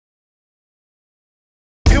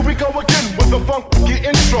we go again with the funky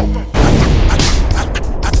intro.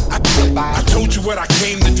 I told you what I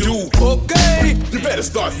came to do. Okay, you better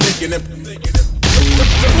start thinking it.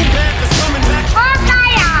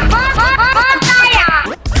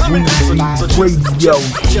 Radio,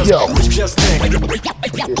 yo. Just think,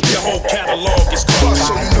 your whole catalog is called.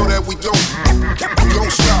 So you know that we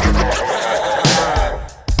don't stop.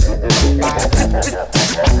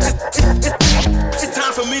 It's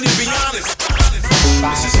time for me to be honest.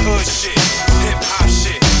 This is hood shit, hip hop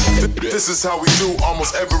shit. This is how we do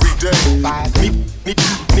almost every day.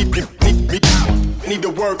 Need to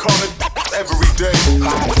work harder every day.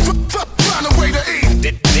 Find a way to eat.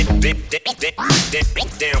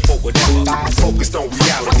 Damn for whatever. Focused on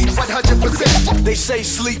reality. 100%. They say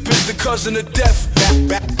sleep is the cousin of death.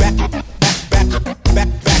 Back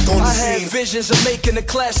on the I scene. had visions of making a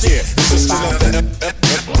classic. Yeah, this is another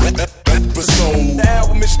episode. The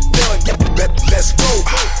album is done. Let's go.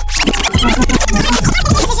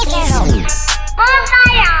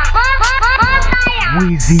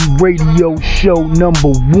 Weezy Radio Show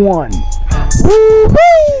 #1.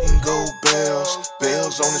 Jingle bells,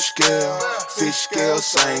 bells on the scale. Fish scale,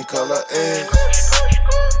 same color egg.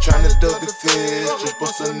 Tryna duck the fish, just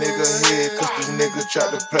bust a nigga head. Cause this nigga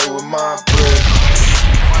tried to play with my bread.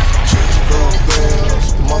 Jingle bells,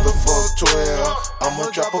 motherfucker 12. I'ma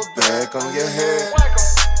drop a bag on your head.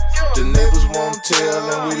 The neighbors won't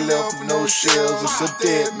tell and we left with no shells. It's a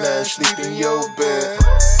dead man sleep in your bed.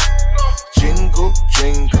 Jingle,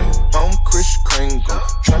 jingle, I'm Chris Kringle.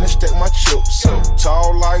 Tryna stack my chips up,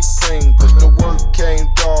 tall like Pringles. The work came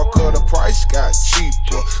darker, the price got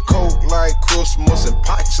cheaper. Coke like Christmas and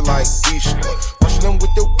pipes like Easter. Watching them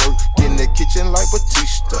with the work, get in the kitchen like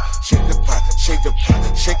Batista. Shake the pot,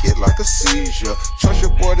 shake it like a seizure. Trust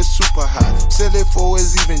your boy, the super hot, sell it for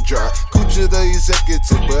it's even dry. Gucci the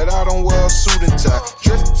executive, but I don't wear a suit and tie.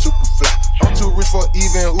 Dress super fly, I'm too rich for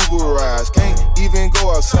even Uber rides. Can't even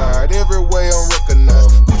go outside, everywhere I'm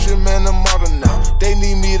recognized. Gucci man, the model now, they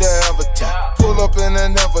need me to advertise. Pull up in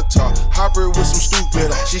an avatar, hybrid with some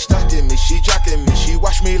stupid eye. She stopped at me, she jocked me, she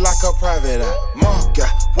watched me like a private eye. Mark guy,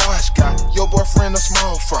 watch guy, your boyfriend a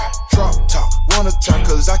small fry. Drop top, wanna turn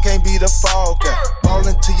cause I can't be the fall guy.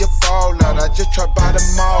 Ballin' till you fall out, I just try buy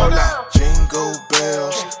them all out. Jingle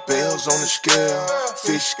bells, bells on the scale.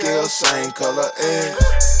 Fish scale, same color egg.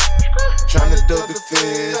 Tryna duck the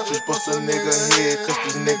fish, just bust a nigga head. Cause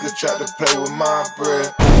this nigga tried to play with my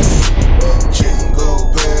bread.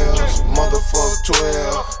 Jingle bells, motherfucker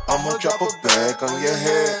 12. I'ma drop a bag on your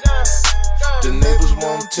head. The neighbors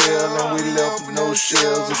won't tell and we left with no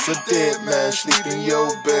shells. It's a dead man sleep in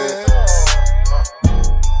your bed.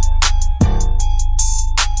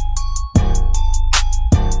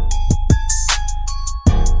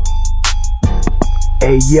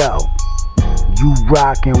 Hey yo, you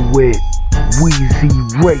rockin' with Weezy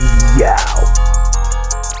Radio.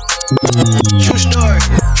 True story.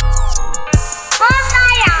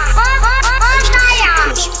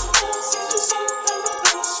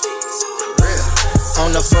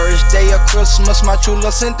 On the first day of Christmas, my true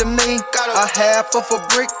love sent to me a half of a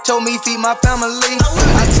brick, told me feed my family.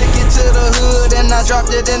 I took it to the hood and I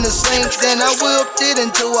dropped it in the sink. Then I whipped it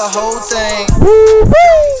into a whole thing.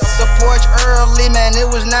 Off the porch early, man, it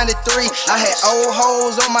was 93. I had old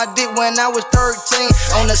hoes on my dick when I was 13.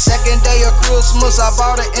 On the second day of Christmas, I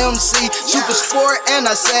bought an MC Super Sport and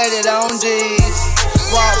I set it on G's.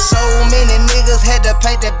 Robbed so many niggas, had to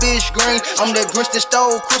paint that bitch green. I'm the Grinch that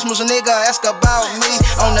stole Christmas, nigga, ask about me.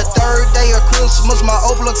 On the third day of Christmas, my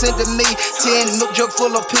Opel sent to me 10 milk jug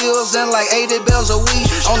full of pills and like 80 bells a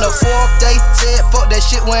week. On the fourth day, said fuck that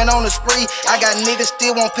shit, went on a spree. I got niggas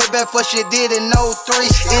still won't pay back for shit did in 03.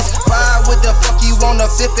 It's 5 with the fuck you on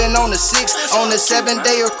the 5th and on the 6th. On the 7th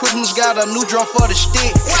day of Christmas, got a new drum for the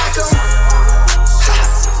stick.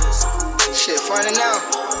 Shit funny now.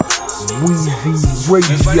 Weezy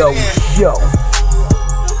Radio, yo.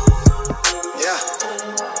 Yeah.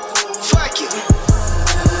 Fuck it.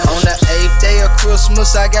 On the 8th day of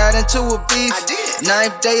Christmas, I got into a beef. I did.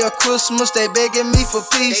 9th day of Christmas, they begging me for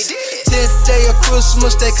peace. 10th day of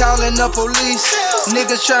Christmas, they calling the police.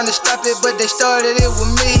 Niggas trying to stop it, but they started it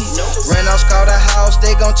with me. Reynolds called a house,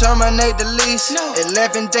 they gon' terminate the lease.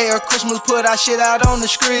 11th day of Christmas, put our shit out on the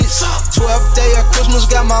streets. 12th day of Christmas,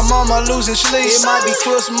 got my mama losing sleep. It might be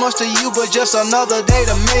Christmas to you, but just another day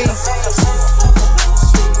to me.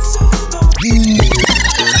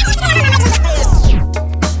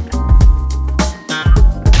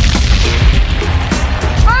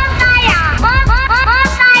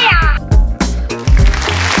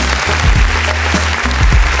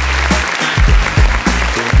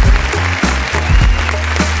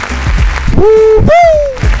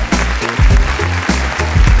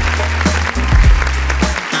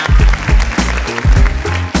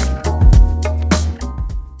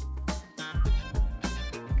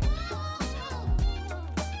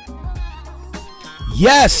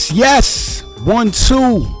 Yes. 1,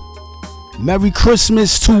 2. Merry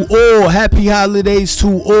Christmas to all. Happy holidays to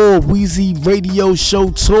all. Weezy Radio Show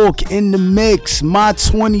Talk in the mix. My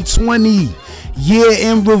 2020 year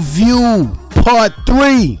in review, part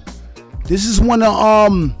 3. This is one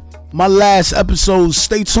of my last episodes.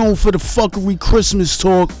 Stay tuned for the fuckery Christmas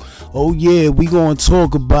talk. Oh yeah, we gonna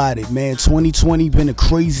talk about it, man. 2020 been a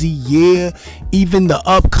crazy year. Even the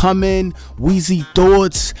upcoming Weezy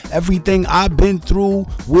thoughts, everything I've been through,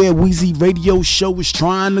 where Weezy Radio Show is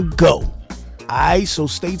trying to go. Alright, so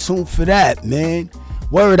stay tuned for that, man.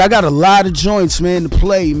 Word, I got a lot of joints, man, to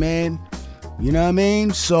play, man. You know what I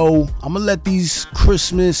mean? So I'm gonna let these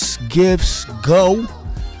Christmas gifts go.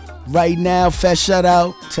 Right now, fat shout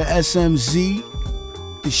out to SMZ,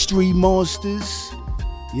 the Street Monsters.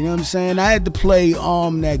 You know what I'm saying? I had to play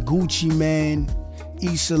that Gucci Man,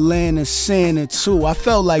 East Atlanta, Santa too. I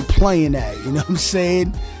felt like playing that, you know what I'm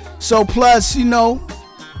saying? So plus, you know,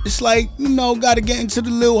 it's like, you know, gotta get into the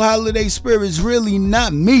little holiday spirit. It's really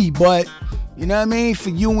not me, but, you know what I mean?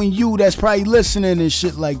 For you and you that's probably listening and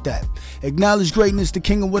shit like that. Acknowledge greatness, the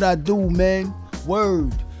king of what I do, man.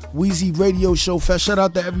 Word. Weezy Radio Show. Fat shout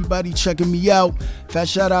out to everybody checking me out. Fat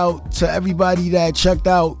shout out to everybody that checked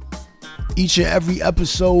out each and every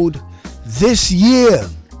episode this year.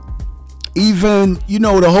 Even, you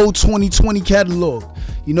know, the whole 2020 catalog.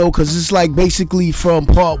 You know, because it's like basically from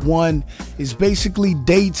part 1. It's basically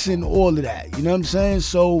dates and all of that. You know what I'm saying?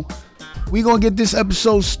 So we gonna get this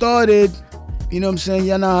episode started. You know what I'm saying?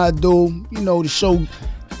 Y'all know how I do. You know, the show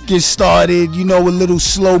gets started, you know, a little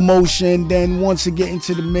slow motion. Then once it get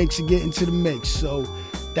into the mix, So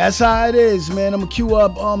that's how it is, man. I'm gonna cue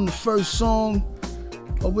up the first song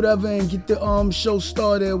or whatever and get the show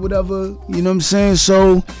started or whatever. You know what I'm saying?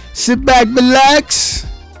 So sit back, relax,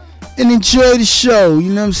 and enjoy the show. You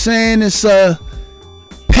know what I'm saying? It's a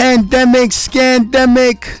pandemic,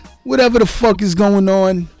 scandemic, whatever the fuck is going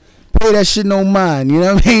on. Pay that shit no mind, you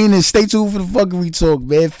know what I mean? And stay tuned for the fuckery talk,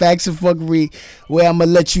 man. Facts and fuckery, where I'm gonna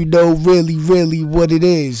let you know really, really what it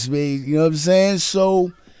is, man. You know what I'm saying?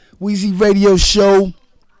 So, Weezy Radio Show,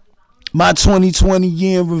 my 2020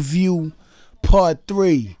 year in review, part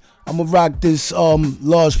 3. I'm gonna rock this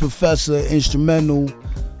Large Professor instrumental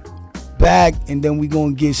back, and then we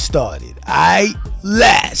gonna get started. Alright,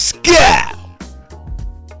 let's go!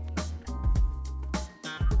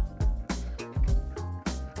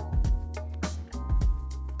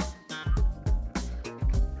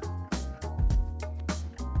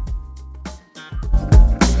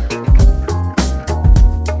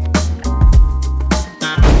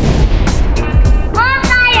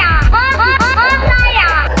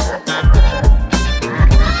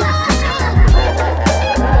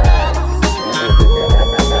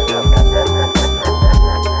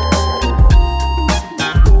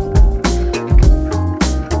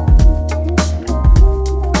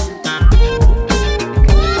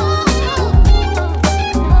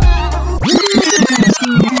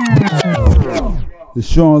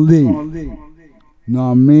 Sean Lee, know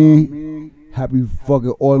what I mean? Happy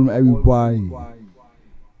fucking autumn, everybody.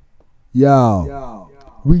 Yo,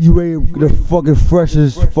 we ready the fucking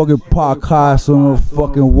freshest fucking podcast on the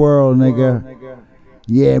fucking world, nigga.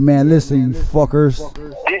 Yeah, man, listen, you fuckers.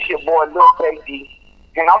 This your boy Lil Baby,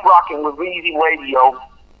 and I'm rocking with Weezy Radio.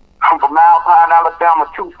 I'm from Alpine,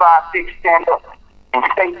 Alabama, 256, stand up. And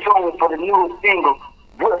stay tuned for the newest single,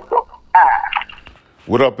 What's Up?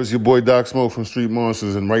 What up, it's your boy Doc Smoke from Street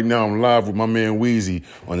Monsters, and right now I'm live with my man Weezy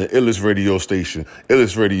on the illest radio station,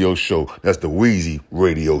 illest radio show. That's the Weezy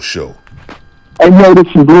Radio Show. Hey yo, this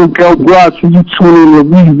is Luke L. Bronson. You tune in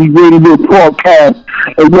to Weezy Radio podcast.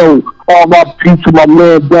 Hey yo, all my peace to my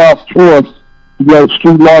man Dark Force. Yo,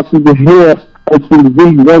 Street Monsters are here.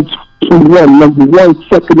 SMZ 121, number 1,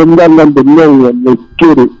 second and none, number million. Let's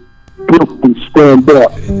get it. Brooklyn, stand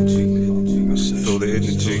up. Feel the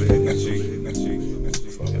energy.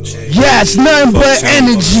 Yes, nothing but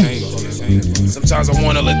energy. Sometimes I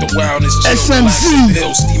wanna let the wildness chill. SMZ.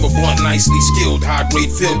 Bill, steam a blunt, nicely skilled. High grade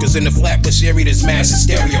field, cause in the Flatbush area there's mass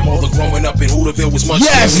hysteria. All the growing up in Hooterville was much.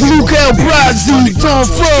 Yes, Luke L. Brazzi, Tom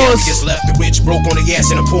Frost. Just left the rich, broke on the ass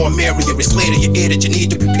in a poor area. It's clear to your ear that you need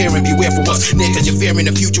to prepare and beware for us. Niggas, you're fearing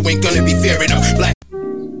the future ain't gonna be fair enough. Black.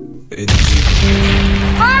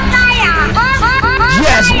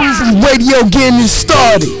 Yes, Weezy Radio getting it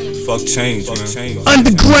started. Fuck change, man.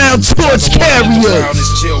 Underground torch carriers.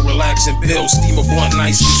 Chill, relax, and build. Steam a blunt,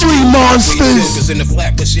 nice. Street Monsters. Cause in the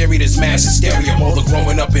Flatbush area there's mass hysteria. All the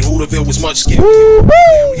growing up in Hooterville was much scarier.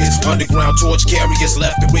 Underground torch carriers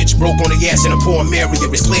left the rich, broke on the ass in a poor area.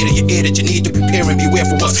 It's clear to your ear that you need to prepare and beware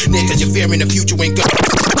for us. Niggas, you're fearing the future ain't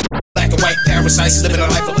gonna. Black black and white parasites, living a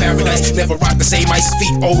life of paradise. Never rock the same ice,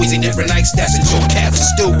 feet always in different nights. That's a joke, calves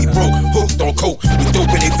still be broke, hooked on coke, with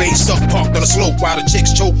dope in their veins, stuck parked on a slope, while the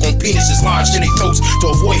chicks choke on penises lodged in their throats to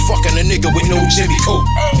avoid fucking a nigga with no Jimmy coat.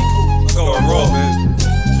 Going raw, man.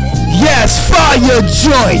 Yes, fire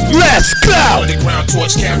joint, let's go. Underground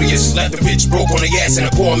torch carriers, left the rich broke on the ass and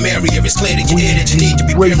the poor marrier. It's clear that you hear that you need to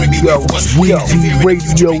be Radio,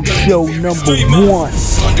 Radio Show number 1.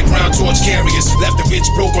 Underground torch carriers, left the rich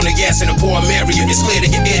broke on the ass and the poor marrier. It's clear that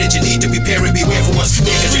you hear that you need to be preparing, beware for us.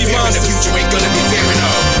 Niggas you fear in the future ain't gonna be fair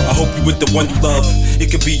enough. I hope you with the one you love. It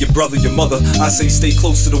could be your brother, your mother. I say stay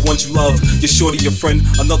close to the ones you love. Your shorty, your friend,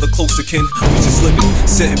 another closer kin. We just living,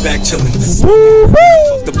 sitting back, chilling.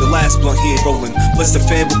 Fucked up the last blunt here rolling. Bless the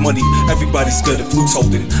fan with money. Everybody's good at flutes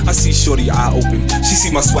holding. I see shorty, eye open. She see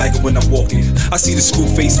my swagger when I'm walking. I see the screw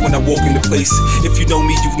face when I walk in the place. If you know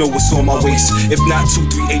me, you know what's on my waist. If not, 2,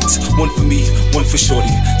 3, 8. One for me, one for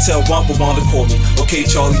shorty. Tell Wampa to call me. Okay,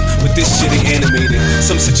 Charlie, but this shit ain't animated.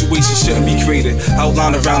 Some situations shouldn't be created.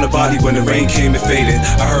 Outline around the body when the rain came and faded.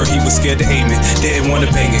 I heard he was scared to aim it, didn't wanna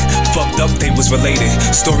bang it. Fucked up, they was related.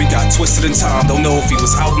 Story got twisted in time. Don't know if he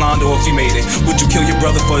was outlined or if he made it. Would you kill your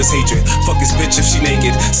brother for his hatred? Fuck his bitch if she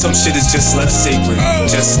naked. Some shit is just left sacred.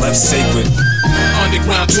 Just left sacred.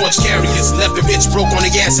 Underground torch carriers, left the rich broke on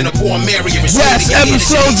the ass and the poor marrier. Yes,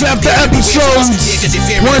 episodes after episodes.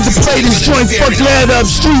 Wanted to play this joint, fuck your head up,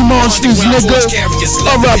 street monsters, nigga.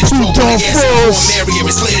 R.I.P. Don Frost.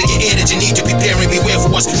 It's clear that you hear that you need to prepare and beware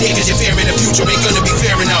for us. Niggas you fear in the future ain't gonna be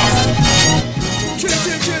fair enough.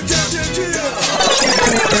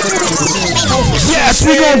 Yes,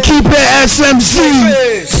 we gon' keep it SMZ.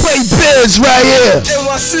 Play biz right here.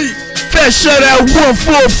 Fat shout out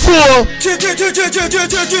 144.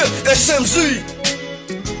 SMZ.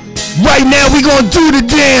 Right now we gon' do the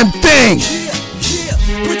damn thing.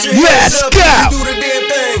 Let's go. Do the damn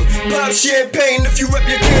thing. Pop champagne if you rep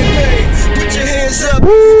your campaign. Put your hands up.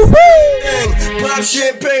 Pop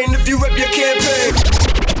champagne if you rep your campaign.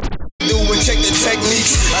 Do and check the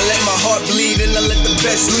techniques. I let my heart bleed and I let the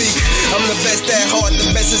best leak. I'm the best at heart, the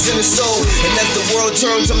best is in the soul. And as the world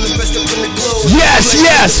turns, I'm the best up in the globe. Yes,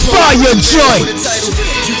 yes, fire joint.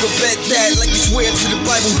 You can bet that like you swear to the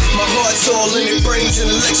Bible. My heart's all in it, brains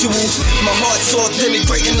intellectual. My heart's authentic,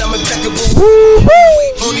 great and I'm impeccable.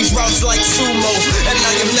 On these routes like sumo. And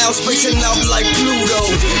I am now spacing out like Pluto.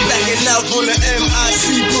 Backing out on the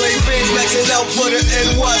MIC. Play bands, maxing out for the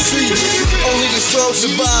NYC. Only the strong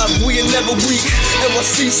survive, we are never weak.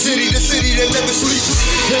 NYC City, the city that never sleeps.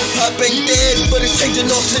 Hip-hop ain't dead, but it's changing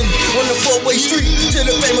often. On the 4-way street to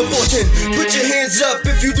the fame of fortune. Put your hands up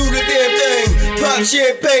if you do the damn thing. Pop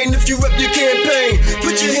champagne if you rep your campaign.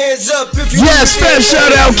 Put your hands up if you yes, fat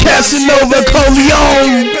shout out Casanova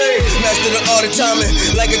Coleon. Master the art of timing,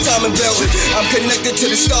 like a timing belt. I'm connected to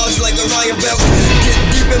the stars like a Ryan belt. Get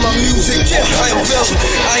deep in my music, yeah, I am felt.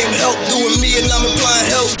 I am help doing me and I'm implying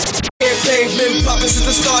help. Campaign been poppin' since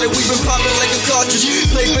the started. We've been poppin' like a cartridge.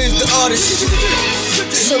 Play biz the artist.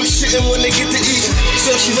 Some shittin' when they get to eat.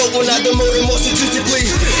 So she wrote when I demoted more statistically.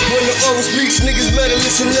 When the oral speaks, niggas better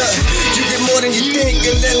listen up. You get more than you think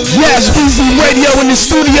and then yes, Weezy Radio in the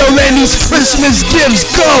studio, letting these Christmas gifts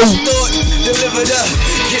go. Delivered up.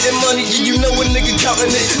 Getting money, yeah, you know a nigga counting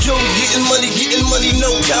it. Yo, getting money, no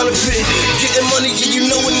counterfeit. Getting money, yeah, you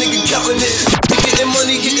know a nigga counting it. Getting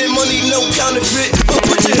money, no counterfeit.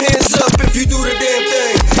 Put your hands up if you do the damn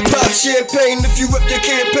thing. Pop champagne if you rep your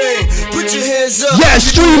campaign. Put your hands up. Yeah,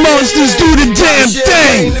 Street Monsters do the damn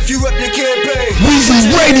thing. If you rep your campaign. Weezy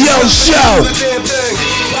Radio Show.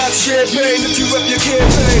 Pop champagne if you rep your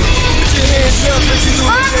campaign. Put your hands up if you do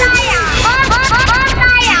the damn thing.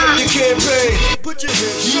 Your campaign. Put your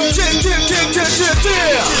hands up.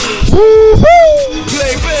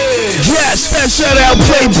 Play band. Yes, fat shout out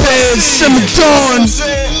Play Band, Simmer Dawn.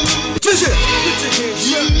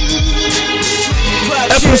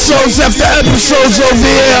 Episodes after episodes over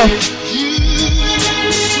here.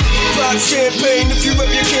 Pop champagne if you rep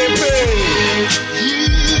your campaign.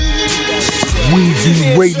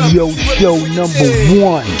 Weezy Radio Show number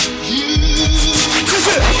 1.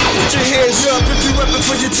 Put your hands up if you reppin'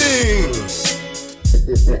 for your team.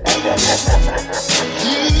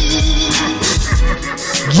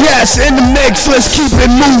 Yes, in the mix, let's keep it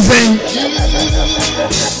moving.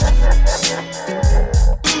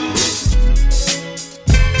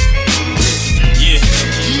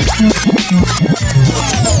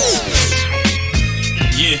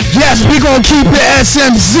 Yes, we gon' keep it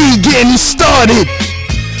SMZ getting started.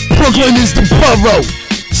 Brooklyn is the borough.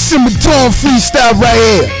 Simmer Dawn freestyle right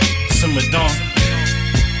here. Simmer Dawn.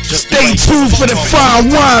 Stay tuned for the Fine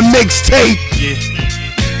Wine mixtape. Yeah.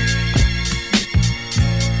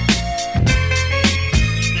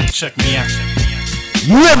 Check me out.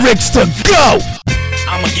 Lyrics to go.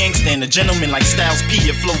 I'm a gangster and a gentleman like Styles P.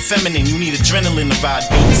 Your flow feminine, you need adrenaline to ride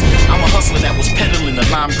beats. I'm a hustler that was peddling the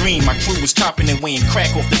lime green. My crew was chopping and weighing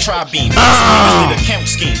crack off the tri-beam. Some niggas did account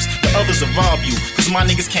schemes, the others will rob you, cause my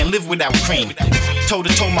niggas can't live without cream. Toe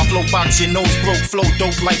to toe, my flow box, your nose broke. Flow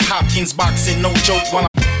dope like Hopkins boxing, no joke while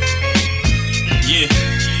I'm... Yeah.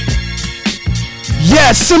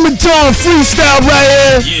 Yeah, Simmer Dawn freestyle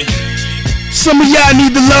right here. Yeah. Some of y'all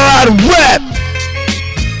need to learn how to rap.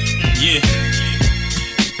 Yeah.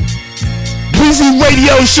 Weezy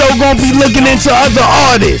Radio Show gonna be looking into other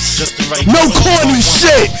artists. Just the right no corny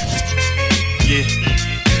shit. Yeah.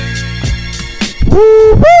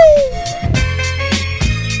 Woo woo.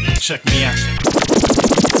 Check me out.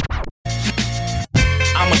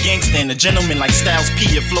 I'm a gangster and a gentleman like Styles P.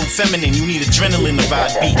 Your flow feminine, you need adrenaline to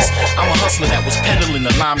ride beats. I'm a hustler that was peddling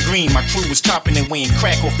the lime green. My crew was chopping and weighing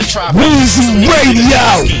crack off the tri-beam. Weezy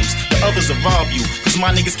Radio. The others will rob you, cause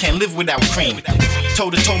my niggas can't live without cream.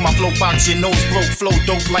 Toe to toe, my flow box, your nose broke. Flow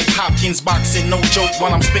dope like Hopkins boxing, no joke.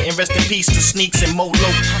 While I'm spitting, rest in peace to Sneaks and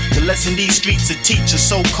Molo. The lesson these streets will teach is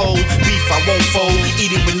so cold. Beef I won't fold,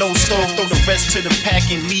 eat it with no stove. Throw the rest to the pack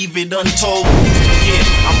and leave it untold.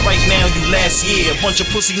 Yeah, I'm right now, you last year. A bunch of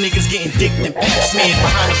pussy niggas getting dicked and pap smeared.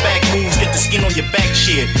 Behind the back moves, get the skin on your back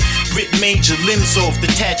shared. Rip major limbs off,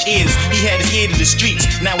 detach ears. He had his ear to the streets,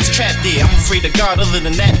 now he's trapped there. I'm afraid of God, other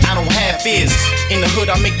than that, I don't have fears. In the hood,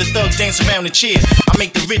 I make the thugs dance around and cheer. I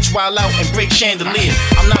make the rich wild out and break chandelier.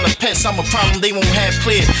 I'm not a pest, I'm a problem they won't have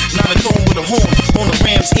clear. Not a thorn with a horn on the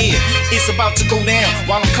ram's ear. It's about to go down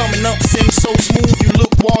while I'm coming up. Sim so smooth, you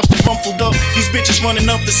look washed and rumpled up. These bitches running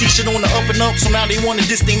up to see shit on the up and up. So now they wanted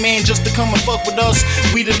this thing man just to come and fuck with us.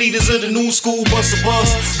 We the leaders of the new school, bust a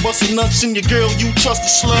bus. Bustin' nuts in your girl, you trust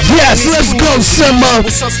the slut. Yes, let's go, Simmer.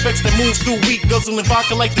 With suspects that move through weak, guzzling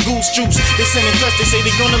vodka like the goose juice. They sending threats, they say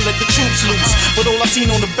they gonna let the troops loose. But all I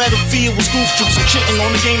seen on the battlefield was goose juice. I'm shitting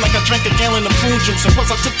on the game like I drank a gallon of prune juice. And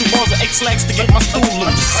plus I took 2 bars of X-Lax to get my stool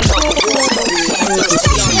loose.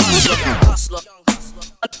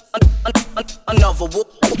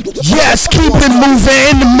 Yes, keep it moving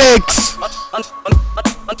in the mix.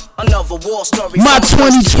 My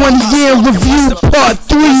 2020 year review part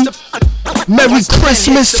 3. Merry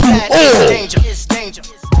Christmas to all.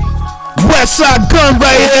 Westside Gun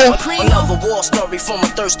right here. Another war story from a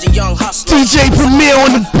thirsty young hustler. DJ Premier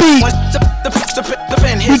on the beat.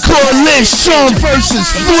 We call this Sean versus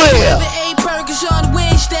Flair. You ever ate burgers on a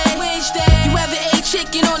Wednesday? You ever ate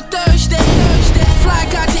chicken on a Thursday? Fly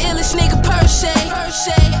got the illest nigga per se.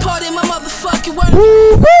 Pardon my motherfucking word.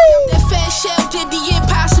 That fat shell did the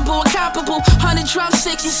impossible, incomparable. 100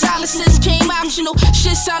 drumsticks and silences came optional.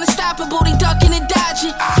 Shit sound unstoppable, they ducking and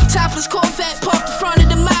dodging. Topless Corvette parked in front of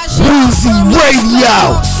the Majin. Weezy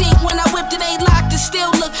Radio. When I whipped it, ain't locked, it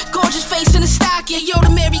still look gorgeous face in the stocking. Yo,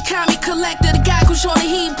 the Mary comic collector, the guy who's on the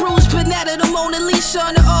Hebrews, Panetta, the Mona Lisa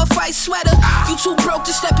on the off-white sweater. You too broke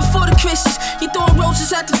to step before the Christmas. You throwing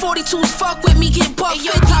roses at the 42s, fuck with me, get buck. Hey,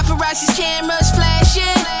 yo, paparazzi's cameras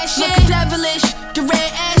flashing, looking devilish. The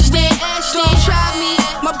red Ashton, don't try me,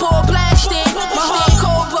 my ball blasting. My heart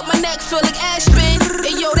cold, but my neck feel like Aspen.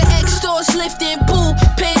 Hey, yo, the X-Stores lifting, boo.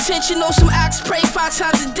 Pay attention on some ox, pray 5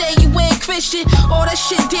 times a day, you ain't Christian. All that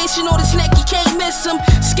shit dancing on his neck, you can't miss him.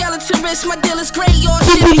 Skeleton wrist, my dealer's gray, your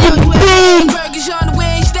shit. Yo, you ever ate burgers on a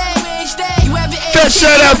Wednesday? You ever ate Fat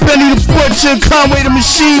shout out Benny the Butcher, Conway the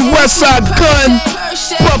Machine, Westside Gun,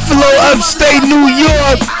 Buffalo, upstate New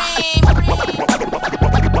York.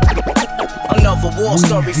 Another war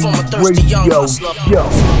story from a thirsty young hustler.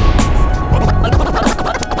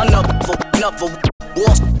 Another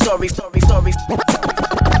war story.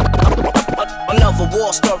 Another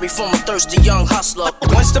war story from a thirsty young hustler.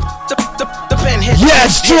 Once the pen hits.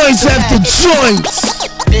 Yes, joints after joints.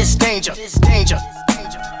 This danger.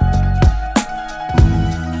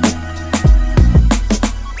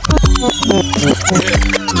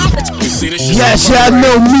 Yes, y'all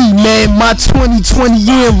know me, man. My 2020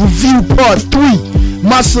 year review part 3.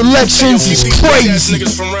 My selections is crazy.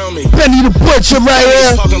 Benny the Butcher right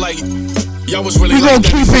here. We gon'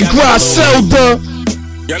 keep it Griselda.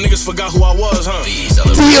 Y'all niggas forgot who I was, huh?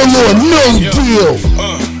 Deal or no deal.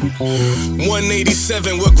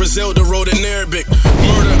 187 what Griselda wrote in Arabic.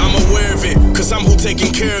 Murder, I'm a aware of it, cause I'm who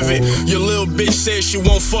taking care of it. Your little bitch says she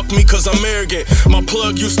won't fuck me cause I'm arrogant. My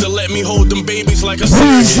plug used to let me hold them babies like a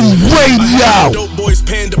surrogate. Radio. Dope boys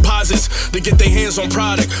paying deposits to get their hands on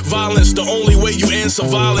product. Violence, the only way you answer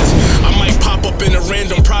violence. I might pop up in a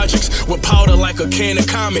random projects with powder like a can of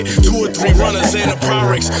Comet. 2 or 3 runners and a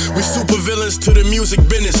Pyrex. We super villains to the music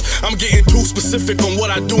business. I'm getting too specific on what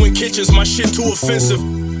I do in kitchens. My shit too offensive.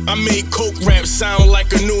 I made coke rap sound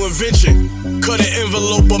like a new invention. Cut an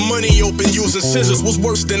envelope of money open using scissors. Was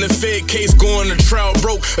worse than a Fed case going to trial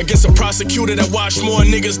broke against a prosecutor that washed more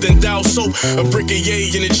niggas than Dow soap. A brick of yay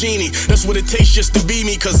and a genie. That's what it takes just to be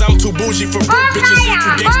me, cause I'm too bougie for broke bitches and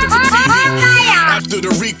too gangster for TV. After the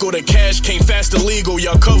Rico, the cash came fast and legal.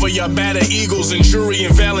 Y'all cover y'all batter Eagles and Jury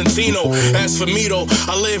and Valentino. As for me though,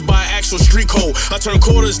 I live by actual street code. I turn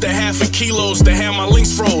quarters to half a kilos to have my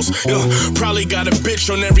links froze. Probably got a bitch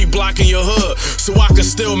on every block in your hood, so I can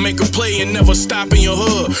still make a play and never stop in your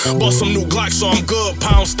hood. Bought some new Glocks so I'm good,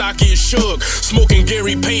 pound stocky as Suge. Smoking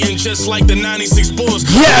Gary Payton just like the 96 Bulls.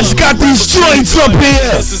 Yes, got these joints up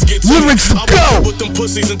here. Lyrics go. With them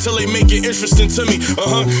pussies until they make it interesting to me.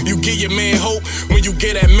 You give your man hope when you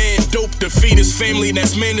get that man dope. Defeat his family,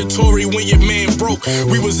 that's mandatory when your man broke.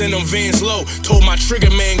 We was in them vans low, told my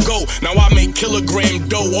trigger man go. Now I make kilogram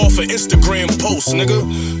dough off of Instagram posts, nigga.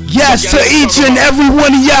 Yes, to each and every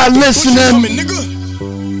one of y'all listening.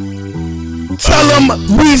 Tell them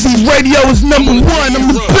Weezy Radio is number 1.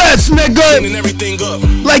 I'm the best, nigga.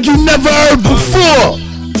 Like you never heard before.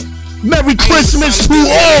 Merry Christmas to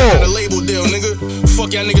all.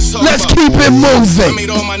 Let's keep it moving. I made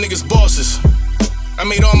all my niggas bosses. I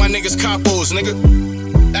made all my niggas capos, nigga.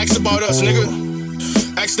 Ask about us, nigga.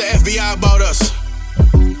 Ask the FBI about us.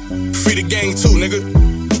 Free the gang too, nigga.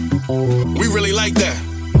 We really like that.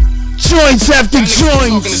 Joints after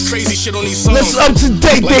joints. Crazy shit on these songs. Let's up to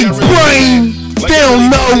date they brain. They don't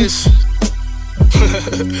know.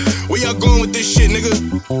 Where y'all going with this shit, nigga?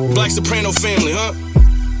 Black Soprano family, huh?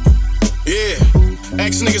 Yeah.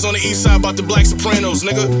 Ask niggas on the east side about the Black Sopranos,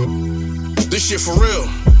 nigga. This shit for real.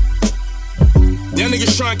 Y'all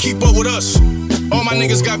niggas trying to keep up with us. All my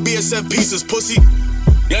niggas got BSF pieces, pussy.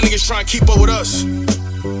 Y'all niggas trying to keep up with us.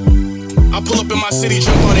 I pull up in my city,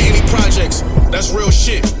 jump out of any projects. That's real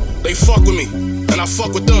shit. They fuck with me, and I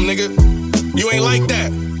fuck with them, nigga. You ain't like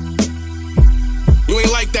that. You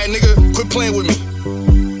ain't like that, nigga. Quit playing with me.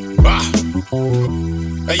 Ah.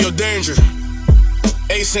 Hey, yo, Danger.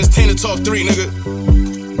 8 since 10 to talk 3, nigga.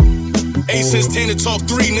 8 since 10 to talk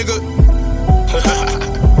 3, nigga.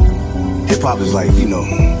 Hip hop is like, you know,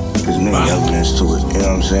 there's many elements to it. You know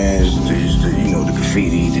what I'm saying? There's the, you know, the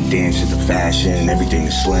graffiti, the dances, the fashion, everything,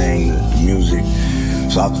 the slang, the music.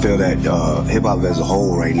 So I feel that hip-hop as a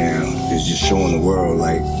whole right now is just showing the world,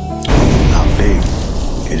 like, how big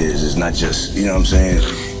it is. It's not just, you know what I'm saying?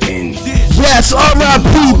 And yes,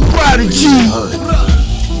 R.I.P. Prodigy.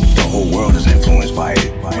 The whole world is influenced by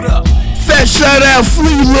it. Fat shout out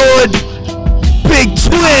Flea Lord. Big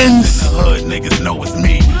Twins. The hood niggas know it's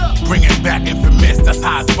me. Bring it back infamous, that's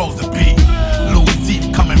how it's supposed to be. Loose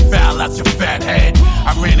teeth coming foul out your fat head.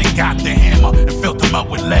 I ran and got the hammer and filled them up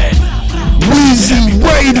with lead. Weezy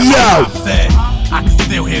Radio. I can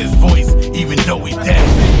still hear his voice, even though he dead.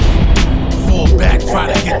 Fall back,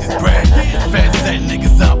 try to get this bread. The feds set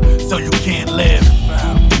niggas up, so you can't live.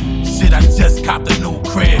 Shit, I just copped a new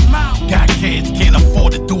crib. Got kids, can't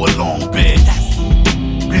afford to do a long bid.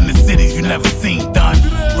 In the cities you never seen done.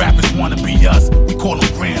 Rappers wanna be us, we call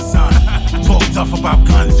them grandson. Talk tough about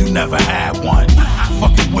guns, you never had one.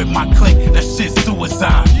 Fucking with my clique, that shit's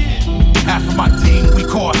suicide. Half of my team, we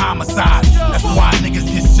call homicide. That's why niggas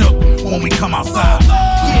get shook when we come outside.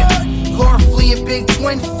 Yeah, Lord Flea and Big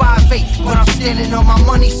Twin, 5'8", but I'm standing on my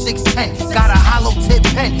money, 6'10". Got a hollow tip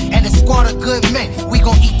pen and a squad of good men. We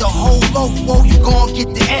gon' eat the whole loaf, or you gon'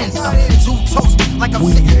 get the ends. 2 toasts, like I'm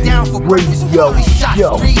sitting down for breakfast. 3 shots,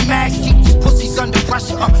 3 mags, keep these pussies under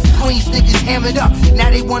pressure. Queens niggas hammered up, now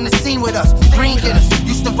they wanna scene with us. Green getters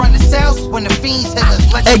used to run the cells when the fiends hit us.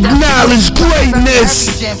 Acknowledge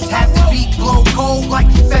greatness. Gems have the beat blow cold like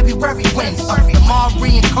February winds. The mob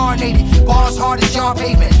reincarnated, bars hard as your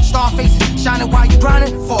pavement. Star faces shining while you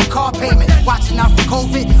grinding for a car payment. Watching out for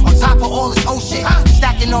COVID on top of all this old shit.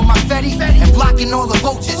 Stacking on my Fetty and blocking all the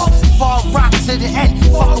vultures. Fall rock to the end,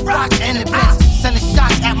 fuck a rock and the bends. Sending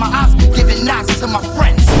shots at my ops, giving knocks to my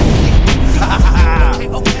friends.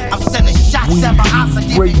 I'm sending shots at my ops, I'm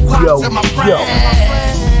giving guap to my friends.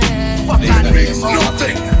 Fuck out of here,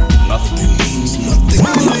 nothing. Nothing means nothing.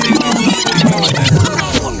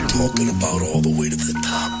 I'm talking about all the way to the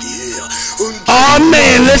top, yeah. Oh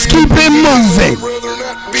man, let's keep it moving.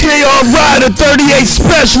 KR Rider 38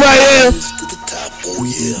 Special right here.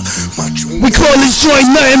 We call this joint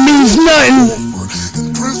Nothing Means Nothing.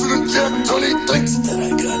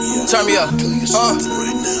 Turn me up.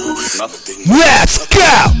 Let's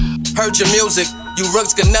go. Heard your music. You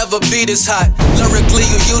rooks can never be this hot. Lyrically,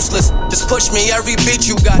 you useless. Just push me every beat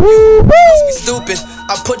you got. You must be stupid.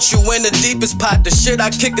 I put you in the deepest pot. The shit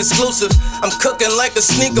I kick exclusive. I'm cooking like a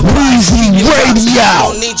sneaker pot. I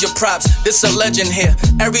don't need your props. This a legend here.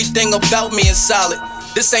 Everything about me is solid.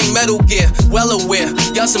 This ain't Metal Gear, well aware.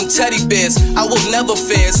 Y'all some teddy bears, I will never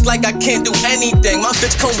fear. It's like I can't do anything, my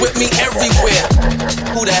bitch come with me everywhere.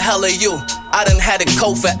 Who the hell are you? I done had it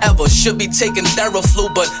cold forever. Should be taking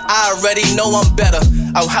Theraflu, but I already know I'm better.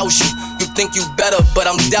 I'll house you, you think you better, but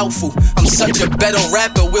I'm doubtful. I'm such a better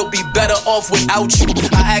rapper, we'll be better off without you.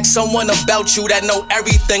 I asked someone about you that know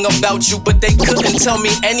everything about you, but they couldn't tell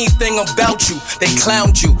me anything about you. They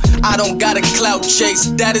clowned you, I don't got a clout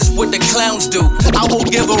chase, that is what the clowns do. I will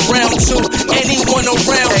give a round to anyone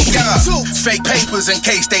around you. Fake papers in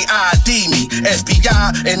case they ID me.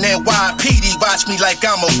 FBI and NYPD watch me like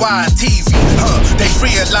I'm a YTV. They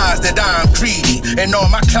realize that I'm greedy and all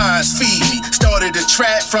my clients feed me. Started a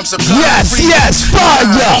trap from supply. Yes,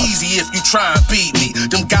 fire. Easy if you try and beat me.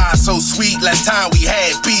 Them guys so sweet. Last time we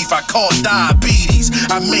had beef, I caught diabetes.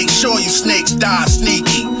 I make sure you snakes die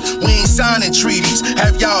sneaky. We ain't signing treaties.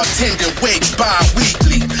 Have y'all attending wakes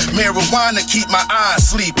bi-weekly. Marijuana keep my eyes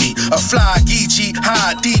sleepy. A fly Geechee,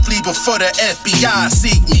 hide deeply before the FBI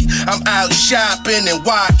seek me. I'm out shopping in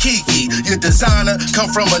Waikiki. Your designer come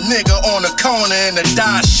from a nigga on the corner in a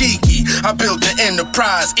dashiki. I built the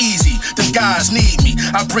enterprise easy. Them guys need me.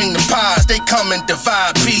 I bring the pies, they come and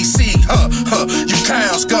divide PC. You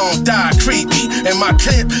clowns gon' die creepy. And my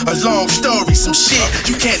clip, a long story, some shit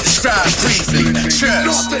you can't describe briefly.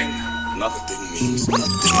 Trust. Nothing means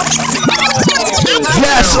nothing.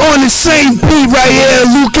 Yes, on the same beat right here,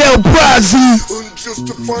 Luke El Brazzi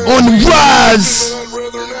on the rise.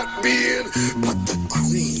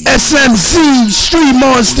 SMZ, Street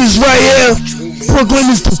Monsters right here. Brooklyn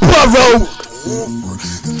is the borough.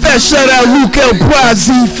 Fast shout out Luke El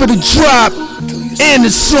Brazzi for the drop and the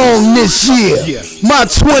song this year. My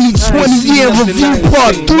 2020 year review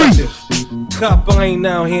part 3. Cop, I ain't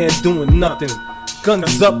out here doing nothing.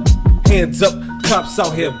 Guns up, hands up, cops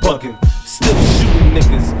out here bugging. Still shooting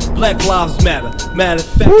niggas, Black Lives Matter. Matter of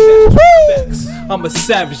fact, that's facts. I'm a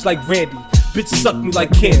savage like Randy, bitch suck me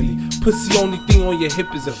like candy. Pussy only thing on your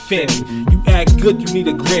hip is a fanny. You act good, you need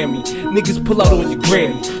a Grammy. Niggas pull out on your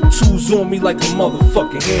granny. Tools on me like a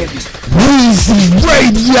motherfucking handy. Weezy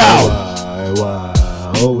Radio. Why,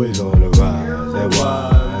 always on the rise.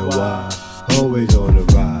 Why, always on the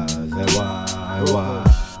rise. Why,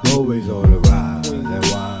 always on the rise.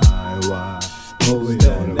 Why, always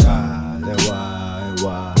on the rise.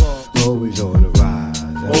 Why, always on the rise.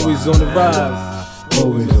 Always on the rise.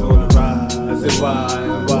 Always on the rise. Why,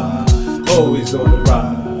 always on the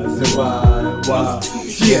rise. Why,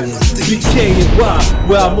 yeah, BK and Y,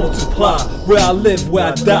 where I multiply, where I live, where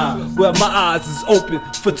I die, where my eyes is open,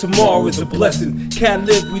 for tomorrow is a blessing. Can't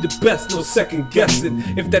live, we the best, no second guessing.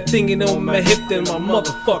 If that thing ain't on my hip, then my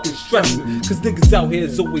motherfucking stressing. Cause niggas out here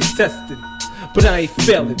is always testing, but I ain't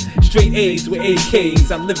failing. Straight A's with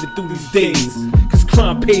AKs, I'm living through these days. Cause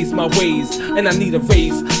crime pays my ways, and I need a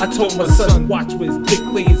raise. I told my son, watch where his dick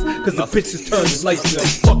lays, cause the bitches turn his life into a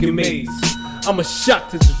fucking maze. I'm a shock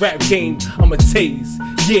to this rap game, I'm a tase.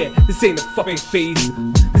 Yeah, this ain't a fucking phase.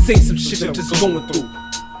 This ain't some shit I'm just going through.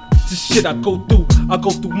 This shit I go through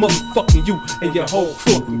motherfucking you and your whole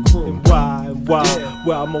fucking crew. And why,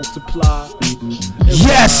 where I multiply.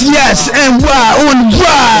 Yes, and why on the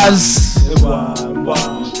rise.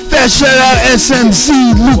 Fast shout out SMZ,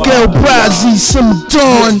 Luke El Brazzi, Some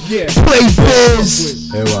Dawn, Play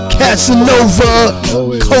Biz, Casanova,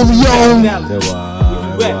 Coleon,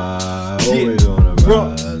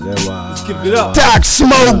 Let's give it up. Doc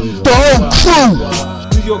Smoke, the whole crew.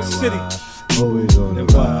 New York City. Always on the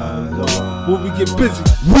rise. When we get busy.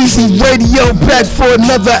 Weezy Radio back for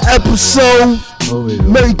another episode.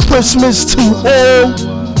 Merry Christmas to all.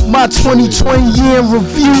 My 2020 year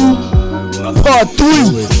review, part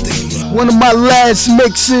 3. One of my last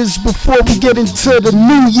mixes before we get into the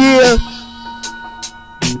new year.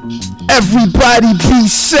 Everybody be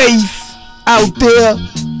safe out there.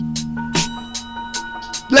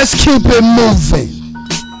 Let's keep it moving.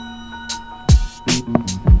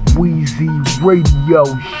 Weezy Radio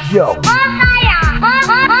Show.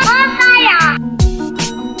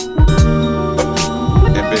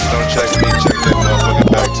 And bitch, don't check me, check that motherfucker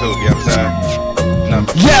back too, you know what I'm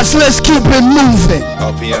saying? Yes, let's keep it moving.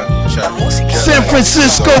 OPM, check. San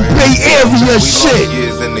Francisco Bay Area shit.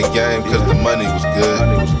 Years in the game cause the money was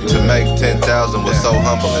good. To make 10,000 was so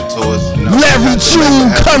humbling to us. Larry June,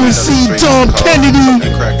 Currency, Dom Kennedy.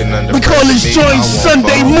 We call this joint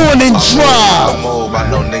Sunday Morning Drive. I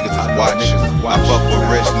know niggas is watching. I fuck with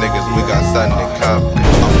rich niggas, we got something in common.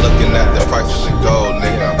 I'm looking at the prices of gold,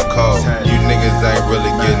 nigga, I'm cold. You niggas ain't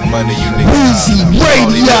really getting money, you niggas Weezy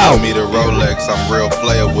Radio. me the Rolex, I'm real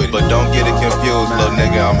player with it. But don't get it confused, little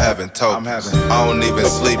nigga, I'm having toast. I don't even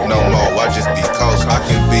sleep no more, I just be coast. I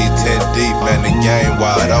can be 10 deep, man, the game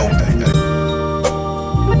wide open.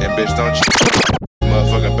 And bitch, don't you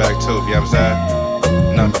motherfucking back too, you know what I'm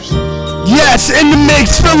saying? Numbers. Yes, in the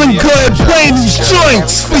mix, feeling good, playing these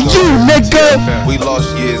joints for you, nigga. We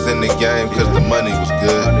lost years in the game cause the money was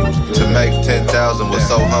good. To make 10,000 was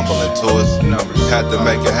so humbling to us. Had to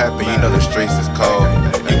make it happen, you know the streets is cold.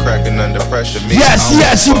 You cracking under pressure, me. Yes,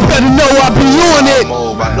 you better know I be on it.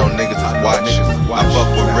 I know niggas is watching. I fuck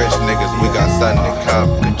with rich niggas, we got something in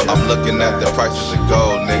common. I'm looking at the prices of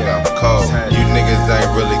gold, nigga, I'm cold. You niggas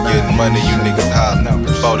ain't really getting money, you niggas hollering.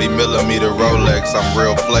 40mm Rolex, I'm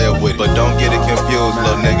real player with it. But don't get it confused,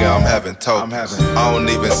 little nigga, I'm having toast. I don't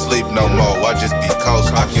even sleep no more, I just be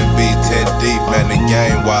coast. I can be 10 deep, man, the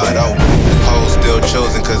game wide open. Hoes still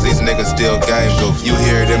choosing, cause these niggas still game goof. You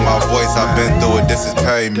hear it in my voice, I've been through it, this is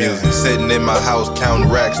pain music. Sitting in my house,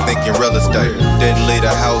 counting racks, thinking real estate. Didn't leave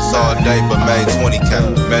the house all day, but made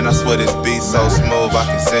 20K. Man, I swear this beat so smooth, I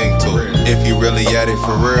can sing to it. If you really at it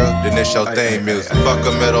for real, then it's your theme music. Fuck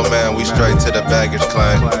a middleman, we straight to the baggage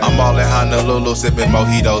claim. I'm all in Honolulu, sipping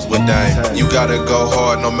mojitos with Dame. You gotta go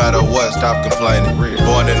hard no matter what, stop complaining.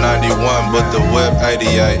 Born in 91, but the whip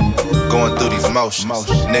 88. Going through these motions,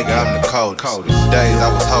 nigga, I'm the coldest. Days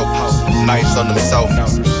I was hopeless, nights on them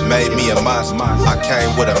sofas. Made me a monster, I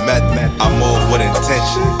came with a method. I move with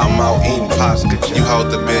intention, I'm out eating pasta. You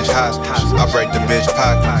hold the bitch hostage, I break the bitch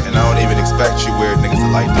pocket. And I don't even expect you weird niggas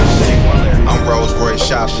to like this shit. I'm Rolls Royce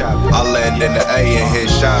shopping, I land in the A and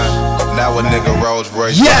hit shine. Now a nigga Rolls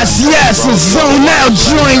Royce. Yes, a zone out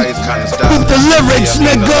joint. With the lyrics,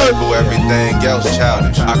 nigga. Everything else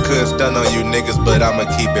childish. I could stun on you niggas, but I'ma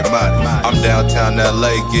keep it modest. I'm downtown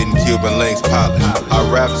LA getting Cuban links polished. I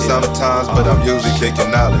rap sometimes, but I'm usually kicking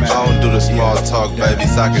knowledge. I don't do the small talk, baby,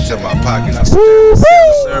 sock it to my pockets.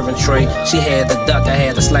 Serving tray, she had the duck, I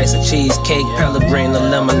had a slice of cheesecake. Pellegrino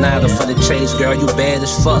lemonade for the chase, girl, you bad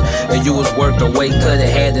as fuck. And you was worth away, coulda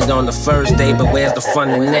had it on the first day, but where's the fun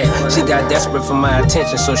in that? She got desperate for my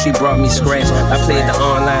attention, so she brought me scratch. I played the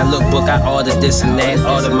online lookbook, I ordered this and that.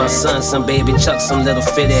 Ordered my son some baby chucks, some little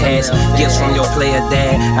fitted hats. Gifts from your player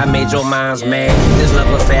dad, I made your minds mad. This love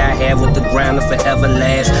affair I have with the ground will forever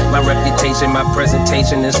last. My reputation, my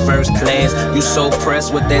presentation is first class. You so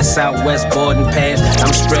pressed with that Southwest boarding pass.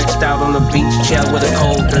 I'm stretched out on the beach chair with a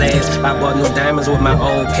cold glass. I bought new diamonds with my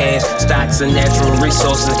old cash. Stocks and natural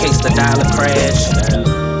resources in case the dollar crash.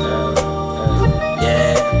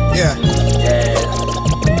 Yeah.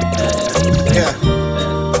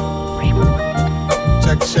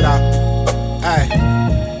 Check this shit out. Ay.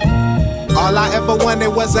 All I ever wanted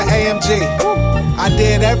was an AMG. I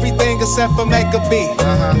did everything except for make a beat.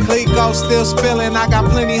 Clico still spilling, I got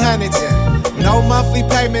plenty hundreds. No monthly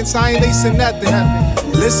payments, I ain't leasing nothing.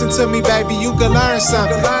 Listen to me, baby, you can learn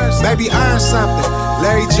something. Baby, earn something.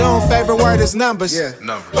 Larry June, favorite word is numbers.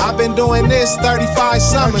 I've been doing this 35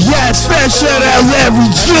 summers. Yes, fast shout out Larry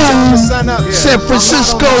June. San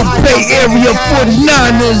Francisco Bay Area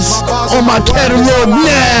 49ers on my catalog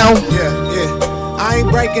now. I ain't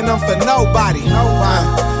breaking them for nobody.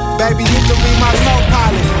 Baby, you can be my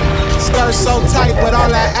co-pilot. Skirt so tight with all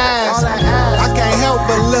that ass. I can't help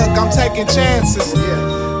but look, I'm taking chances.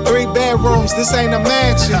 3 bedrooms, this ain't a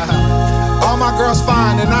mansion. All my girls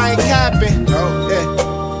fine and I ain't capping.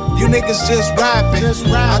 You niggas just rapping.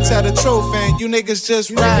 I tell the truth, and you niggas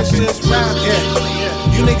just rapping.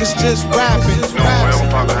 You niggas just rapping.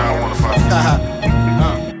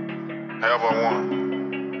 However I want.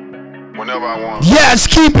 Whenever I want. Yes,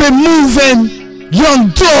 keep it moving. Young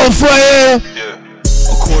Dolph right here.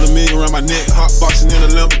 $250,000 around my neck, hot boxing in a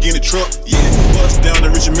Lamborghini truck. Bust down the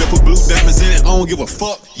Richard Mill, put blue diamonds in it. I don't give a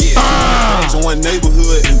fuck. On one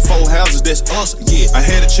neighborhood and 4 houses, that's us. I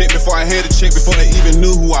had a check before I had a check before they even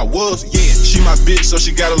knew who I was. She my bitch, so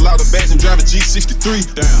she got a lot of bags and drive a G63.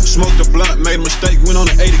 Smoked a blunt, made a mistake, went on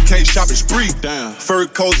an 80K shopping spree. Fur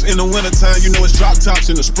coats in the wintertime, you know it's drop tops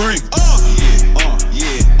in the spring.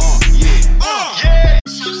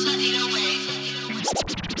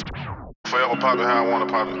 Forever poppin' how I wanna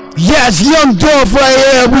pop it. Yes, Young Dolph right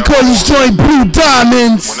here. We call this joint Blue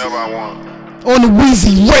Diamonds. Whenever I want. On the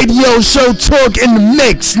Weezy Radio Show, talk in the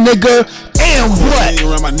mix, nigga. And what?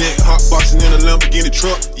 Around my neck, hot boxing in a Lamborghini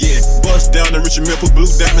truck. Yeah, bust down the Richard Mille, put blue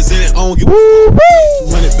diamonds in it. I don't give a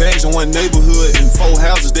 100 bags in one neighborhood and 4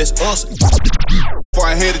 houses. That's us. Before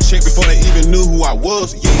I had to check before they even knew who I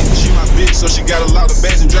was. Yeah, she my bitch, so she got a lot of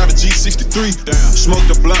bags and drive a G63. Damn. Smoked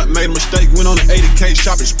a blunt, made a mistake, went on an 80K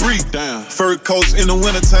shopping spree. Damn. Fur coats in the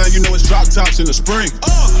wintertime, you know it's drop tops in the spring.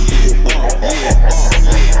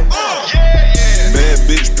 Bad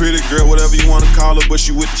bitch, pretty girl, whatever you wanna call her, but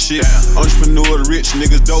she with the shit. Entrepreneur, the rich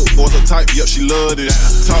niggas, dope boys, her type, yup, she love it.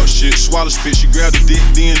 Talk shit, swallow spit, she grab the dick,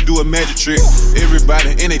 then do a magic trick.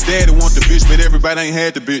 Everybody and they daddy want the bitch, but everybody ain't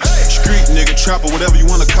had the bitch. Street nigga, trapper, whatever you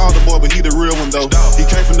wanna call the boy, but he the real one though. He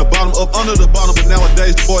came from the bottom up under the bottom, but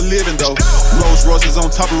nowadays the boy living though. Rolls Royces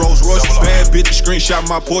on top of Rolls Royces. Bad bitches, screenshot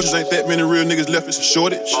my portraits, ain't that many real niggas left, it's a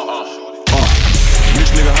shortage. Rich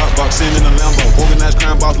nigga hotbox in a Lambo. Organized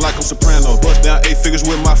crime boss like I'm Soprano. Bust down 8 figures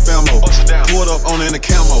with my famo. Pulled up on in a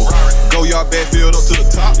camo. Go yard bad filled up to the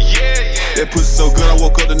top. That pussy so good I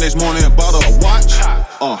woke up the next morning and bought her a watch.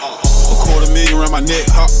 $250,000 around my neck,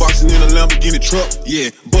 hotboxing in a Lamborghini truck.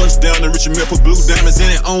 Yeah, bust down the Richard Mille, put blue diamonds in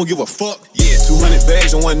it. I don't give a fuck. Yeah, 200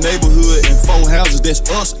 bags in one neighborhood and 4 houses. That's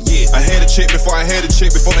us. Yeah, I had to check before I had to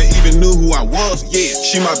check before they even knew who I was. Yeah,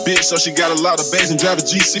 she my bitch, so she got a lot of bags and drive a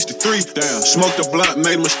G63. Damn, smoked a blunt,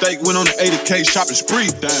 made a mistake, went on an 80K shopping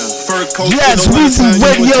spree. Damn, fur coat. Yes, Weezy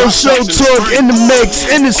Radio Show, talk in the mix,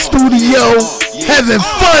 in the studio, having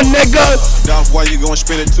fun, nigga. Dolph, why you gon'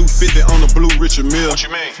 spend it $250 on the blue Richard Mille? What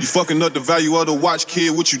you mean? You fucking up the value of the watch, kid.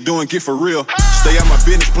 What you doing? Get for real. Stay out my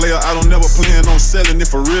business, player. I don't never plan on selling it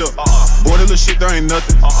for real. Boy, that little shit, there ain't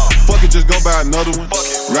nothing. Fuck it, just go buy another one.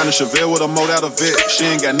 Round a Chevelle with a mold out of vet. She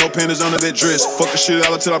ain't got no panties under that dress. Fuck the shit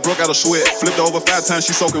out until I broke out a sweat. Flipped her over 5 times,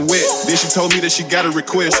 she soaking wet. Then she told me that she got a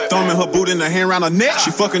request. Thumbing her boot in the hand around her neck. She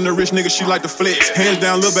fucking the rich nigga, she like to flex. Hands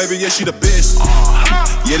down, little baby, yeah, she the best.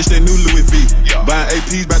 Yeah, this that new Louis V. Buying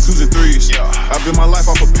APs by 2s and 3s. I built my life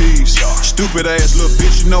off of peas. Stupid ass little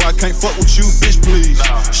bitch, you know I can't fuck with you, bitch, please.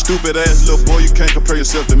 Stupid ass little boy, you can't compare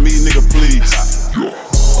yourself to me, nigga, please.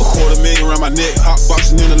 $250,000 around my neck,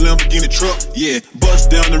 hotboxing in a Lamborghini truck. Yeah, bust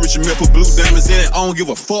down the Richard Mille, put blue diamonds in it. I don't give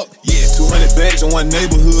a fuck. Yeah, 200 bags in one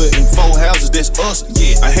neighborhood and 4 houses. That's us.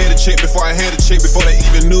 Yeah, I had to check before I had to check before they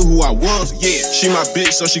even knew who I was. Yeah, she my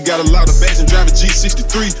bitch, so she got a lot of bags and drive a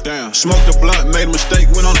G63. Damn, smoked a blunt, made a mistake,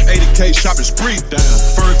 went on an 80K shopping spree. Damn,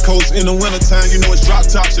 fur coats in the wintertime, you know it's drop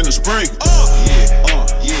tops in the spring.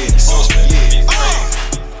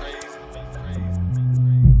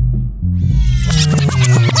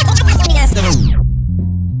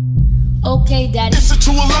 Okay, daddy. It's a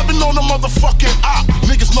 211 on the motherfucking op.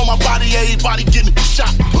 Niggas know my body, everybody getting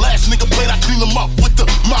shot. Last nigga played, I clean them up with the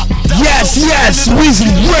mop. Yes, Weezy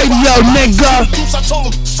Radio, nigga. I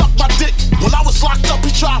told him, suck my dick. When I was locked up,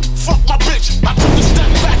 he tried, fuck my bitch. I took a step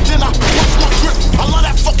back, then I lost my grip. I love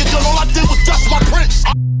that fucking gun, all I did was dust my prints.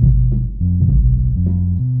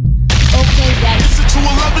 Okay, daddy. It's a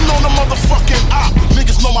 211 on the motherfucking op.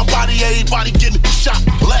 Niggas know my body, everybody getting shot.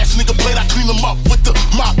 Last nigga played, I clean them up with the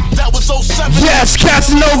mop. That was 07. Yes,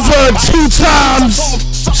 Casanova 2 times.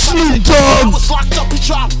 Snoop Dogg. I was locked up, he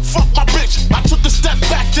tried, fuck my bitch. I took a step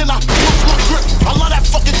back, then I lost my grip. I love that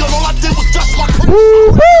fucking gun, all I did was dust my print.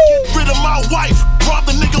 Get rid of my wife.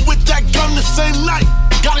 Robbed the nigga with that gun the same night.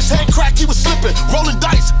 Got his head cracked, he was slipping, rolling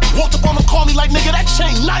dice. Walked up on him, called me like, nigga, that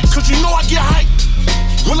chain nice. Cause you know I get hype.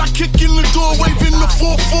 When I kick in the door, waving the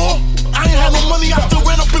 4-4. I ain't had no money, I still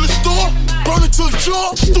ran up in the store. Burn it to the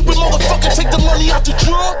jaw. Stupid motherfucker, take the money out the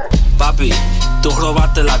drawer. Papi, tú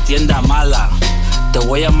robaste la tienda mala. Te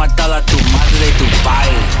voy a matar a tu madre y tu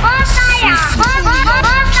padre.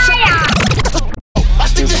 I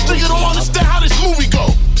think this nigga don't understand how this movie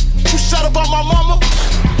go. You said about my mama?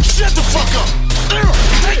 Shut the fuck up.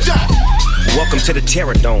 Take that. Welcome to the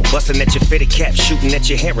Terror Dome, busting at your fitted cap, shooting at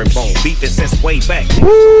your herringbone, beefing since way back.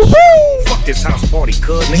 Fuck this house party,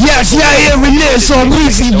 cuz. Yes, y'all hearing this on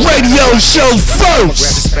Weezy Radio Show first. Grab a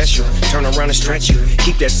special, turn around and stretch you.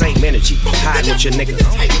 Keep that same energy, hide with your niggas.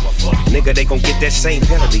 Nigga, they gon' get that same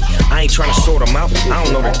penalty. I ain't tryna sort them out, I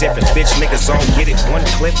don't know the difference. Bitch, niggas all get it. 1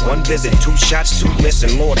 clip, 1 visit, 2 shots, 2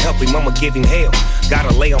 missing. Lord help him, I'ma give him hell.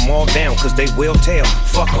 Gotta lay them all down, cause they will tell.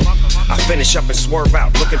 Fuck them. I finish up and swerve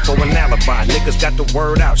out, looking for an alibi. Niggas got the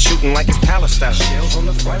word out, shooting like it's Palestine. Shells on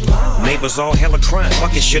the front line. Neighbors all hella crying,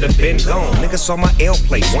 fuck it, should've been gone. Niggas saw my L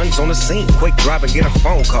plate, one's on the scene. Quick drive and get a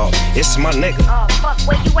phone call. It's my nigga. Oh, fuck,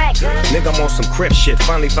 where you at, girl? Nigga, I'm on some crip shit.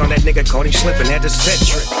 Finally found that nigga, caught him slipping, had to set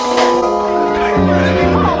trip.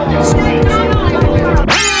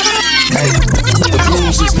 The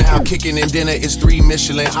blues is now kicking and dinner is 3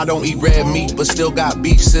 Michelin. I don't eat red meat, but still got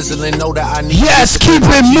beef sizzling. Know that I need. Yes, keep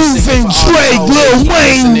it moving, Drake, Lil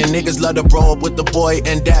Wayne. Niggas love to bro up with the boy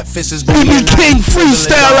and that fist is BB King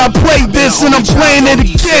freestyle. I played this and I'm playing it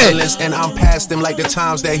again. And I'm past him like the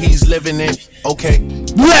times that he's living in. Okay,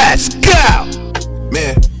 let's go,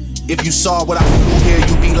 man. If you saw what I flew here,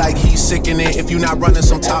 you be like he's sickening. If you not running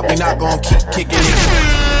some top, we not gonna keep kicking it.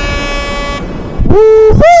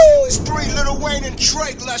 Woo-hoo. It's 3 Lil Wayne and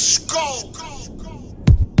Drake. Let's go.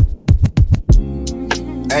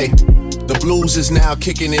 Hey, the blues is now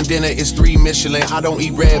kicking and dinner is 3 Michelin. I don't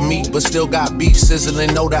eat red meat, but still got beef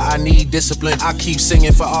sizzling. Know that I need discipline. I keep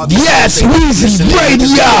singing for all these. Yes, Weezy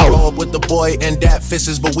Radio. With the boy and that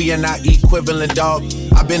fisses, but we are not equivalent, dog.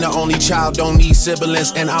 I've been the only child, don't need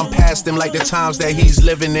siblings, and I'm past him like the times that he's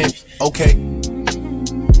living in. Okay,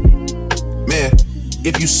 man.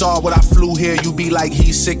 If you saw what I flew here, you be like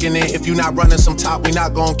he's sickening. If you not running some top, we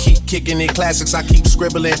not gonna keep kicking it. Classics, I keep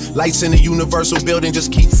scribbling. Lights in the Universal building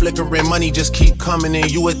just keep flickering. Money just keep coming in.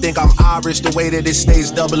 You would think I'm Irish the way that it stays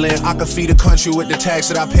doubling. I could feed a country with the tax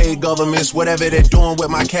that I pay governments. Whatever they're doing with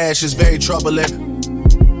my cash is very troubling.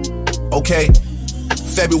 Okay.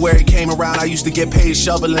 February came around, I used to get paid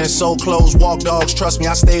shoveling. Sold clothes, walk dogs, trust me,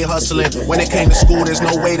 I stayed hustling. When it came to school, there's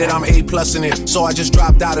no way that I'm A+ in it. So I just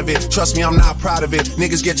dropped out of it. Trust me, I'm not proud of it.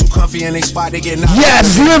 Niggas get too comfy in they spot, they get knocked out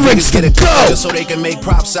of it. Lyrics get it go. Just so they can make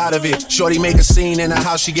props out of it. Shorty make a scene in the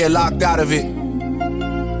house, she get locked out of it.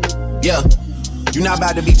 Yeah. You not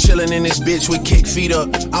about to be chillin' in this bitch with kick feet up.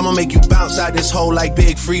 I'ma make you bounce out this hole like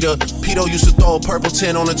Big Frida. Pito used to throw a purple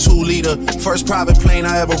 10 on a 2-liter. First private plane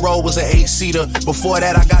I ever rode was an 8-seater. Before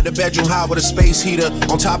that I got the bedroom hot with a space heater.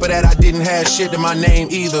 On top of that I didn't have shit to my name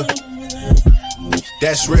either.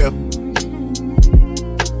 That's real.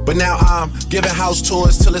 But now I'm giving house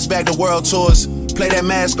tours till it's back to world tours. Play that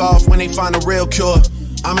mask off when they find a real cure.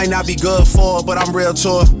 I may not be good for it, but I'm real to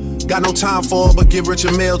her. Got no time for it, but give Rich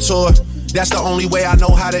a meal to her. That's the only way I know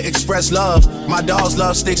how to express love. My dogs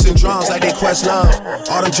love sticks and drums like they quest love.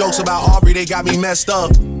 All them jokes about Aubrey, they got me messed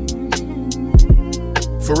up.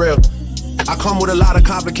 For real. I come with a lot of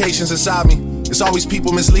complications inside me. It's always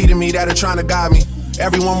people misleading me that are trying to guide me.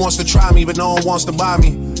 Everyone wants to try me, but no one wants to buy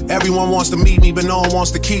me. Everyone wants to meet me, but no one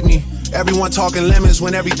wants to keep me. Everyone talking lemons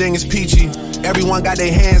when everything is peachy. Everyone got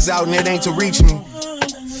their hands out and it ain't to reach me.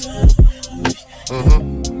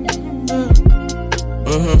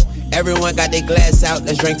 Everyone got their glass out,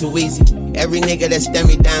 let's drink too easy. Every nigga that stared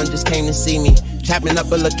me down just came to see me. Chopping up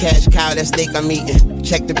a little cash cow, that steak I'm eating.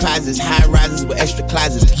 Check deposits, high rises with extra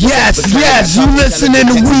closets. Yes, you listening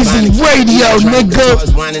to Weezy Radio, nigga.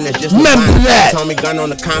 Remember that. Tommy gun on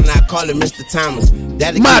the counter, I call it Mr. Thomas.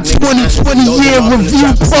 My 2020 year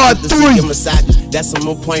review part 3. That's some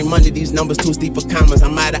more point money, these numbers too steep for commas.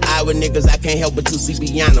 I'm out of eye with niggas, I can't help but to see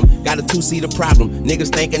beyond them. Got a 2-seater problem,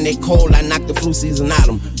 niggas thinking they cold, I knock the flu season out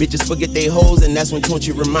them. Bitches forget they hoes and that's when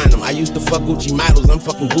Tunchi remind them. I used to fuck Gucci models, I'm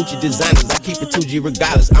fucking Gucci designers. I keep it 2G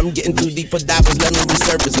regardless, I'm getting too deep for divers, let me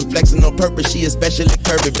resurface. I'm flexing on purpose, she especially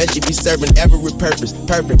curvy. Bet she be serving every purpose,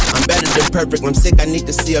 perfect. I'm better than perfect, when I'm sick I need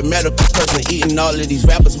to see a medical person. Eating all of these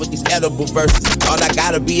rappers with these edible verses. All I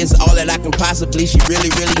gotta be is all that I can possibly. She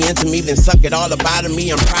really into me, then suck it all up out of me.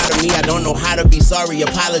 I'm proud of me, I don't know how to be sorry.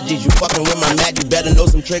 Apologies, you fucking with my Mac, you better know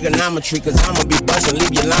some trigonometry. Cause I'ma be bustin', leave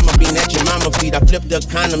your llama bean at your mama feet. I flip the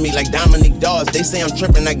economy like Dominic Dawes. They say I'm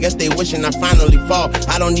trippin', I guess they wishing I finally fall.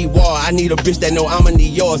 I don't need war, I need a bitch that know I'ma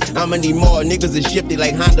need yours. I'ma need more, niggas is shifty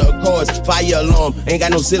like Honda Accords. Fire alarm, ain't got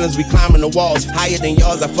no ceilings, we climbing the walls. Higher than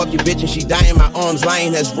yours, I fuck your bitch and she die in my arms.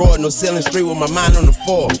 Lion has roared, no ceilings 3 with my mind on the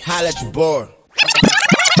 4. Holla at your boy.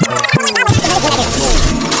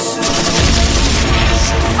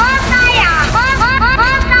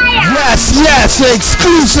 Yes,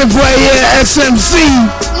 exclusive right here, SMC.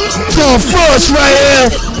 Going first right here.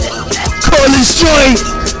 Call this joint.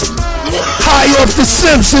 High off the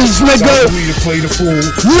Simpsons, nigga.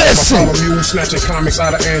 Listen. Snatching comics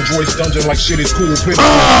out of Android's dungeon like shit is cool.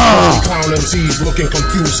 Clown MCs looking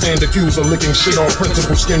confused. Stand accused of licking shit on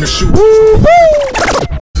principal skin to shoot.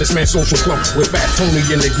 This man social club with Fat Tony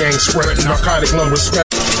in the gang spread narcotic love respect.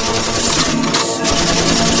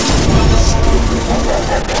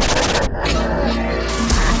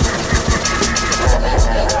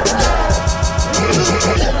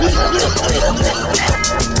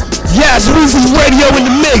 Yes, Weezy Radio in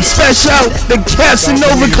the mix. Special the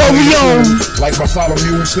Casanova Corleone. Like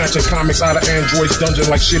Bartholomew, snatching comics out of Android's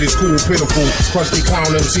dungeon like shit is cool, pitiful. Crusty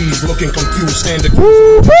clown MCs looking confused, standing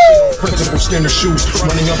principal skin or shoes,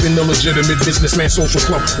 running up in the legitimate businessman social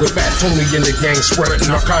club with Fat Tony in the gang spread.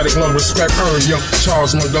 Narcotic love, respect earned. Young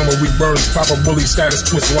Charles Montgomery Burns, Papa Bully status,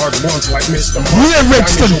 twist large blunts like Mr.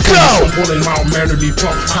 Lyrics to go. Pulling Mount Manatee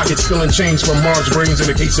pump, pockets filling chains from Marge brains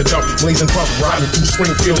in a case of duff, blazing puff, riding through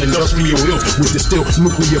Springfield industrial hills with distilled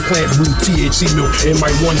nuclear plant brewed THC milk in my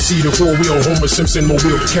one-seater four-wheel Homer Simpson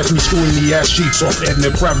mobile. Catch me screwing the ass cheeks off Edna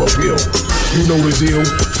Crabbe pill. You know the deal.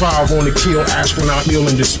 5 on the kill, astronaut meal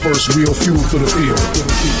and disperse real fuel for the field.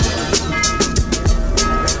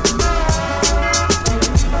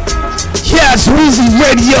 Yes, Weezy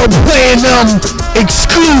Radio playing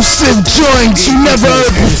exclusive joints you never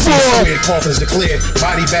heard before. Coffins declared,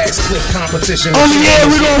 body bags, cliff competition. On the air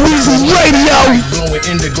with on Weezy Radio. Blowing,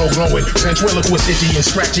 indigo glowing, ventriloquist itchy and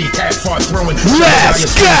scratchy, cat fart throwing. Let's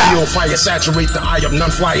go. Fire saturate the eye of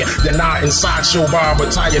none flyer. Deny inside show bar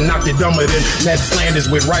attire, knocked it dumber than Ned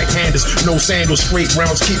Flanders with right-handers. No sandals, straight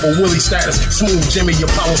rounds, keep a Willie status. Smooth Jimmy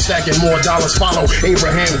Apollo stacking more dollars follow.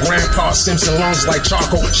 Abraham Grant Carr Simpson lungs like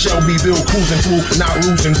charcoal. Shelbyville cruising through, not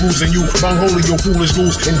losing, bruising you. Bunghole your foolish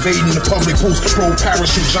goose, invading the public pools. Pro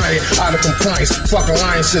parachute giant, out of compliance. Fuck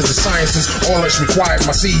alliances, the sciences, all that's required.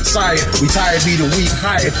 My seed sire, retired be the weak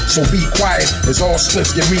hired. So be quiet, as all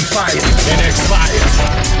slips get refired and expired.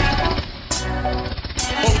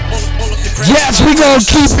 Yes, we gon'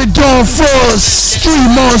 keep it going for us. Street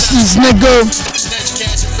monsters, nigga.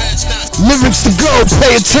 Lyrics to go,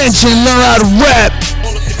 pay attention, learn how to rap.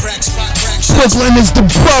 Brooklyn is the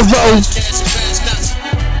borough.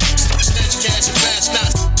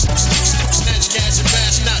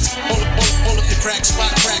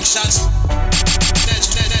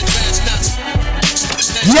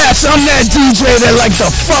 Yes, I'm that DJ that like to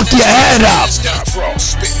fuck your head up.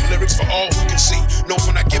 Spitting lyrics for all who can see. No,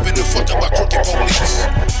 for not giving a fuck about crooked police.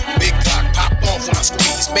 Big clock pop off when I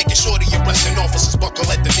squeeze, making sure the arresting officers buckle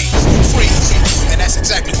at the knees. Freeze, and that's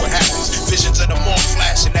exactly what happens. Visions of the morning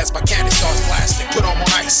flashing as my cannon starts blasting. Put on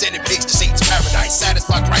ice, sending pigs to Satan's paradise.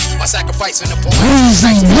 Satisfied right by sacrificing the poor.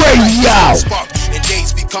 Weezy Radio. And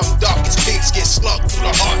days become dark as pigs get slugged through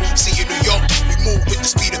the heart. See in New York, we move with the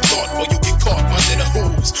speed of thought, or you get caught under the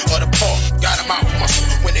hooves of the park. Got 'em out muscle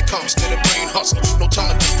when it comes to the brain hustle. No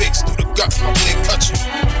time to fix through the gut, my blade cut you.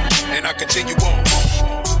 And I continue on.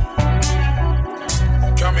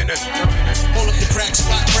 Coming in. Pull up the crack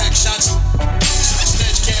spot, crack shots.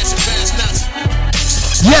 Snatch cash and fast nuts.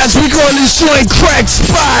 Yes, we call this joint crack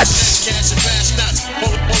spots. Cash and fast nuts.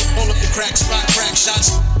 Pull up the crack spot, crack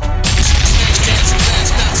shots. Snatch cash and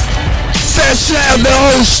fast nuts. Fresh out the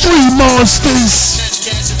whole Street Monsters. Snatch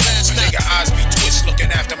cash and fast nuts. Nigga eyes be twist,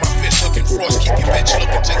 looking after my fist, looking frost, keep your bitch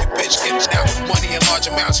looking till your bitch gets down. Money in large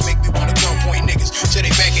amounts make me wanna gunpoint niggas to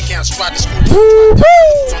their bank accounts, try to screw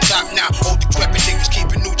from top now. Old decrepit niggas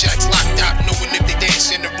keeping new jacks locked out, knowing if they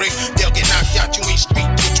dance in the ring, they'll get knocked out. You ain't street,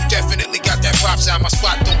 but you definitely got that props out. My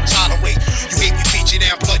spot don't tolerate. You hate we beat you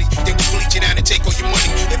down bloody, then we bleach you down and take all your money.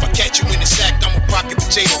 If I catch you in the sack, I'ma pop your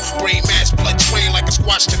potato. Brain mass, blood train like a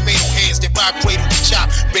squashed tomato. Hands that rob cradle to chop.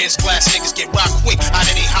 Benz glass niggas get rocked quick out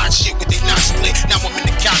of they hot shit with they not split. Now I'm in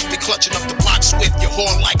the cockpit clutching up the block swift. Your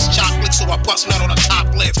horn likes chocolate, so I bust nut on the top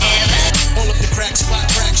lift. Pull up the crack spot,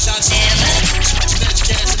 crack shots. Snatch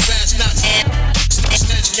cash and fast nuts.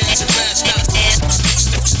 Snatch cash and fast nuts.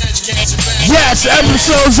 Snatch cash and fast nuts. Yes,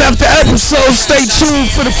 episodes after episodes. Stay tuned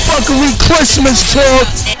for the fuckery Christmas talk.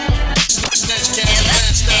 Snatch cash and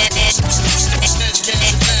fast nuts. Snatch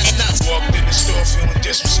cash and fast nuts. Walked in the store feeling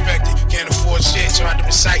disrespected. Can't afford shit, tried to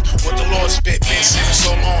recite what the Lord spit. Been sitting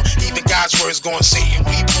so long, even God's words going Satan.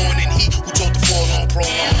 Reborn in he who told the forlorn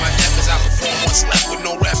prolong. My death is outperformed, what's left with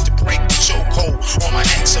no ref to break the chokehold. On my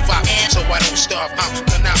neck surviving, so I don't starve. I'm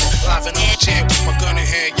gonna out, live in a chair with my gun in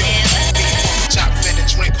hand, yo. Chop, fender,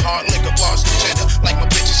 drink, hard liquor, bars, cheddar. Like my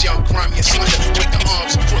bitches, young, grimy, and slender. Break the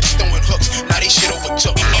arms, crooks, throwing hooks. Now they shit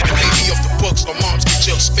overtook. Baby off the books, my mom's get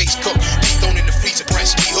jokes, face cooked. Be thrown in the freezer,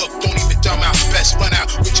 press me hooked. Don't even dumb out, best run out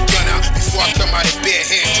with your gun out. Before I come out in bare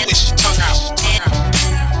hands, twist your tongue out.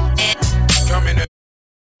 Coming in.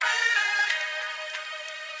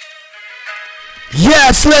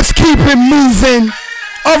 Yes, let's keep it moving.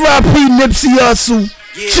 R.I.P. Nipsey Hussle.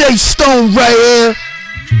 Jay Stone right here.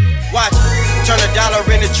 Watch. Turn a dollar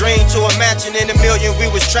in a dream to a mansion in a million. We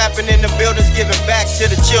was trapping in the buildings, giving back to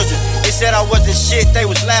the children. They said I wasn't shit, they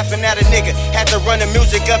was laughing at a nigga. Had to run the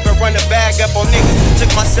music up and run the bag up on niggas.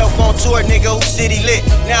 Took myself on tour, nigga, who city lit.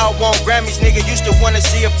 Now I want Grammys, nigga, used to wanna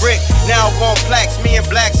see a brick. Now I want plaques, me and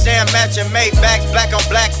Black Sam matching Maybachs. Black on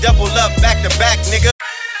black, double up, back to back, nigga.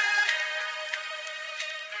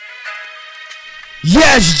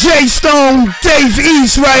 Yes, J Stone, Dave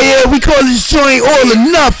East right here. We call this joint All or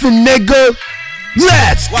Nothing, nigga.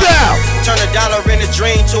 Let's go! Turn a dollar in a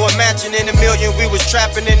dream to a mansion in a million. We was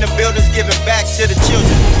trapping in the buildings, giving back to the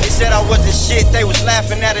children. They said I wasn't shit, they was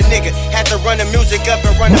laughing at a nigga. Had to run the music up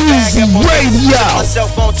and run the bag up on radio. Took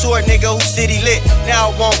myself on tour, nigga, who city lit.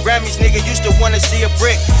 Now I want Grammys, nigga, used to wanna see a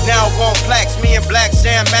brick. Now I want plaques, me and Black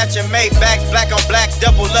Sam matching Maybachs. Black on black,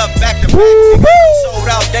 double up, back to back, nigga.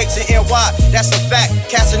 Sold out dates in NY, that's a fact.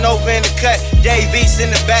 Casanova in the cut, Dave East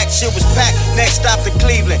in the back. Shit was packed, next stop to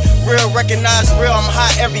Cleveland. Real recognized real, I'm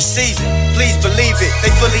hot every season. Please believe it,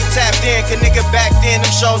 they fully tapped in. Cause nigga back then,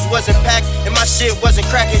 them shows wasn't packed and my shit wasn't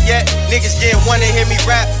cracking yet. Niggas didn't wanna hear me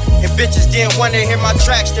rap, and bitches didn't wanna hear my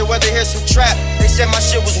tracks. They rather hear some trap. They said my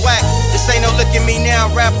shit was whack. This ain't no look at me now,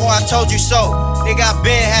 rap, or I told you so. Nigga, I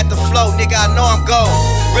been had the flow, nigga, I know I'm gold.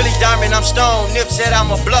 Really diamond, I'm stone. Nip said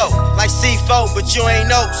I'ma blow like C4, but you ain't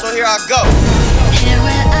know, so here I go. Here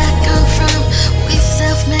where I come from, we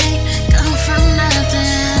self-made, come from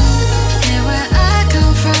nothing. Here where I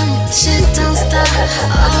come from, shit don't stop,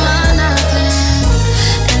 all or nothing.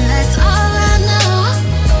 And that's all I know,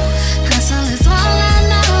 hustle is all I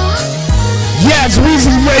know. Yes,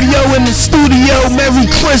 Weezy Radio in the studio. Merry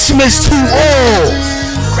Christmas to all.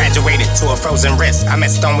 Graduated to a frozen wrist. I met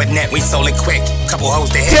Stone with Net, we sold it quick. Couple hoes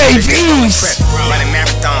to hit. Dave East. Running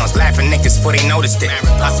marathons, laughing niggas before they noticed it.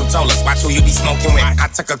 Hustle told us, watch who you be smoking with. I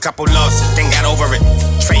took a couple losses, then got over it.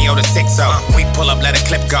 Treyo the 6-0. We pull up, let a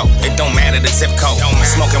clip go. It don't matter the zip code.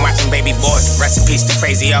 Smoking, watching baby boys. Recipes to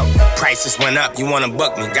crazy O. Prices went up, you wanna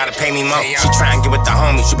book me, gotta pay me more. She try and get with the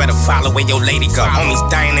homies, you better follow where your lady go. Homies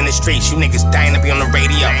dying in the streets, you niggas dying to be on the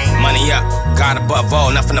radio. Money up, God above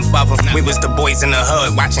all, nothing above them. We was the boys in the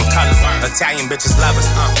hood, watching colors. Italian bitches love us.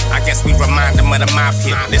 I guess we remind them of the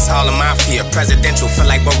mafia. This hall of mafia, presidential, feel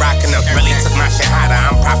like Barack and them. Really took my shahada,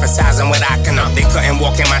 I'm prophesizing with Akhenaten. They couldn't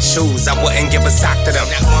walk in my shoes, I wouldn't give a sock to them.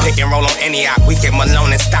 Pick and roll on any op, we get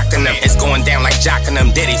Malone and Stockton them. It's going down like Jock and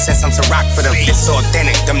them. Diddy sent some to rock for them. It's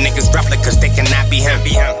authentic, them niggas replicas, they cannot be him.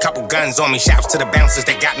 Couple guns on me, shouts to the bouncers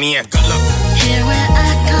that got me in. Good luck. Here where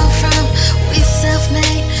I come from, we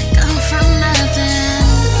self-made, come from nothing.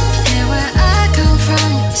 Here where I come from,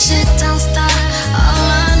 shit don't stop,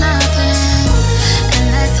 all or nothing.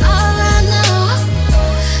 And that's all I know,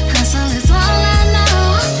 hustle is all I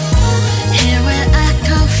know. Here where I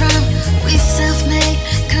come from, we self-made,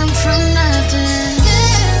 come from nothing.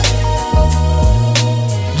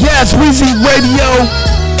 Yes, Weezy Radio,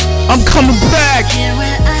 I'm coming back. Here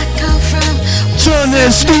where I come from, Join the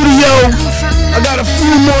studio. I got a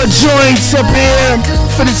few more joints up here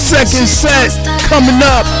for the second set coming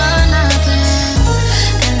up.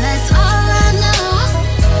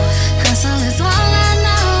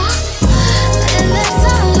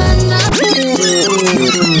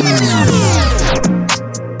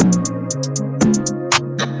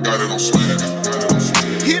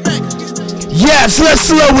 Yes, let's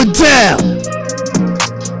slow it down.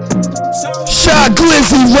 Shot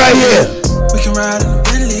Glizzy right here. We can ride in a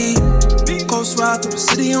Bentley, ghost ride through the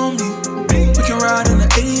city on me. We can ride in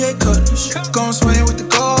the 88 Cutlass, gon' swing with the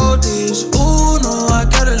gold dish. Ooh, no, I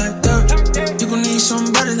got it like that. You gon' need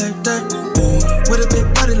somebody like that. Ooh, with a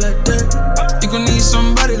big body like that. You gon' need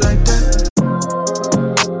somebody like that.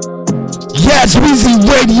 Yes, Weezy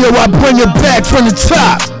Radio, I bring it back from the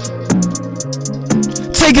top.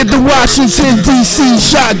 Take it to Washington, D.C.,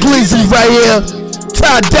 Shot Glizzy right here.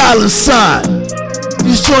 Ty Dolla $ign.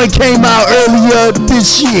 This joint came out earlier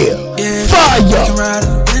this year. Fire! We can ride in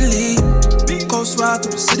a Bentley, ghost ride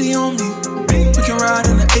through the city on me. We can ride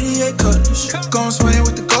in the 88 Cutlass, gon' swing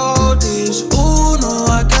with the gold dish. Ooh, no,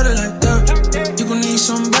 I got it like that. You gon' need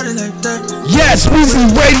somebody like that. Yes, Weezy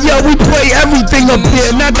Radio, we play everything up here,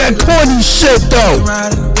 not that corny shit though.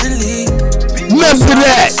 Remember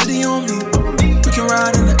that.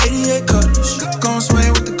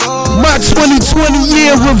 My 2020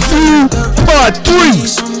 year review, part 3.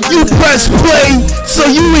 You press play, so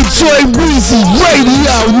you enjoy Weezy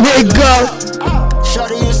Radio, nigga.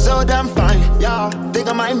 Shorty, you so damn fine, yeah. Think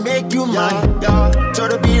I might make you mine, yeah.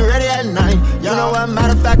 Told her be ready at 9. You know what,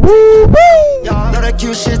 matter of fact, yeah. Know that like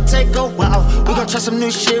you should take a while. We gon' try some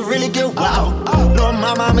new shit, really get wild. Lord,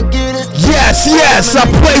 mama, I'ma give this. Yes, yes, I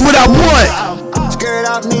play what I want. Skirt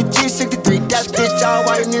off new G63, that bitch all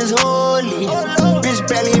white and is holy. Bitch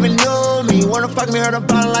barely even know me. Wanna fuck me, heard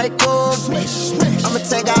about like Kobe. I'ma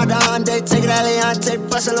take out the Hyundai, take it out Leontay,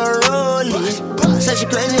 bust a little rollie. Said she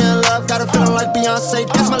crazy in love, got a feeling like Beyonce,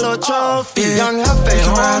 that's my little trophy. Young Huffy, we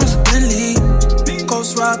can ride in Bentley,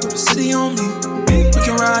 ghost ride through the city on me. We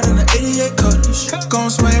can ride in the 88 Cutlass, gon'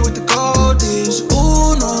 swing with the goldies.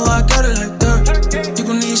 Ooh, no, I got it like that. You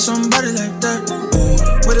gon' need somebody like that.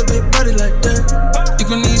 With a big body like that. You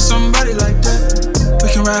gon' need somebody like that. We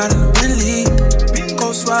can ride in the Bentley,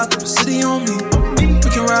 ghost ride through the city on me. We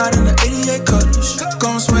can ride in the 88 Cutlass,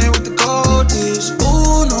 gon' swing with the goldies.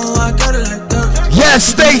 Ooh, no, I got it like that.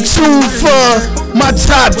 Yes, stay tuned for my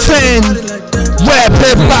top 10 rap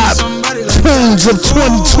hip hop tunes of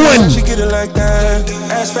 2020. She get it like that,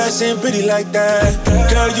 ass fast and pretty like that.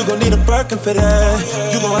 Girl, you gon' need a Birkin for that.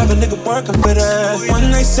 You gon' have a nigga working for that.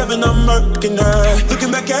 187, I'm murking that.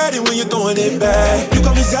 Looking back at it when you're throwing it back. You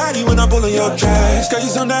got me zaddy when I'm pulling your tracks. Girl, you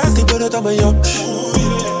so nasty, put it on my yo.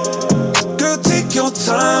 Girl, take your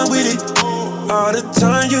time with it, all the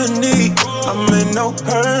time you need. I'm in no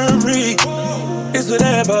hurry. It's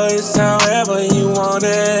whatever, it's however you want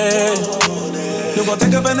it. You gon'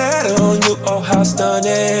 take a banana on you, oh how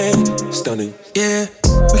stunning. Stunning. Yeah,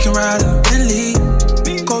 we can ride in a Bentley,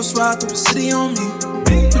 ghost ride through the city on me.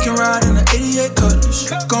 We can ride in the 88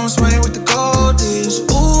 Cutlass, gon' swing with the goldies.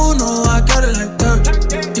 Ooh, no, I got it like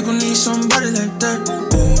that. You gon' need somebody like that.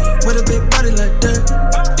 With a big body like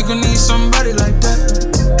that. You gon' need somebody like that.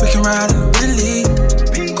 We can ride in a Bentley,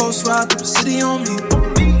 ghost ride through the city on me.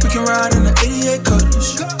 We can ride in the 88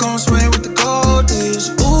 Cutlass, gon' swing with the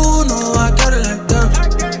goldies. Ooh, no, I got it like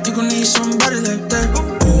that. You gon' need somebody like that.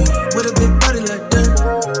 With a big body like that.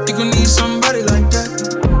 You gon' need somebody like that.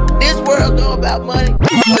 This world know about money.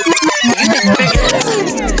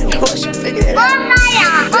 Once you figure it out.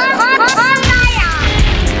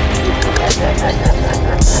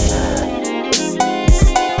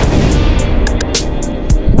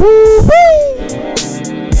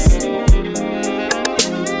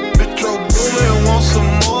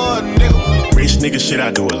 Rich nigga shit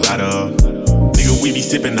I do a lot of. Nigga, we be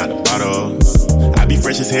sippin' out the bottle. I be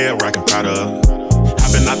fresh as hell, rockin' Prada.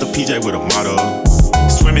 Hoppin' out the PJ with a model.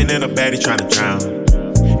 Swimming in a baddie tryna drown.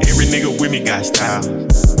 Every nigga with me got style.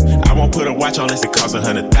 I won't put a watch on unless it costs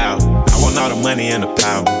 100,000. I want all the money and the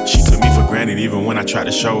power. She took me for granted even when I tried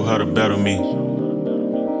to show her the better me.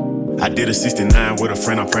 I did a 69 with a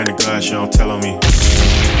friend, I'm praying to God she don't tell on me.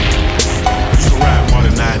 Used to ride more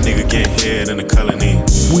than 9, nigga get head in the colony.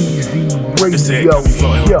 They said got me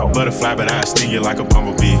floating like a butterfly, but I sting you like a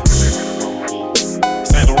bumblebee.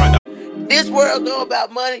 Saint Laurent. This world know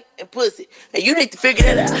about money and pussy, and you need to figure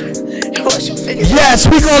that out. Once you figure yes,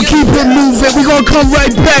 we gon' keep it moving. We gon' come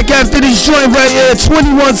right back after this joint right here.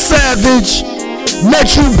 21 Savage,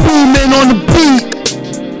 Metro Boomin on the beat.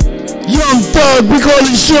 Young Thug, we call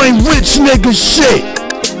this joint rich nigga shit.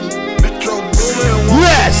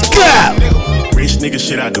 Let's go. Rich nigga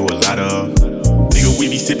shit I do a lot of. Nigga, we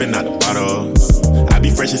be sippin' out the bottle. I be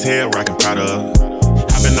fresh as hell, rockin' Prada.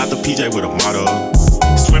 Hoppin' out the PJ with a model.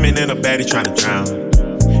 Swimming in a baddie tryna drown.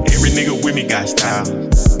 Every nigga with me got style.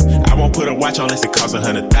 I won't put a watch on unless it costs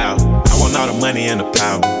 100,000. I want all the money and the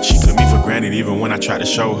power. She took me for granted even when I tried to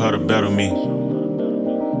show her the better me.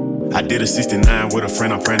 I did a 69 with a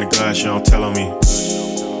friend, I'm praying to God she don't tell on me.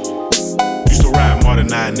 Used to ride more than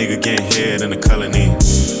 9, nigga getting head in the colony.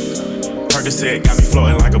 Percocet got me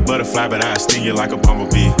floating like a butterfly, but I sting you like a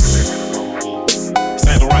bumblebee.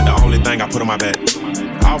 Saint Laurent the only thing I put on my back.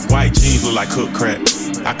 Off-white jeans look like cooked crap.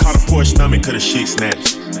 I caught a poor stomach, cause the shit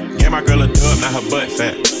snatched. Gave my girl a dub, now her butt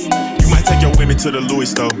fat. You might take your women to the Louis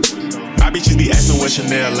store. My bitches be asking where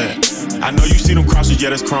Chanel at. I know you see them crosses,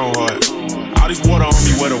 yeah, that's Chrome Heart. All this water on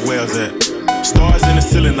me, where the whales at? Stars in the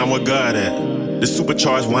ceiling, I'm where God at. The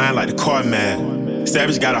supercharged wine like the car mad.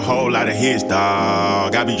 Savage got a whole lot of hits,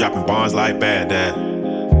 dawg. I be dropping bombs like bad dad.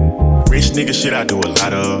 Rich nigga shit I do a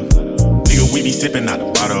lot of. Nigga, we be sippin' out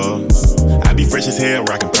the bottle. I be fresh as hell,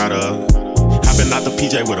 rockin' Prada. Hoppin' out the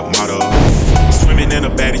PJ with a model. Swimming in a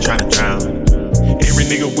baddie tryna drown. Every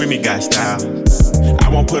nigga with me got style. I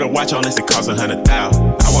won't put a watch on unless it costs 100,000.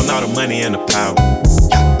 I want all the money and the power.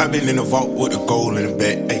 I been in the vault with the gold in the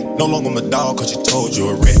back. Ay, no longer my dog, cause you told you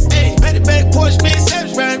a rat. Hey, back to back Porsche, man,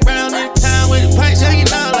 Savage riding around in town with the pipes hanging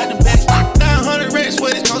out like the back. 900 racks,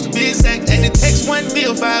 what it costs to be exact. And the text 1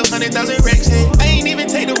 mil, 500,000 racks. I ain't even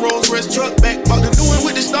take the Rolls Royce truck back. Bought the new one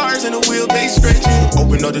with the the stars and the wheelbase stretching.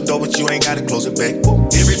 Open up the door, but you ain't gotta close it back.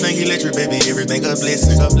 Everything electric, baby, everything a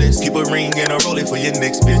blessing. Keep a ring and a rolling for your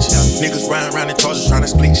next bitch. Niggas riding around in Chargers trying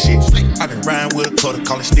to split shit. I been riding with a cutter,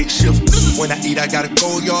 call it stick shift. When I eat, I got a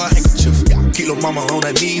gold yard handkerchief. Kilo mama on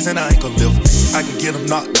her knees and I ain't gon' lift. I can get them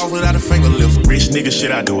knocked off without a finger lift. Rich nigga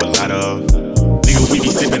shit I do a lot of. Nigga, we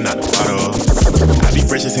be sipping out the bottle. I be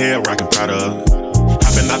fresh as hell, rockin' Prada.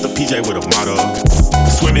 Hopping out the PJ with a model.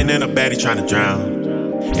 Swimming in a baddie tryna drown.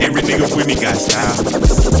 Every nigga with me got style.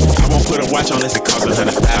 I won't put a watch on unless it costs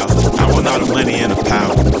 $100,000. I want all the money in a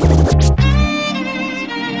pile.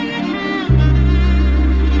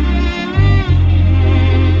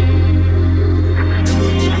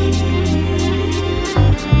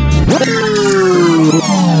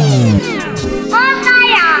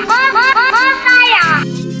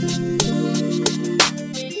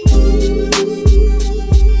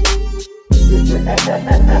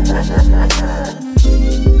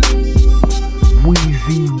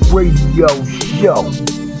 Weezy Radio Show.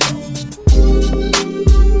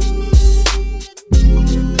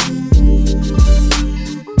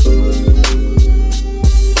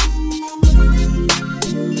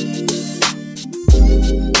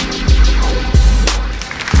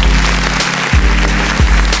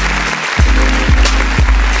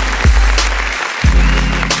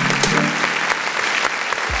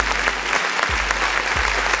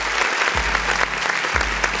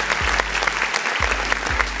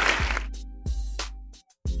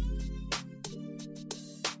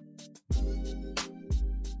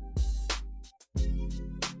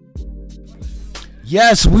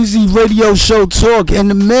 Yes, Weezy Radio Show Talk in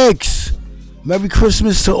the mix. Merry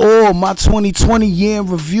Christmas to all. My 2020 year in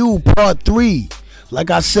review, part 3. Like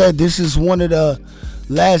I said, this is one of the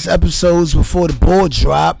last episodes before the ball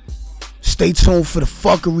drop. Stay tuned for the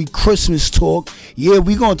fuckery Christmas talk. Yeah,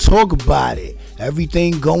 we gonna talk about it.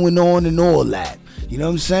 Everything going on and all that. You know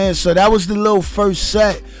what I'm saying? So that was the little first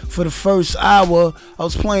set for the first hour. I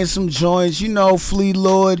was playing some joints, you know, Flea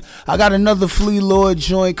Lord. I got another Flea Lord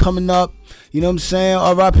joint coming up. You know what I'm saying?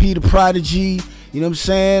 R.I.P. the Prodigy. You know what I'm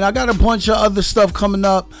saying? I got a bunch of other stuff coming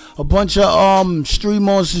up. A bunch of Street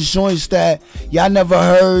Monsters joints that y'all never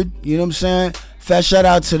heard. You know what I'm saying? Fat shout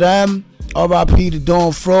out to them. R.I.P. to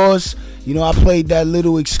Dawn Frost. You know, I played that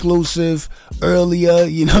little exclusive earlier.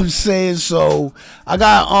 You know what I'm saying? So I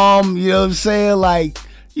got you know what I'm saying? Like,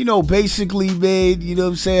 you know, basically, man, you know what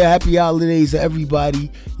I'm saying? Happy holidays to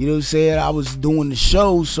everybody. You know what I'm saying? I was doing the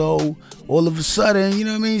show, so all of a sudden, you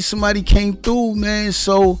know what I mean, somebody came through, man.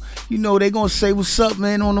 So, you know, they gonna say what's up,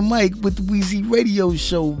 man, on the mic with the Weezy Radio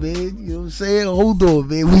Show, man. You know what I'm saying? Hold on,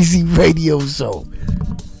 man. Weezy Radio Show.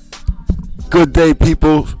 Good day,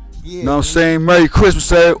 people. Yeah, you know what I'm saying? Merry Christmas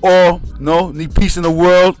to all. No, need peace in the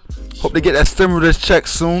world. Hope they get that stimulus check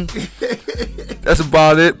soon. That's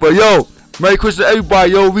about it. But yo, Merry Christmas to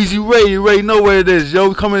everybody, yo. Weezy Ray, you already know where it is, yo.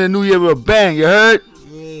 We coming in the new year with a bang, you heard?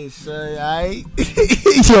 Yeah, son, alright.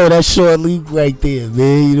 Yo, that's short leak right there,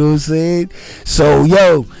 man. You know what I'm saying? So,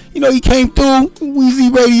 yo, you know, he came through,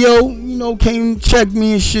 Weezy Radio, you know, came check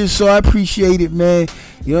me and shit, so I appreciate it, man.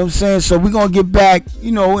 You know what I'm saying? So we're going to get back,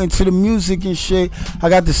 you know, into the music and shit. I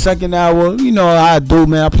got the second hour. You know how I do,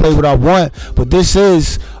 man. I play what I want. But this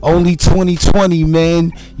is only 2020,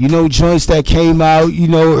 man. You know, joints that came out, you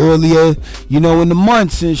know, earlier, you know, in the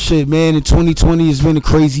months and shit, man. And 2020 has been a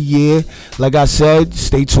crazy year. Like I said,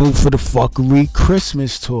 stay tuned for the fuckery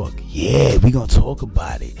Christmas talk. Yeah, we going to talk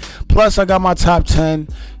about it. Plus, I got my top 10,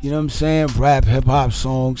 you know what I'm saying, rap, hip-hop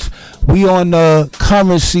songs. We on the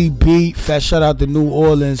Currency beat. Fat shout out to New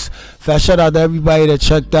Orleans. Fat shout out to everybody that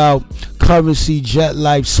checked out Currency Jet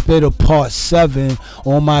Life Spitter Part 7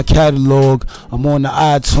 on my catalog. I'm on the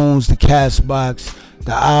iTunes, the Castbox,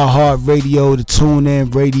 the iHeartRadio, the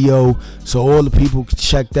TuneIn Radio. So all the people can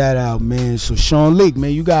check that out, man. So Sean Leak,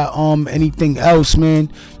 man, you got anything else,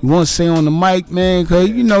 man, you want to say on the mic, man? Cause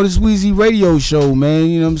you know this Weezy Radio Show, man.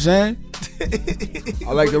 You know what I'm saying?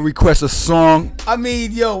 I like to request a song. I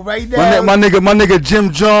mean, yo, right now, my nigga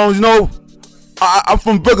Jim Jones. You know, I'm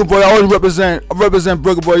from Brooklyn, boy. I always represent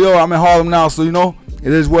Brooklyn, boy. Yo, I'm in Harlem now, so you know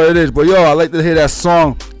it is what it is. But yo, I like to hear that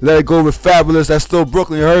song. Let It Go with Fabulous. That's still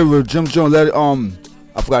Brooklyn. You heard with Jim Jones. Let it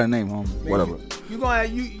I forgot the name. Whatever. You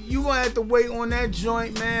gonna have to wait on that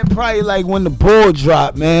joint, man. Probably like when the ball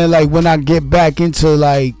drop, man. Like when I get back into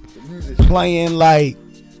like playing like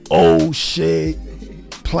old shit,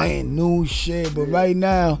 playing new shit. But right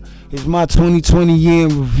now it's my 2020 year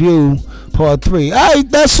in review, part 3.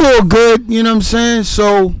 Alright, that's all good. You know what I'm saying?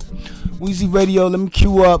 So Weezy Radio, let me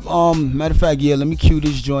cue up. Matter of fact, yeah, let me cue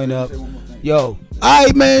this joint up. Yo,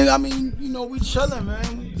 alright, man. I mean, you know, we chilling,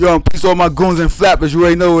 man. Yo, and peace to all my goons and flappers. You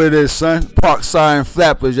already know where it is, son. Parkside and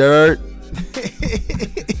flappers, you heard? Yo,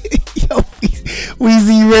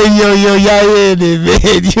 Weezy Radio, yo, y'all in it,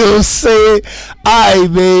 man. You know what I'm saying? Alright,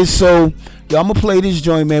 man. So, yo, I'm gonna play this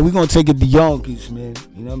joint, man. We're gonna take it to Yonkers, man.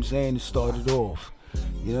 You know what I'm saying? To start it off.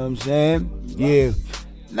 You know what I'm saying? Yeah.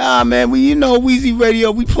 Nah, man, you know, Weezy Radio,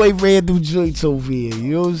 we play random joints over here.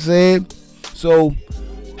 You know what I'm saying? So,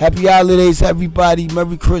 happy holidays, everybody.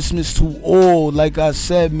 Merry Christmas to all. Like I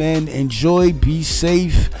said, man, enjoy, be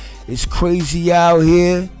safe. It's crazy out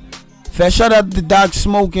here. Fast shout out to Doc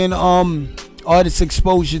Smoke and Artist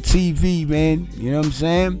Exposure TV, man. You know what I'm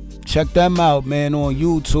saying? Check them out, man, on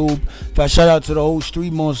YouTube. Fast shout out to the whole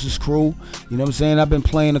Street Monsters crew. You know what I'm saying? I've been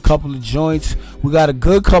playing a couple of joints. We got a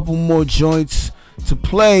good couple more joints to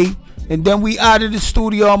play. And then we out of the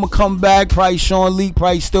studio. I'm going to come back. Probably Sean Lee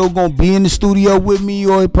probably still going to be in the studio with me.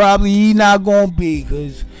 Or probably he not going to be.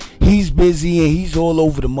 Because he's busy and he's all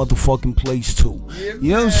over the motherfucking place too. Yeah,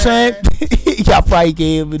 you know what I'm saying? Y'all probably can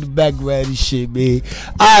hear him in the background and shit, man.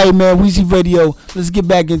 Alright, man. Weezy Radio. Let's get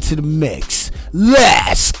back into the mix.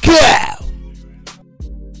 Let's go.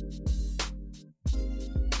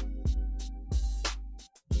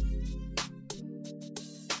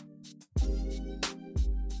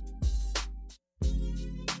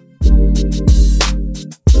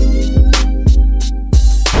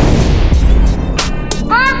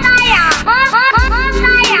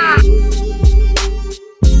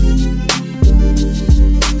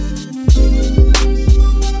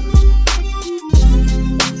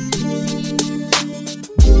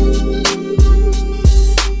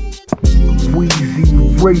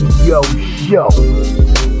 Radio Show.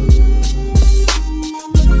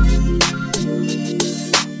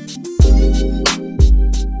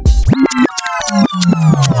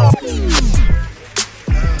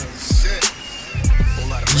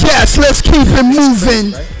 Yes, let's keep it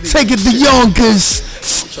moving. Take it to Yonkers.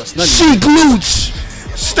 Chic Luch.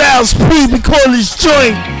 Styles P, we call this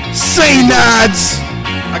joint Say Nods.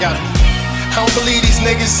 I got it. I don't believe these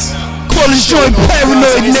niggas. Call this joint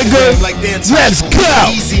Paranoid, nigga. Let's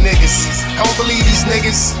go. Easy niggas. I don't believe these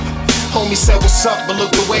niggas. Homie said what's up, but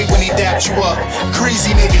looked away when he dapped you up.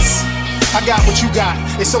 Crazy niggas. I got what you got.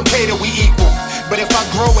 It's okay that we equal. But if I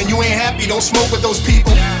grow and you ain't happy, don't smoke with those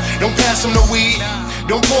people. Don't pass them no weed.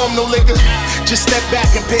 Don't pour them no liquor. Just step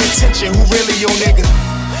back and pay attention. Who really your nigga?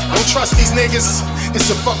 Don't trust these niggas.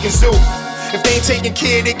 It's a fucking zoo. If they ain't taking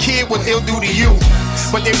care of their kid, what they'll do to you.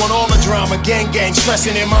 But they want all the drama, gang,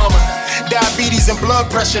 stressing their mama. Diabetes and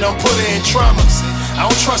blood pressure done put her in trauma. I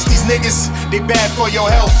don't trust these niggas, they bad for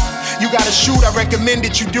your health. You gotta shoot, I recommend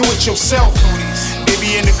that you do it yourself. They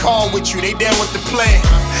be in the car with you, they down with the plan.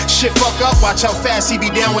 Shit fuck up, watch how fast he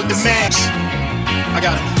be down with the man. I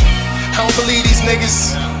got it. I don't believe these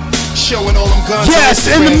niggas. Showing all them guns. Yes,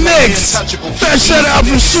 in the mix. First shout out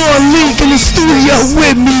for Sean Lee in the studio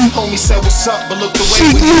with me. Homie said what's up, but look the way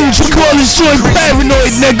Chic Luch, you call this joint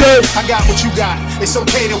Paranoid, nigga. I got what you got. It's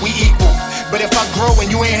okay that we equal. But if I grow and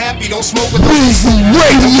you ain't happy, don't smoke with Weezy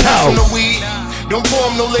Radio. Don't no weed. Don't pour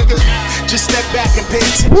them no liquor. Just step back and pay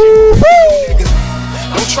attention.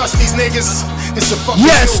 Don't trust these niggas. It's a fucking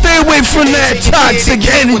stay away from that toxic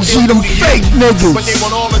energy, them fake niggas. But they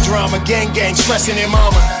want all the drama, gang, stressing their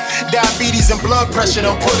mama. Diabetes and blood pressure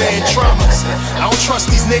done put her in trauma. I don't trust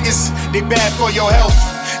these niggas, they bad for your health.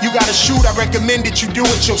 You gotta shoot, I recommend that you do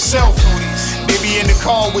it yourself. They be in the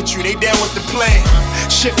car with you, they down with the plan.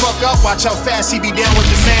 Shit fuck up, watch how fast he be down with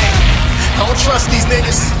the man. I don't trust these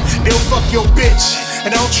niggas, they'll fuck your bitch. And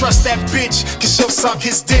I don't trust that bitch, cause she'll suck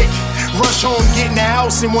his dick. Rush home, get in the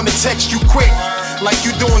house and wanna text you quick. Like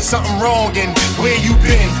you doing something wrong and where you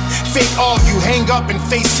been. Fake argue, hang up and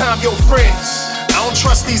FaceTime your friends. I don't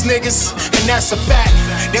trust these niggas, and that's a fact.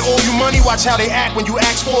 They owe you money, watch how they act when you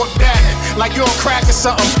ask for it back. Like you on crack or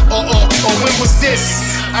something, or when was this?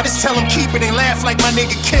 I just tell them keep it and laugh like my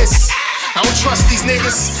nigga Kiss. I don't trust these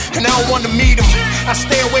niggas, and I don't want to meet them. I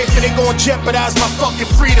stay away if they gon' jeopardize my fucking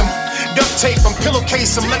freedom. Duct tape them,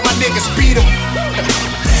 pillowcase them, let my niggas beat them.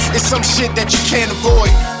 It's some shit that you can't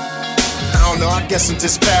avoid. I don't know, I guess I'm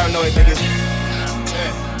just paranoid, nigga.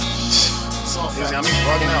 I mean,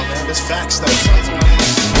 bugging out, man. There's facts, though. I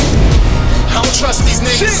don't trust these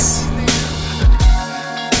niggas.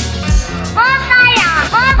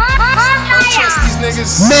 I don't trust these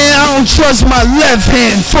niggas. Man, I don't trust my left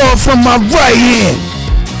hand far from my right hand.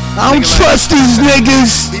 I don't trust these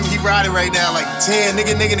niggas. He riding right now like 10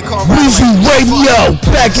 nigga in the car. Weezy Radio,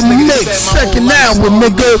 back in the mix, second hour,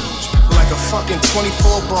 nigga. Like a fucking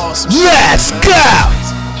 24 ball. Let's go.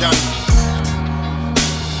 Done.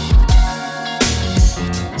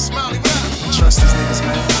 Trust these niggas,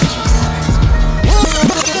 man.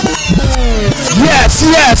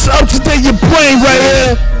 Yes, up to date your brain right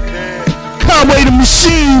here. Conway the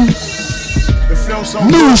Machine.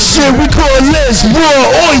 New shit, we call this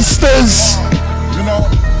raw oysters. You know,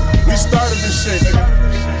 we started this shit, nigga.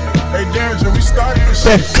 Hey, Derringer, we started this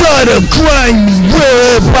shit. That gutter, grimy, real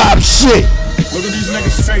hip hop shit. Look at these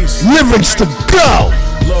niggas' face. Lyrics to go.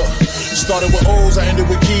 Look, started with O's, I ended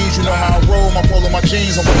with keys. You know how I roll, my pole in my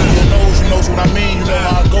jeans. I'm wearing your nose, you knows what I mean. You know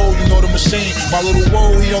how I go, you know the machine. My little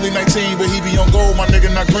woe, he only 19, but he be on gold. My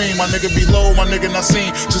nigga not green, my nigga be low, my nigga not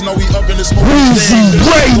seen. Just know we up in the smoke. Weezy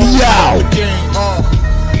Radio.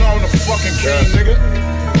 You know I'm the fucking king, nigga.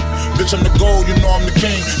 Bitch, I'm the gold, you know I'm the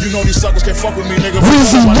king. You know these suckers can't fuck with me, nigga.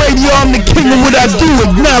 Weezy Radio, I'm the king of what I do.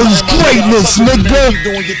 Acknowledge greatness, nigga.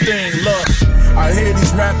 Doing your thing, look. I hear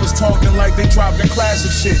these rappers talking like they dropping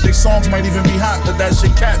classic shit. They songs might even be hot, but that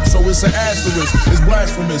shit capped, so it's an asterisk. It's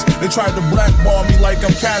blasphemous. They tried to blackball me like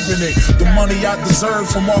I'm Kaepernick. The money I deserve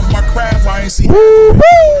from off my craft, I ain't see.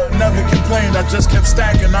 I never complained, I just kept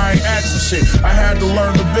stacking. I ain't asking shit. I had to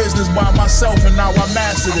learn the business by myself, and now I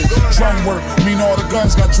mastered it. Drum work, mean all the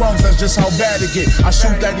guns got drums. That's just how bad it get. I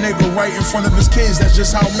shoot that nigga right in front of his kids. That's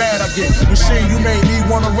just how mad I get. Machine, you made me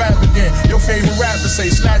wanna rap again. Your favorite rapper say,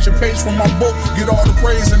 snatch a page from my book. Get all the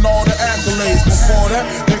praise and all the accolades. Before that,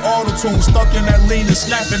 they all the tunes stuck in that lean and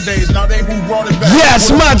snapping days. Now they who brought it back.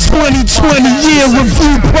 Yes, my 2020 year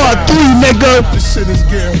review part 3, nigga. This shit is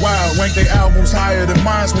getting wild. Rank they albums higher than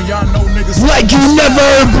mine when y'all know niggas like you never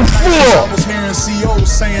heard before. I was hearing COs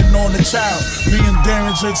saying on the child. Me and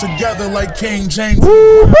Derringer together like King James.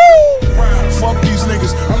 Fuck these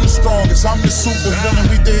niggas, I'm the strongest. I'm the super villain.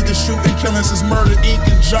 We did the shooting, killing since Murder Inc.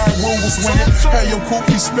 and John Woo was winning. Had your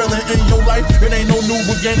cookie spilling in your life. It ain't no new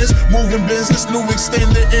beginners. Moving business, new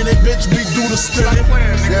extended in it, bitch. We do the spinning.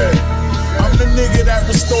 Yeah. I'm the nigga that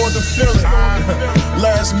restored the feeling.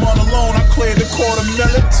 Last month alone, I cleared the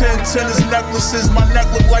 $250,000. 10 tennis necklaces, my neck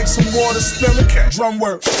look like some water spilling. Drum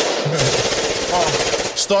work.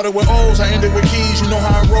 Started with O's, I ended with keys. You know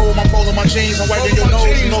how I roll, my pole in my jeans. I'm wiping your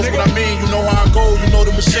nose, you knows what I mean. You know how I go, you know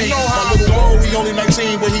the machine. My little woe, he only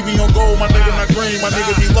 19, but he be on gold. My nigga not green, my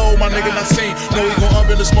nigga be low, my nigga not seen. Know he gon' up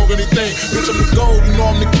in the smoke anything. Bitch, I'm the gold, you know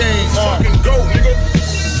I'm the king. Fucking gold, nigga.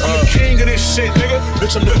 I'm the king of this shit, nigga.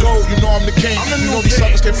 Bitch, I'm the gold, you know I'm the king. You know these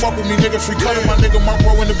suckers can't fuck with me, nigga. Free color, my nigga, my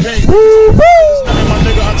bro in the paint. My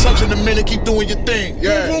nigga, I touch in a minute, keep doing your thing.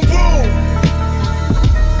 Yeah. Boom, boom.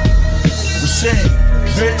 Machine,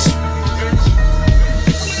 bitch.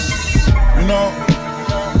 You know,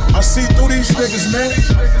 I see through these niggas, man.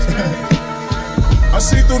 I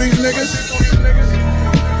see through these niggas.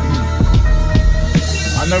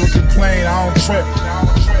 I never complain, I don't trip.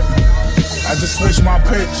 I just switch my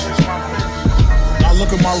pitch. Now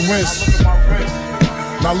look at my wrist.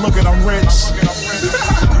 Now look at I'm rich.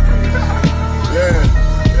 Yeah.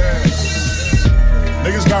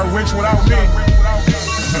 Niggas got rich without me.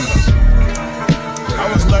 I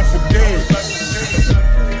was left for dead.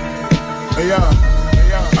 Hey, I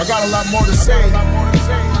got a lot more to say.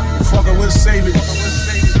 Fuck it, we'll save it.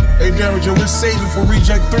 Hey, Derringer, we'll save it for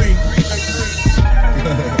Reject 3.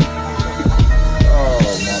 Oh,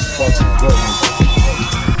 my fucking goodness.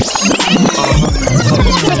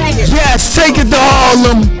 Yes, take it to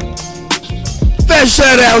Harlem. Fast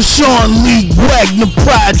shout out Sean Lee, Wagner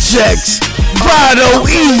Projects, Vado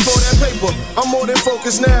East. I'm more than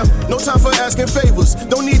focused now. No time for asking favors.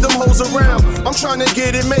 Don't need them hoes around. I'm trying to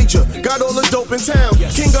get it major. Got all the dope in town.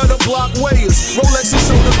 King of the block weighers. Rolex and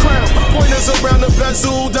shoulder crown. Pointers around the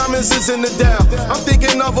bezel. Diamonds is in the dial. I'm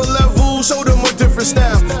thinking of a level. Show them a different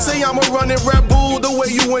style. Say I'm a running Red Bull the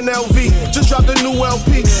way you in LV. Just dropped a new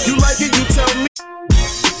LP. You like it, you tell me.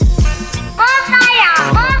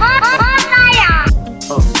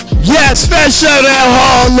 Yes, fast shout out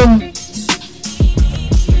Harlem.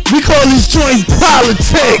 We call this joint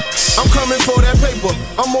politics. I'm coming for that paper.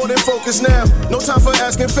 I'm more than focused now. No time for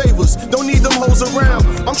asking favors. Don't need them hoes around.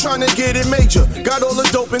 I'm trying to get it major. Got all the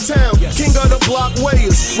dope in town. King of the block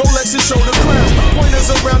weighers. Rolex and shoulder crown.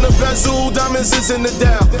 Pointers around the bezel. Diamonds is in the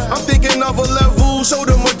dial. I'm thinking of a level. Show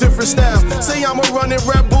them a different style. Say I'm a running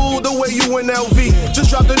Red Bull the way you in LV.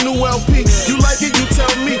 Just dropped a new LP. You like it, you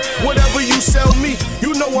tell me. Whatever you sell me,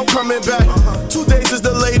 you know I'm coming back. 2 days is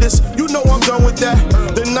the latest. You know I'm done with that.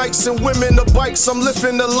 The nights and women, the bikes. I'm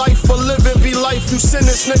living the life for living. Be life. You send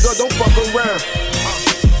this nigga, don't fuck around.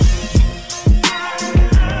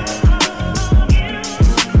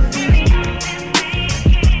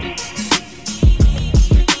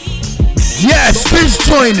 Yes, this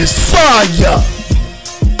joint is fire.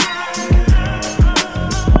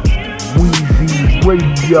 Weezy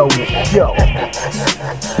Radio Show.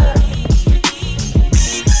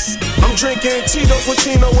 I'm drinking Tito's with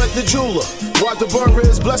Chino at the jeweler. What the bird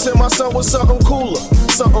is blessing my son with something cooler,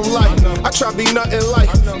 something light. I try be nothing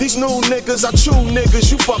like these new niggas. I chew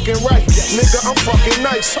niggas, you fucking right. Nigga, I'm fucking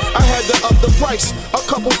nice. I had to up the price, a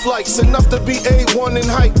couple flights, enough to be A1 in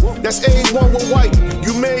height. That's A1 with white.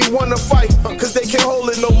 You may wanna fight, cause they can't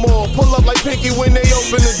hold it no more. Pull up like Pinky when they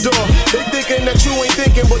open the door. They thinking that you ain't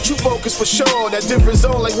thinking, but you focus for sure. That different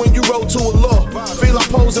zone like when you roll to a law. Feel like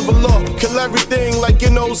posing for law. Kill everything like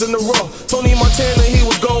your nose in the raw. Tony Montana, he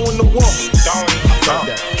was going to war.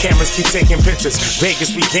 Cameras keep taking pictures.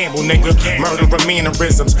 Vegas, we gamble, nigga. Murder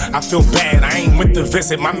mannerisms. I feel bad, I ain't with the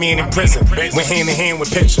visit. My man in prison. Went hand in hand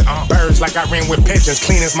with picture. Birds like I ran with pigeons.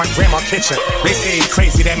 Clean as my grandma kitchen. They say he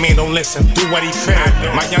crazy, that man don't listen. Do what he feel.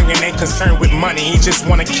 My youngin' ain't concerned with money, he just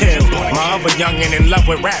wanna kill. My other youngin' in love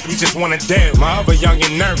with rap, he just wanna deal. My other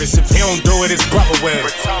youngin' nervous, if he don't do it, his brother will.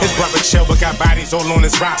 His brother chill, but got bodies all on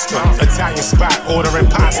his roster. Italian spot, ordering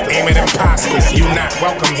pasta. Aim at imposters. You not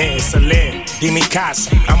welcome here, Salir. Give me casa.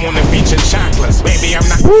 I'm on the beach in chocolates. Baby, I'm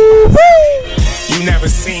not. You never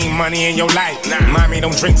seen money in your life. Mommy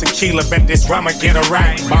don't drink tequila, bet this rum'll get her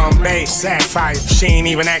right. Bombay, Sapphire, she ain't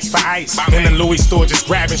even asked for ice. In the Louis store just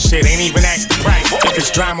grabbing shit, ain't even asked the price. If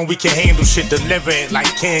it's drama, we can handle shit, deliver it like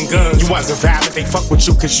canned guns. You wasn't valid, they fuck with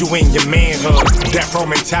you cause you ain't your manhood. Death row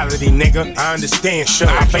mentality, nigga, I understand, sure.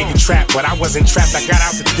 I played the trap, but I wasn't trapped, I got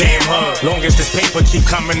out the damn hood. Long as this paper keep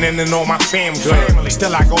coming in and all my fam good.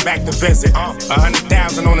 Still I go back to visit.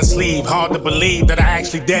 100,000 on the sleeve, hard to believe that I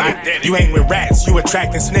actually did it. You ain't with rats, you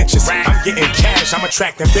attracting snitches. I'm getting cash, I'm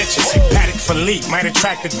attracting bitches. Paddock Philippe might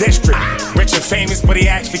attract the district. Rich and famous, but he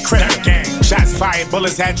actually critical. Shots fired,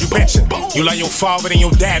 bullets had you bitching. You love your father and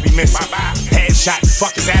your dad be missing. Headshot,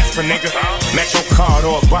 fuck his aspirin, nigga. Metro card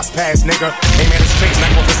or a bus pass, nigga. Aim at his face,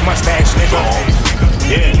 knock off his mustache, nigga.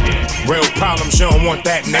 Yeah, real problems, you don't want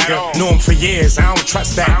that, nigga. Knew him for years, I don't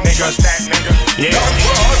trust that, nigga. Yeah.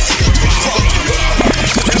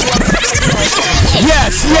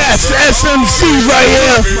 Yes, SMC right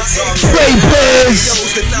here. Play Biz.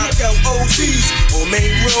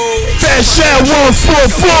 Fat Shot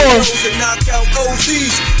 144.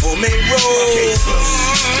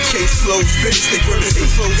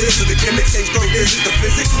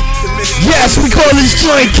 Yes, we call this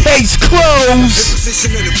joint case closed.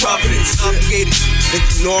 Position of the providence, obligated. And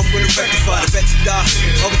you know I'm gonna rectify the bet to die.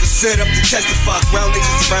 I was set up to testify. Ground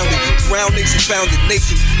nation surrounded, ground nation founded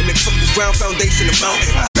nation. And they fuck the ground foundation of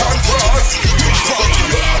mountain.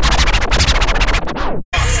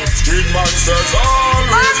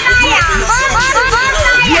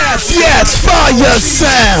 Yes, fire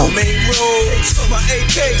sound.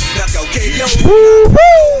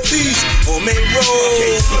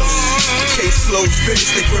 Case flows,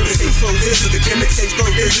 finish the grimace. Case flows, this is the gimmick. Case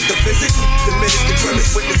flows, this is the physics. Diminish the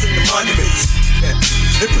premise, witnessing the monuments.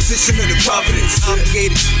 In position of the providence,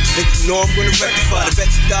 obligated. And you know I'm gonna rectify the bet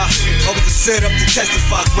to die. I was set up to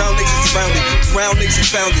testify. Ground nation surrounded, ground nation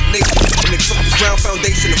founded nation. And they fuck the ground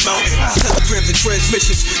foundation of mountain. Telegrams and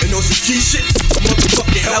transmissions, and on some key shit.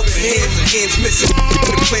 Motherfucking helping hands missing. In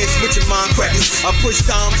the plan switching mind crackers. I push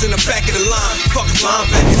dimes in the back of the line. Fucking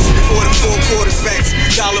linebackers, 4 quarterbacks,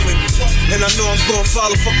 dollaring. And I know I'm gonna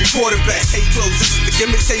follow fucking quarterbacks. Hey, close, this is the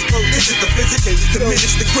gimmick. Hey, close, this is the physics.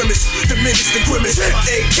 Diminish the grimace, diminish the grimace.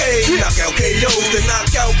 AK, knockout KOs, then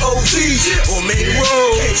knockout OZs on main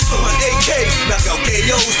road. My AK, knockout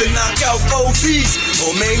KOs, then knockout OZs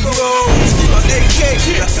on main road. My AK,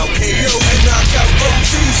 knockout KOs, then knockout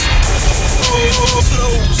OZs.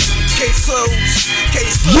 Close. Case closed.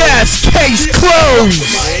 Case closed. Yes, case closed.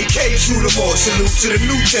 My AK shoot 'em all. Salute to the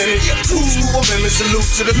lieutenant. Cruise new amendment. Salute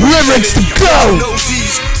to the lyrics to go. No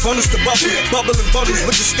D's. Funnels to bubble and bubbles,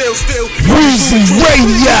 but you still. Weezy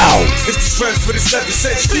Radio. It's the strength for the 7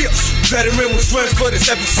 cents. Veteran with strength for the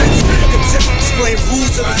 7 cents. Contempt explain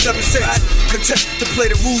rules of the 7 cents. Contempt to play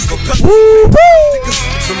the rules for niggas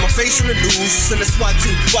from my face in the news. And that's why to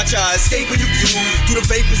watch I escape when you view through the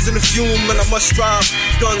vapors and the fume. And I must strive.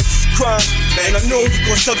 Guns, crime. And I know you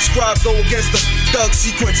gon' subscribe. Go against the thug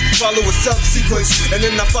sequence. Follow a sub-sequence. And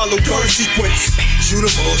then I follow gun sequence. Shoot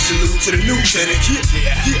 'em all. Salute to the lieutenant.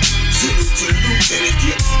 Yeah. Salute to the lieutenant.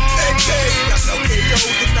 Yeah. AK, knockout KOs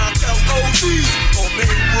and knockout OZs on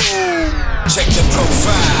main road. Check the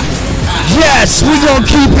profile. Yes, we gon'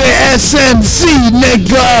 keep it SMC,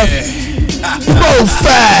 nigga.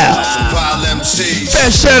 Profile.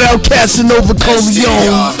 Fat shout out Casanova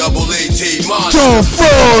Corleone. Don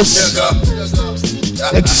Frost.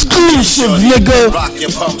 Exclusive, nigga. Rock your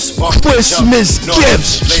pumps, bump Christmas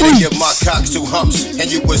gifts, Later, treats. give my cocks 2 humps, and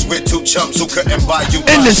you was with 2 chumps who couldn't buy you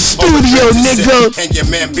In the lunch. studio, nigga. And your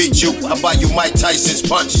man beat you, I buy you Mike Tyson's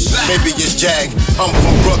punch. Maybe it's Jag, I'm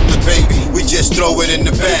from Brooklyn, baby. We just throw it in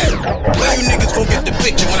the bag. Well, you niggas gon' get the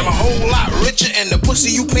picture when I'm a whole lot richer, and the pussy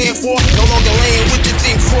you paying for no longer laying with you.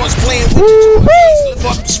 Think frauds playing with you. Lift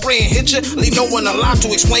up, spray and hit you. Leave no one alive to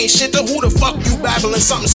explain shit to who the fuck you babbling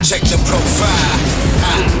something. Check the profile.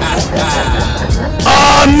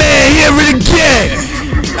 Oh man, hear it again.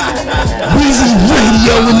 Weezy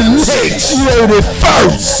Radio in the mix. You heard it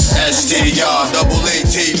first. STR, double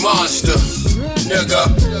AT monster, nigga.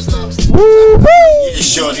 Yeah,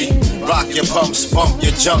 shorty, rock your pumps, bump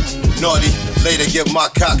your jump, naughty. Later, give my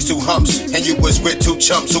cocks 2 humps, and you was with 2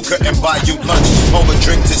 chumps who couldn't buy you lunch. Over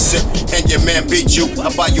drink to sip, and your man beat you.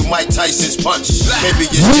 I buy you Mike Tyson's punch. Maybe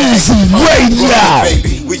it's Weezy Radio.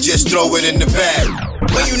 Baby, we just throw it in the bag.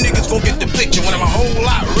 Well, you niggas gon' get the picture when I'm a whole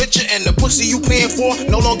lot richer, and the pussy you paying for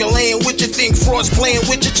no longer laying with you. Think frauds playing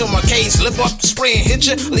with you till my case lift up, spray and hit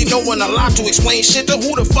you. Leave no one alive to explain shit to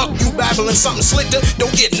who the fuck you babbling something slick to.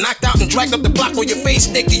 Don't get knocked out and dragged up the block on your face,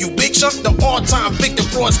 nigga. You big shot. The all-time victim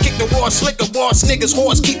frauds kick the raw slicker boss niggas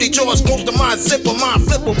horse keep their jaws close to my zipper, my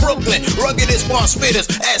flipper Brooklyn ruggedest bar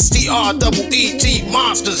spitters. STR double ET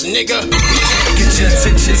monsters, nigga. Get your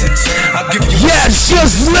attention. I'll give you. Yes,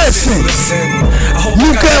 just listen.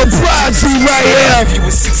 Luca Brasi right here. I'll give you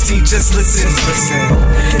a 16, just listen.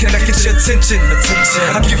 Can I get your attention?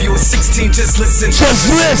 I'll give you a 16, just listen. Just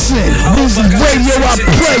listen. Weezy Radio, I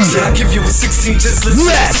play it. I'll give you a 16, just listen.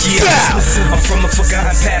 Let's go. I'm from a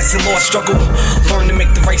forgotten past and lost struggle. Learn to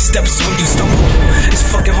make the right steps when you stumble. It's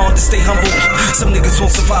fucking hard to stay humble. Some niggas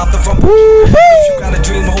won't survive the rumble. If you got a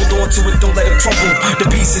dream, hold on to it, don't let it crumble. The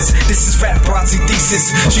pieces, this is rap Brasi thesis.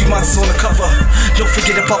 Street monsters on the cover. Don't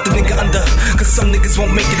forget about the nigga under, cause some niggas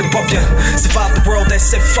won't make it above ya. Survive the world that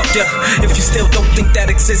said fuck ya. If you still don't think that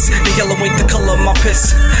exists, the yellow ain't the color of my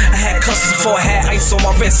piss. I had cusses before I had ice on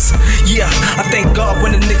my wrist. Yeah, I thank God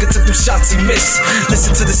when a nigga took them shots he missed.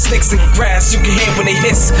 Listen to the snakes in the grass, you can hear when they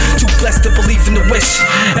hiss. Too blessed to believe in the wish.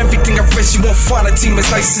 Everything I wish, you won't find a team as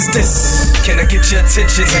nice as this. Can I get your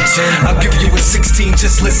attention? I'll give you a 16,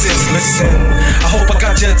 just listen. I hope I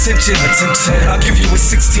got your attention. I'll give you a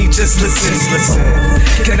 16, just listen.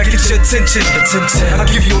 Can I get your attention? I'll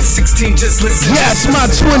give you a 16, just listen. Yes, my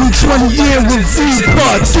 2020 year review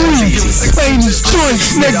part 3. Famous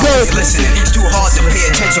joints, nigga. Listen, it's too hard to pay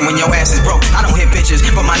attention when your ass is broke. I don't hit bitches,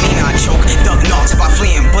 but my Nina I choke. Duck knocks by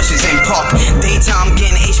fleeing bushes in park. Daytime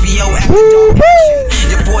getting HBO after dark action.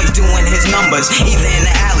 Your boy's doing his numbers, either in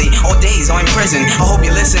the alley or days or in prison. I hope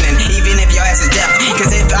you're listening, even if your ass is deaf.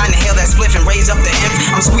 Cause if I inhale that spliff and raise up the imp,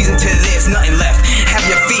 I'm squeezing till there's nothing left. Have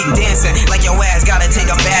your feet dancing like your ass gotta take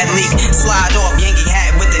a bad leak. Slide off Yankee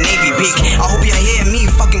hat with the Navy beak. I hope you hear me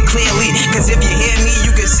fucking clearly, cause if you hear me,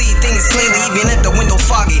 you can see things clearly. Even if the window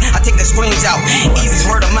foggy, I take the screams out. Easy's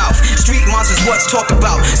word of mouth. Street monsters what's talked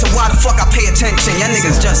about. So why the fuck I pay attention? Y'all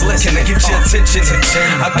niggas just listen. Can I get your attention?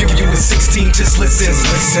 I'll give you a 16, just listen.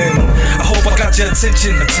 I hope I got your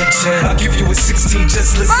attention. I'll give you a 16,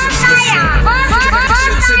 just listen. Can I get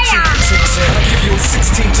your attention? I'll give you a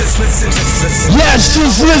 16, just listen. Yes,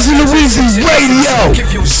 just listen to Weezy Radio.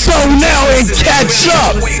 So now and catch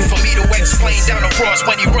up. Waiting for me to explain down the cross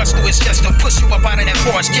when he rush through his chest to push you up out of that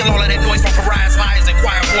force. Kill all of that noise from pariahs, liars, and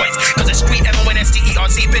quiet boys. Cause the street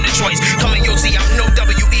MONSTERZ been the choice. Coming, you'll see I'm no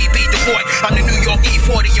WEB Du Bois. I'm the New York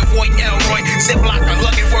E40, avoid Elroy. Ziploc, I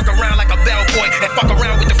lug and work around like a bellboy. And fuck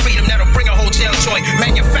around with the freedom that'll bring a whole jail joy.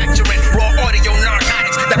 Manufacturing raw audio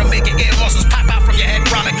narcotics that'll make your ear muscles pop out from your head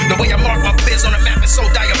frolic. The way I mark my biz on the map is so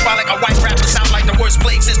diabolic. I white rappers sound like the worst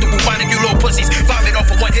plague system. Bubonic, you little pussies. Vomit off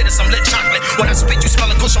of one hit of some lit chocolate. When I spit, you smell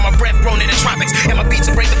a kush on my breath grown in the tropics. And my beats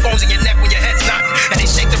will break the bones in your neck when your head's knocking. And they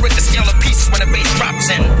shake the Richter scale of pieces when the bass drops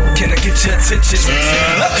in. Can I get your attention?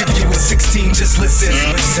 I'll give you a 16, just listen.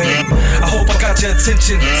 I hope I got your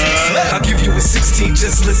attention. I'll give you a 16,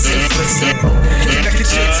 just listen. Can I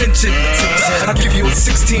get your attention? I'll give you a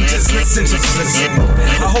 16, just listen.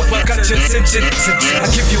 I hope I got your attention.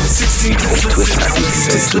 I'll give you a 16, just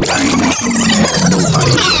listen.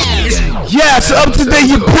 Yes, up to date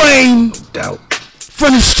your brain.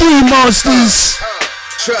 From the Street Monsters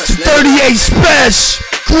to 38 Special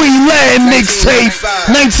Green Land mixtape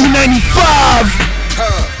 1995.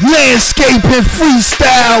 Landscaping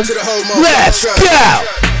freestyle. Let's go.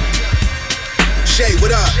 Shay,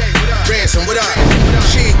 what up? Ransom, what up?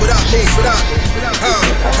 She, what up? Moose, what up?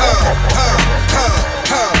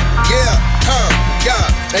 Yeah.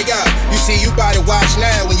 Hey, God, you see, you buy the watch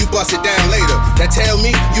now when you bust it down later. That tell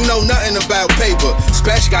me you know nothing about paper.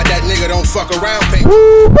 Special got that nigga don't fuck around paper.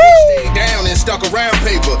 Stayed down and stuck around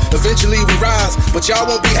paper. Eventually we rise, but y'all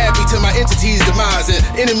won't be happy till my entity's demise and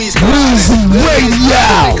enemies come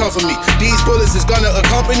they come for me. These bullets is gonna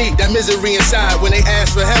accompany that misery inside. When they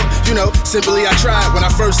ask for help, you know, simply I tried. When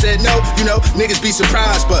I first said no, you know, niggas be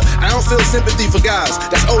surprised, but I don't feel sympathy for guys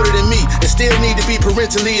that's older than me and still need to be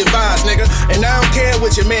parentally advised, nigga. And I don't care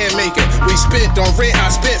what your man making. We spent on rent, I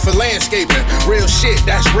spent for landscaping. Real shit,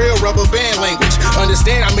 that's real rubber band language.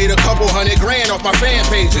 Understand, I made a couple $100 grand off my fan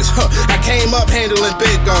pages. I came up handling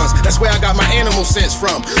big guns. That's where I got my animal sense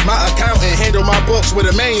from. My accountant handle my books with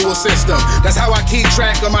a manual system. That's how I keep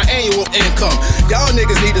track of my annual income. Y'all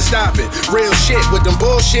niggas need to stop it. Real shit with them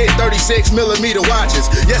bullshit 36mm watches.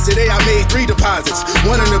 Yesterday I made 3 deposits.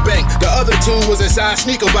 1 in the bank, the other 2 was inside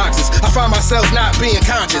sneaker boxes. I find myself not being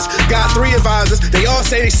conscious. Got 3 advisors, they all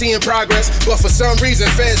say they seeing progress, but for some reason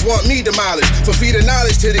feds want me demolished. For feeding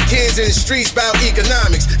knowledge to the kids in the streets about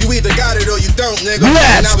economics. You either got it or you don't, nigga.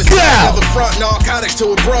 And I was never front narcotics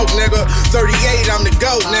to a broke nigga. 38, I'm the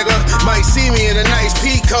GOAT, nigga. Might see me in a nice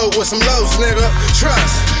peacoat with some lows, nigga.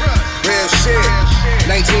 Trust. Real shit.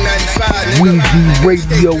 1995, nigga. Weezy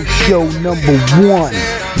Radio Show #1.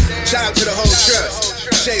 Shout out to the whole trust.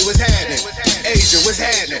 Shay, what's happening? Asia, what's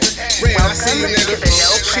happening? Red, I see you, nigga.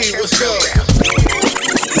 She was good.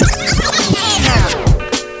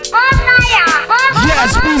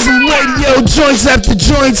 Yes, Weezy Radio, joints after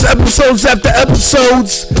joints, episodes after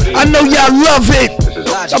episodes. I know y'all love it.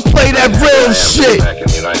 I play that real shit.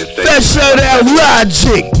 Fresh out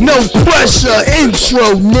Logic, no pressure,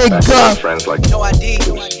 intro, nigga. Friends like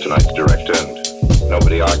tonight's director, and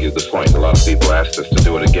nobody argued the point. A lot of people asked us to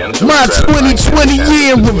do it again. So my 2020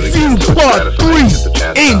 year review part 3.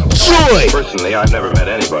 Enjoy. Personally, I've never met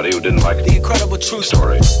anybody who didn't like the incredible true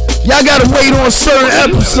story. Y'all gotta wait on certain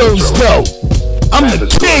episodes though. I'm the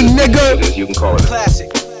king, nigga. You can call it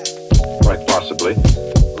classic. Quite possibly. A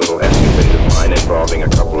little escapade of mine involving a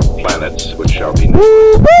couple of planets, which shall be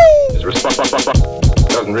named.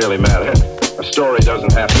 Doesn't really matter. A story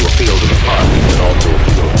doesn't have to appeal to the heart, it can also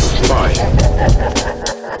appeal to the spine.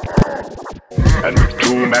 And with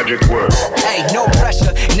 2 magic words. Hey, no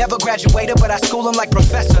pressure. Never graduated, but I school him like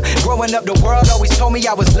professor. Growing up, the world always told me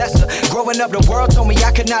I was lesser. Growing up, the world told me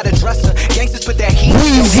I could not address her. Gangsters put that heat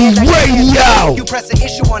Weezy Radio. You press an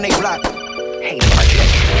issue on they block. Hey, Logic,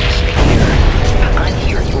 stay here. I'm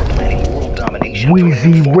here. You're planning world domination.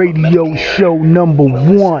 Weezy Radio Show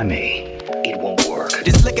 #1.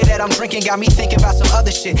 This liquor that I'm drinking got me thinking about some other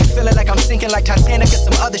shit. Feeling like I'm sinking like Titanic or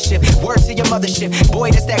some other shit. Word to your mother shit. Boy,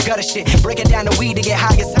 that's that gutter shit. Breaking down the weed to get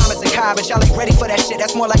high as Thomas and Kai. But y'all ain't ready for that shit.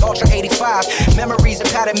 That's more like Ultra 85. Memories of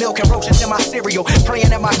powdered milk and roaches in my cereal. Praying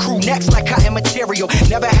at my crew next like cotton material.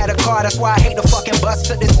 Never had a car, that's why I hate the fucking bus.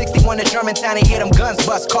 Took the 61 to Germantown and hear them guns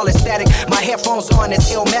bust. Call it static. My headphones on, it's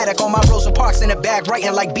Illmatic. On my Rosa Parks in the bag,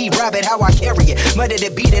 writing like B Rabbit. How I carry it. Murdered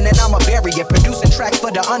it, beating, and I'ma bury it. Producing tracks for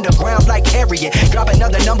the underground like Harriet. Drop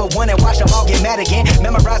another #1 and watch them all get mad again.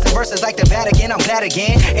 Memorizing verses like the Vatican, I'm glad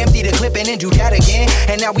again. Empty the clip and then do that again.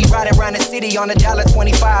 And now we riding around the city on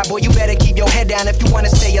 $1.25. Boy, you better keep your head down if you wanna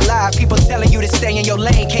stay alive. People telling you to stay in your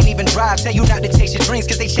lane, can't even drive. Tell you not to chase your dreams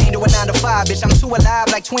cause they chained to a 9 to 5. Bitch, I'm too alive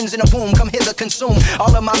like twins in a boom. Come hither, consume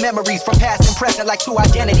all of my memories from past and present like 2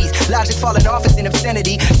 identities. Logic falling off is an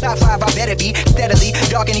obscenity. Top 5, I better be steadily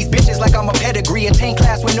darking these bitches like I'm a pedigree. Attain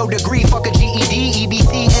class with no degree. Fuck a GED,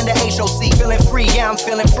 EBT, and the HOC. Feeling free, yeah, I'm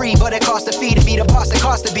feeling free. But it costs a fee to be the boss, it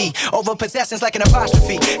costs to be. Over possessions like an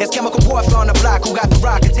apostrophe. It's chemical warfare on the block. Who got the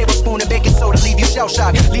rock? A tablespoon of baking soda, leave you shell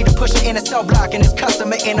shocked. Leave the pusher in a cell block and his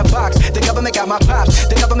customer in a box. The government got my pops.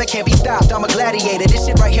 The government can't be stopped. I'm a gladiator. This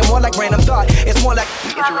shit right here more like random thought. It's more like.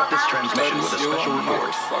 We interrupt this transmission with a special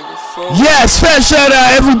report. Yes, fast shout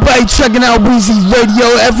out everybody checking out Weezy Radio.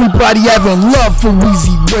 Everybody having love for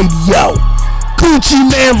Weezy Radio. Gucci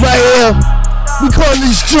Man right here. We call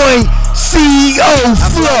this joint CEO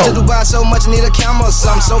Flow. I fly to Dubai so much, need a camera or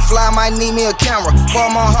something. So fly, might need me a camera.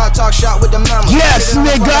 Walmart hard talk shot with the members. Yes,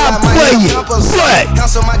 nigga, I play it. Play.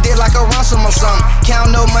 Cancel my dick like a ransom or something. Count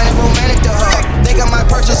no money, romantic to her. Think I might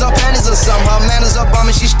purchase her panties or something. Her manners up on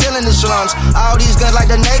me, she still in the slums. All these guns like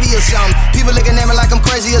the Navy or something. People looking at me like I'm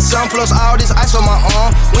crazy or something. Plus all this ice on my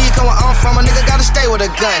arm. When you come where I'm from, a nigga gotta stay with a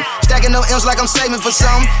gun. Stacking no M's like I'm saving for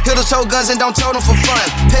something. Hit the toe guns and don't tote them for fun.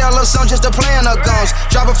 Pay a little something just to play in her guns.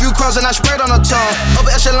 Drop a few crumbs and I spread on her tongue. Upper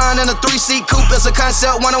echelon in a 3-seat coupe. It's a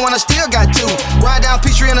concept, one on one, I still got 2. Ride down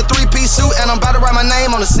Peachtree in a 3-piece suit, and I'm about to write my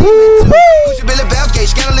name on the seat. Gucci Billy Belgate,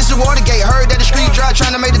 scandalous and Watergate. Heard that the street dry,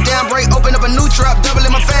 trying to make the damn break. Open up a new trap,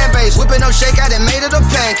 doubling my fan base. Whipping up shake, I done made it a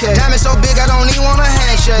pancake. Diamond so big, I don't even want a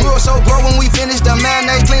handshake. We were so broke when we finished the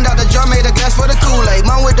mayonnaise. Cleaned out the jar. straw, made a glass for the Kool-Aid.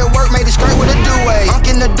 Mom with the work, made it straight with a do-way. Unk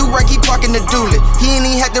in the do-right, keep parking the dually. He ain't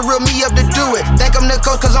even had to reel me up to do it. Think I'm the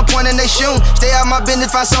coach cause I'm pointing they shoot. Stay out my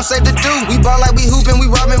business, find something safe to do. We ball like we hooping, we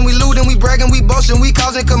robbing, we looting, we bragging, we boasting, we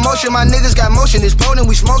causing commotion. My niggas got motion, it's potent,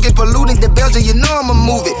 we smoking, polluting the Belgian, you know I'ma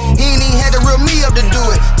move it. He ain't even had to reel me up to do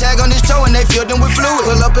it. Tag on his toe and they filled him with fluid.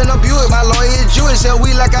 Pull up in a Buick, my lawyer is Jewish. Sell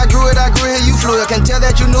weed like I grew it, here, you flew it. Can tell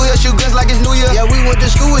that you knew ya, shoot guns like it's New Year. Yeah, we went to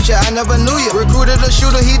school with ya, I never knew ya. Recruited a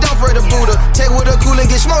shooter, he don't pray to Buddha. Take with a cool and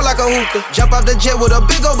get smoked like a hookah. Jump off the jet with a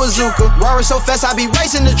big old bazooka. Roaring so fast, I be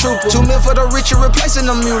racing the trooper. 2 men for the rich, you're replacing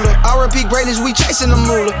the mule. R.I.P. greatness, we chasing the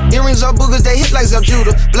moolah. Earrings are boogers, they hit like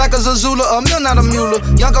Zab-Judah. Black as a Zula, a mill, not a mule.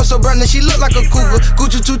 Young girl so burning, she look like a cougar.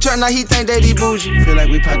 Gucci 2 turn, now he think that he bougie. Feel like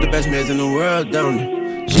we pop the best meds in the world, don't it?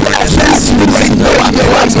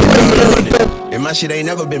 And my shit ain't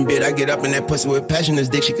never been bit. I get up in that pussy with passion. This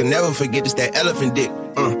dick she can never forget. It's that elephant dick.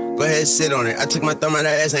 Go ahead, sit on it. I took my thumb out her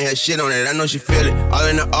ass, ain't had shit on it. I know she feel it, all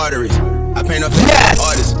in the arteries. I paint her face like an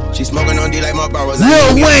artist. She smoking on D like my borrowers.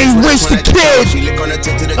 Lil Wayne, Rich the Kid.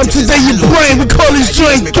 Up to day your brain, we call this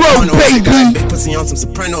joint throat, baby. Big pussy on some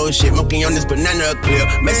soprano shit. Smoking on this banana clear.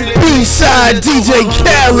 B-side DJ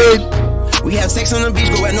Khaled. We have sex on the beach,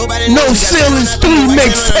 but where nobody knows. No ceilings, 3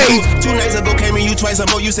 mixtapes. 2 nights ago came in you twice or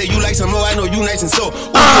more. You say you like some more, I know you nice and so.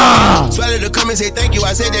 Swallow to come and say thank you.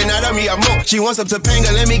 I said they're not on me, I'm more. She wants some Topanga,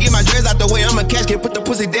 let me get my dress out the way. I'm a casket, put the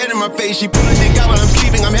pussy dead in my face. She pull a dick out while I'm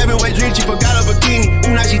sleeping. I'm having wet dreams, she forgot her bikini.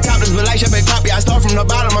 Ooh, now she topless, but like Chef and Copy. I start from the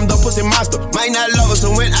bottom, I'm the pussy monster. Might not love her, so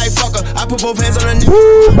when I fuck her, I put both hands on her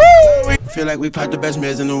neck. Feel like we pop the best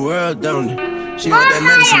meds in the world, don't it? She want that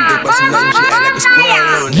medicine dick, but some nothing, she act like a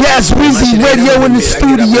squirrel on it. Yes, Weezy Radio in the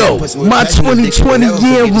studio. My 2020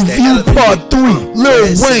 year review part 3.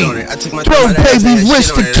 Lil Wayne, Throw Baby,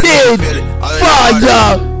 Rich the Kid.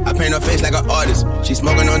 Fire. I paint her face like an artist. She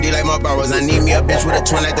smoking on D like my borrowers. I need me a bitch with a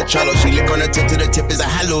twin like the Cholo. She lick on the tip to the tip is a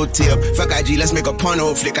hollow tip. Fuck IG, let's make a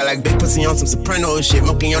porno flick. I like big pussy on some soprano shit.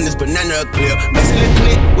 Smoking on this banana clear. Messing it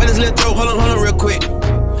click. Where this little throat? Hold on real quick.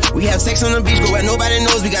 We have sex on the beach, but where nobody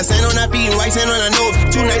knows. We got sand on our feet and white sand on our nose.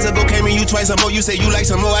 2 nights ago came in you twice or more. You say you like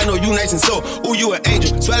some more, I know you nice and so. Ooh, you an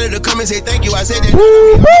angel. Swallow to come and say thank you. I said that.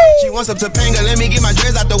 She wants some Topanga, let me get my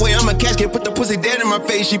dress out the way. I'm a casket, put the pussy dead in my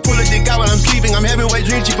face. She pull a dick out while I'm sleeping. I'm having wet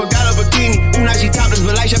dreams, she forgot her bikini. Ooh, now she topless,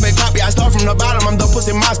 but like Chef and Copy. I start from the bottom, I'm the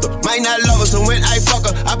pussy monster. Might not love her, so when I fuck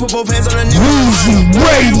her, I put both hands on her neck. Weezy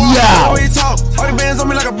Radio. All the bands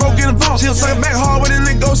on me like a broke in the phone. She'll suck it back hard when the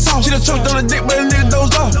nigga goes soft. She done choked on the dick, but the nigga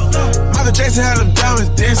dozed off. Michael Jackson had them diamonds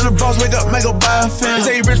dance. And the boss wake up, make her buy a fan. They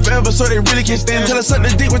say he rich forever, so they really can't stand. Till I suck the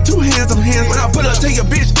dick with 2 hands, I'm hands. When I put her, take a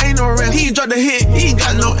bitch, ain't no rest. He dropped the hit, he ain't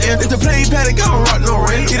got no end. If the plane paddock, I don't rock no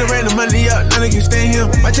rent. He done ran the money up, none can stand him.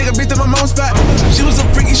 Might take a bitch to my mom's spot. She was so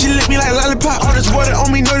freaky, she licked me like lollipop. All this water on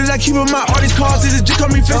me, know that I keep them out. All these cars, this just call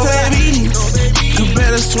me face heavy. You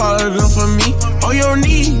better swallow them for me, on your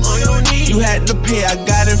knees. You had to pay, I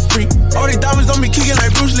got it free. All these diamonds on me kicking like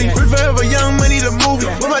Bruce Lee. Rich forever, Young Money the movie.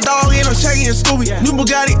 With my dog in, I'm Shaggy and Scooby. New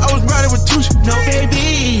Bugatti, I was riding with Tucci. No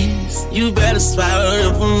babies, you better swallow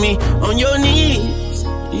them for me, on your knees.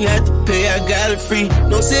 You had to pay, I got it free.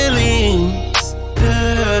 No ceilings,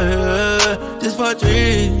 just for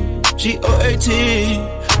 3. G-O-A-T,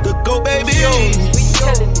 the Go Baby.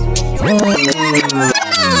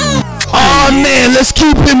 Oh man, let's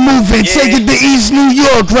keep it moving. Take it to East New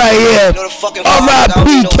York right here.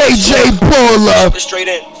 R.I.P. KJ Baller.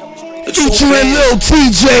 Featuring Lil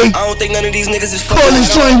TJ. I don't think none of these niggas is Call this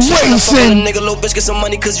joint racing. Nigga, little bitch, get some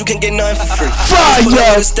money, cause you can get nothing for free.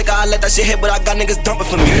 Fire. Stick, I let that shit hit, but I got niggas dumping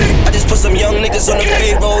for me. I just put some young niggas on the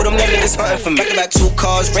payroll, them young niggas hunting for me. Back 2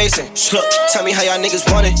 cars racing. Look, tell me how y'all niggas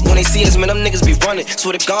run it. When they see us, man, them niggas be running.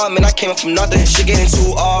 Swear to God, man, I came up from nothing. Shit getting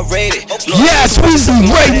too R-rated. Yes, Weezy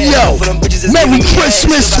Radio. Merry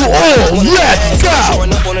Christmas to all. Let's go.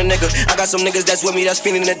 I got some niggas that's with me that's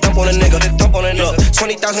feeling the dump on a nigga. Dump on a nigga.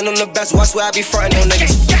 20,000 on the best, so I swear I be frontin' on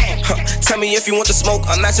niggas. Tell me if you want the smoke,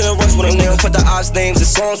 I'm matching the runs with them. They don't put the odds names in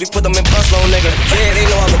songs, we put them in bus low, nigga. Yeah, they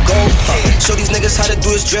know I'm a go. Show these niggas how to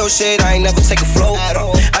do this drill shit, I ain't never take a flow.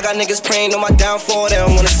 I got niggas praying on my downfall, they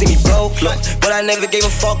don't wanna see me blow. Look, but I never gave a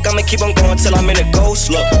fuck, I'ma keep on going till I'm in a ghost.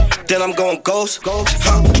 Look, then I'm going ghost.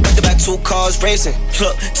 Back 2 cars racing.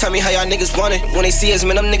 Look, tell me how y'all niggas run it. When they see us,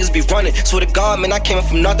 man, them niggas be running. Swear to God, man, I came up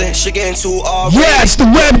from nothing. Shit getting too R-rated. Yes, the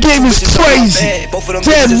rap game is crazy.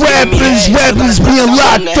 Dead rappers being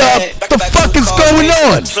locked up. The fuck is going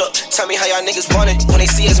on? Look, tell me how y'all niggas run it. When they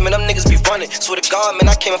see us, man, them niggas be running. Swear to God, man,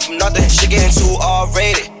 I came up from nothing. Shit getting too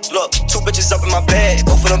R-rated. Look, 2 bitches up in my bed.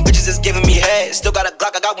 Both of them bitches is giving me head. Still got a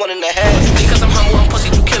Glock, I got one in the head. Because I'm humble, I'm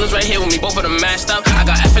pussy, 2 killers right here with me. Both of them mashed up. I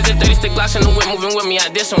got F's and 30 stick blocks in the whip moving with me. I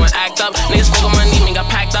did someone act up. Niggas spoke on my knee, man,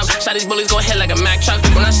 got packed up. shot, these bullets gon' hit like a Mack truck.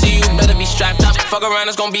 When I see you, better be strapped up. Fuck around,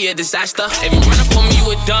 it's gon' be a disaster. If you run up on me, you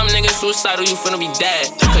a dumb nigga, suicidal, you finna be dead.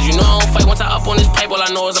 Cause you know I don't fight once I up on this pipe, all I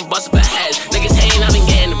know is I'm bustin' for heads. Niggas hating, I been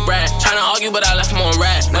getting the bread. Tryna argue, but I left him on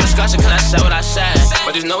red. No discussion, cause I said what I said.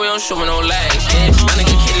 But there's no way I'm showing no legs. Yeah, my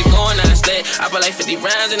nigga Kitty going out of state. I put like 50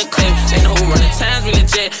 rounds in the clip. They know who run the towns, we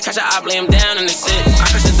legit. Catch a op, lay him down in the sit. I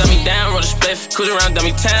push the dummy down, roll the spliff. Cruise around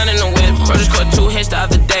dummy town in the whip. Bro just caught 2 hits the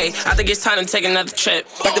other day. I think it's time to take another trip.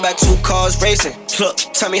 Back to back 2 cars racing. Look,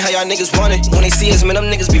 tell me how y'all niggas want it. When they see us, man, them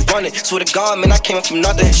niggas be running. Swear to God, man, I came up from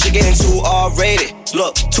nothing. Shit getting too R-rated.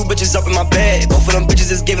 Look, 2 bitches up in my bed. Both of them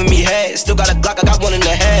bitches is giving me head. Still got a Glock, I got one in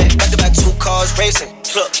the head. Back to back 2 cars racing.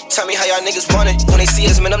 Look, tell me how y'all niggas want it. When they see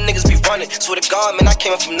us, man, them niggas be running. Swear to God, man, I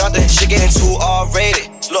came up from nothing. Shit getting too R-rated.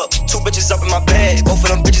 Look, 2 bitches up in my bed. Both of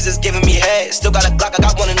them bitches is giving me head. Still got a Glock, I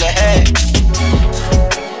got one in the head.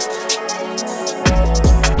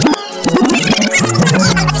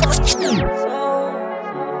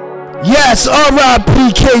 Yes, R.I.P.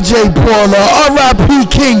 KJ Baller, R.I.P.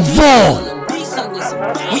 King Vaughn.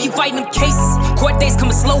 When you fighting them cases, court days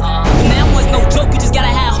coming slow. The man was no joke, you just gotta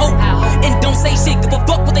have hope. And don't say shit, give a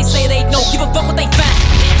fuck what they say they know. Give a fuck what they find,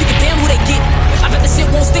 give a damn who they get. I bet the shit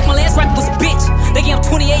won't stick, my last rapper was a bitch. They gave him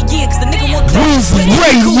 28 years, cause the nigga won't claim.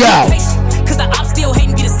 Cause the ops still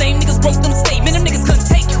hating, be the same niggas wrote them statement. Them niggas couldn't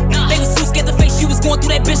take you. They was too scared to face you, was going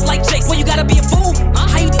through that bitch like Jace. Well, you gotta be a fool.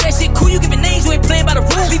 How you do that shit cool? You giving names, you ain't playing by the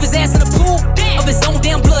rules. Leave his ass in the pool of his own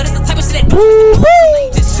damn blood. It's the type of shit that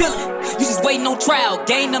just chillin'. You just waiting on trial,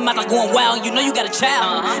 gain them out like going wild. You know you got a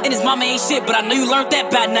child, and his mama ain't shit, but I know you learned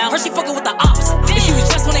that by now. Heard she fucking with the ops, and she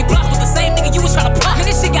was just when they blocked with the same nigga you was trying to pop.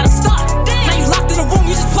 Man, this shit gotta stop. Now you locked in the room,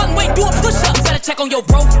 you just plotting, wait, doing push-ups. You better check on your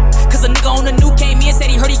bro, cause a nigga on the new came in,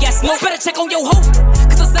 said he heard he got smoked. Better check on your hoe,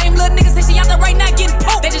 cause the same little niggas say she out there right now getting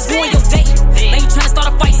poked. They just ruin your day. Now you trying to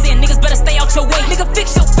start a fight, saying niggas better stay out your way. Nigga,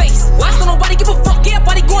 fix your face. Why don't nobody give a fuck?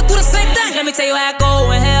 Everybody going through the same thing. Let me tell you how I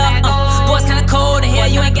go in hell. Boys kinda cold in here,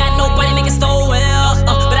 you ain't got nobody making stole well.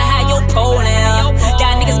 But I had your pole now.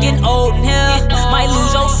 Got niggas getting old in here. Might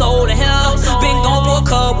lose your soul in here. Been gone for a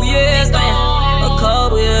couple years, man. A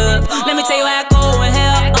couple years. Let me tell you how I go in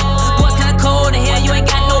here. Boys kinda cold in here, you ain't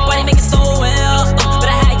got nobody making stole well. But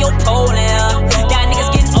I had your pole now. Got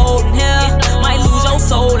niggas getting old in here. Might lose your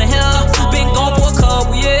soul in here. Been gone for a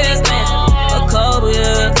couple years, man. A couple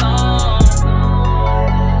years.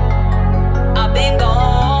 I've been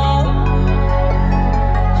gone,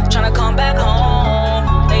 tryna come back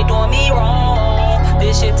home. They doing me wrong.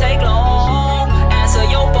 This shit take long. Answer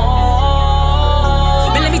your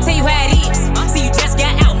phone. Man, let me tell you how it is. See, you just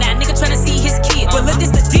got out now, nigga tryna see his kid. But look,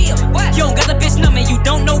 this the deal. You don't got the bitch number, you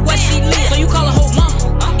don't know what she lives. So you call her whole mama.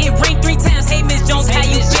 It rained 3 times. Hey, Miss Jones, how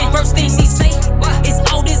you been? First thing she say, it's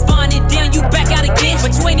all this Von and then you back out again.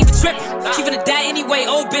 But you ain't even tripping. She finna die anyway.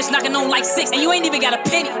 Old bitch knocking on like 6, and you ain't even got a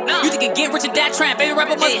penny. You think it get rich or die trying? Baby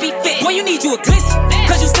rapper must be fit. Boy, you need you a glizzy,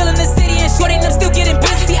 cause you still in the city and shorty them still getting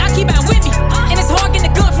busy. See, I keep out with me, and it's hard getting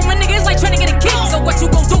a gun from a nigga. It's like trying to get a kid. So what you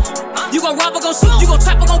gon' do? You gon' rob or gon' shoot? You gon'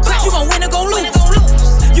 trap or gon' crash? You gon' win or gon' lose?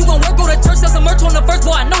 You gon' work, go to church, sell some merch on the first.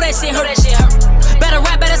 Boy, I know that shit hurt. Better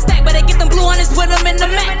rap, better stack, better get them blue hundreds, put them in the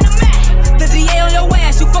Mac. The DA on your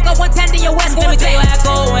ass, you fuck up one time, then your ass gon' Let me tell you how I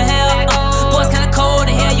go in hell. Boys kinda cold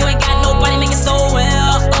in here, you ain't got nobody making so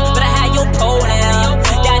well. But I had your pole now.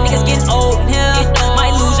 Got niggas getting old in here.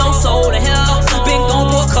 Might lose your soul in here. Been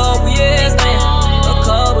gone for a couple years, man. A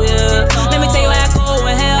couple years. Let me tell you how I go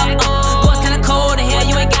in hell. Boys kinda cold in here,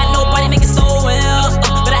 you ain't got nobody making so well.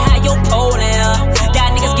 But I had your pole now.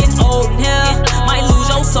 Got niggas getting old in here. Might lose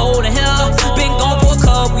your soul in here. Been gone for a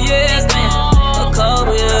couple years, man. A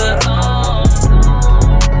couple years.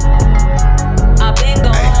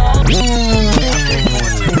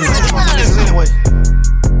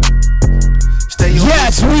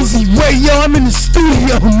 Yes, Weezy Ray, yo, I'm in the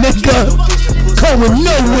studio, nigga. Going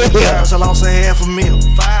nowhere. I lost a half a meal.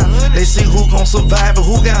 They see who gon' survive and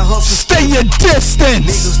who got hustle. Stay your distance.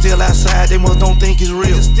 Niggas still outside, they must don't think it's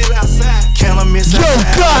real. Can I miss Yo,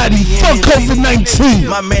 Gotti, fuck COVID-19.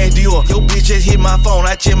 My man Dior, your bitch just hit my phone.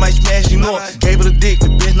 I just might smash you more. Gave her the dick, the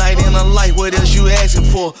best night in her life. What else you asking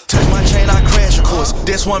for? Touch my chain, I crash, of course.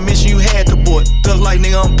 That's one mission you had to board. Thug like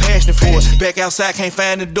nigga, I'm passionate for it. Back outside, can't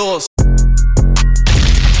find the doors.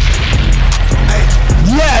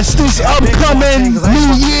 Yes, this upcoming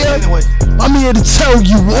New Year, I'm here to tell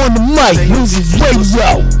you on the mic, Weezy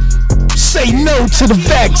Radio. Say no to the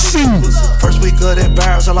vaccine. First week of that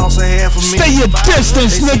virus, I lost a half a million. Stay your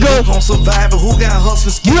distance, nigga. Who gon' survive and who got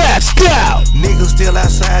hustlers? Let's go. Niggas still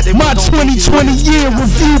outside. They my 2020 year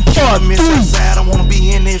review part 3. I wanna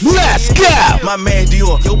be in there. Let's go. My man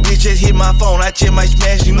Dior, your bitch just hit my phone. I just might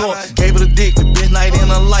smash you more. Gave her the dick, the best night in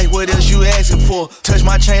her life. What for. Touch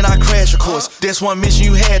my chain, I crash, of course. That's one mission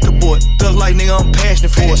you had to board. Thug like nigga, I'm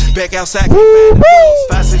passionate for it. Back outside, can't find the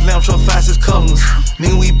doors. 5-6 lamb truck, 5-6 colors.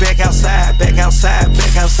 Nigga, we back outside, back outside,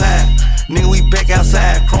 back outside. Nigga, we back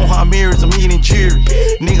outside. Chrome heart mirrors, I'm eating jury.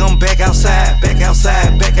 Nigga, I'm back outside, back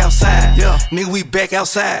outside, back outside. Yeah, nigga, we back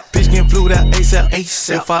outside. Bitch getting flued out ASAP,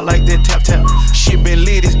 ASAP. If I like that tap tap. Shit been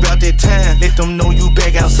lit, it's about that time. Let them know you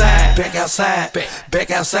back outside, back outside,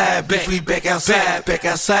 back outside. Bitch, we back outside, back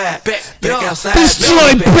outside, back outside. This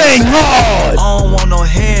joint bang hard. I don't want no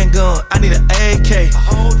handgun, I need an AK.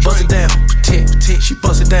 Bust it down, protect, she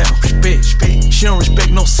bust it down. Bitch, she don't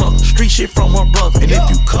respect no sucker. Street shit from her brother. And if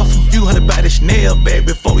you cuff her, you heard about this Chanel bag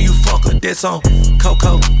before you fuck her. That's on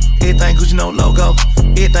Coco. Everything Gucci, no logo.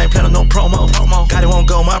 Everything planning, no promo. Got it won't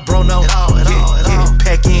go, my bro, no. Yeah,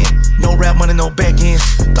 pack in. No rap money, no back end.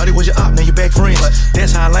 Thought it was your op, now you back friends.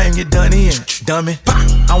 That's how lame you done in. Dummy.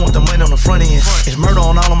 I want the money on the front end. It's murder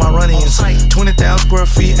on all of my run-ins. 20,000 square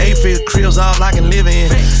feet, 8-figure cribs, all I can live in.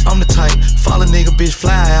 I'm the type, follow nigga, bitch,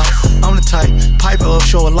 fly out. I'm the type, pipe up,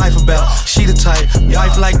 show a life about. She the type,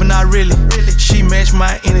 wife like but not really. She match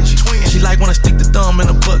my energy. She like when I stick the thumb in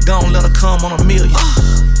her butt, gon' let her come on a million.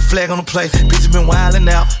 Flag on the play, bitch been wildin'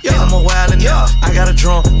 out. Yeah, I'm a wildin' out. I got a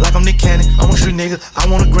drum like I'm Nick Cannon. I'm a street nigga, I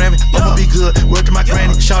want a Grammy. I'ma be good, word to my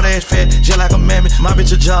granny. Short ass fat, just like a mammy. My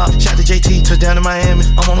bitch a job, shot to JT, touchdown in Miami.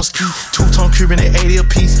 I'm on a ski, 2-tone Cuban at 80 a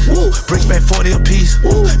piece. Woo, bricks back 40 a piece.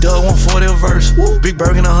 Woo, Doug 140 a verse. Woo, Big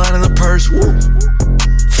Bergen 100 a purse. Woo.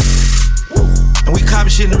 And we copy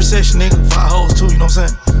shit in the recession, nigga. 5 hoes too, you know what I'm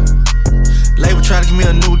saying? Label try to give me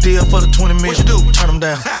a new deal for the 20 million. What you do? Turn them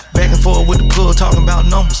down. Back and forth with the plug, talking about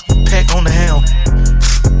numbers. Pack on the hound.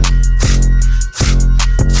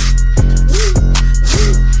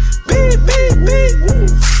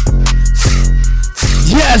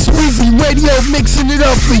 Yes, Weezy Radio mixing it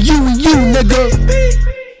up for you and you, nigga.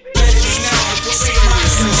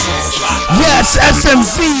 Yes,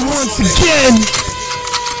 SMC once again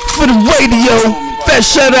for the radio. Fat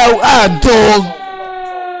shout out, iDog.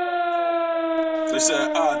 They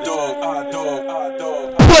said,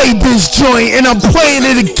 Play this joint and I'm playing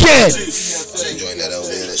it again.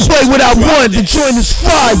 Play what I want, the joint is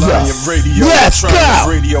fire. Yes, go.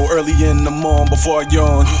 Radio early in the morning before I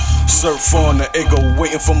yawn. Surf on the ego,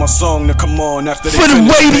 waiting for my song to come on after they for the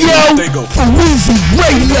radio, for Weezy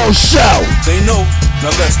Radio Show. They know.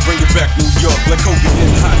 Now let's bring it back, New York. Like Kobe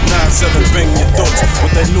in Hot 9-7, bang your thoughts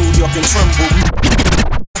with that New York and tremble.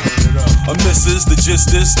 A missus, the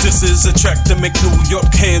gist is, this is a track to make New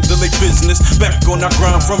York handle their business. Back on our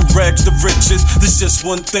grind from rags to riches. There's just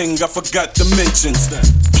one thing I forgot to mention.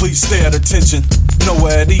 Please stay at attention.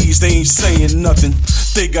 Nowhere at ease, they ain't saying nothing.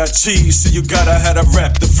 They got cheese, so you gotta have a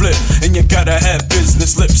rap to flip. And you gotta have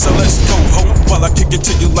business lips, so let's go, ho. While I kick it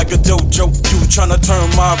to you like a dojo. You tryna turn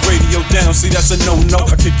my radio down, see that's a no-no.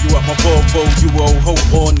 I kick you out my Volvo, you old ho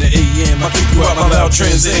on the AM. I kick you out my loud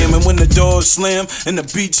Trans Am. And when the doors slam and the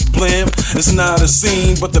beats blam, it's not a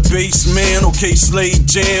scene, but the bass man. Okay, Slade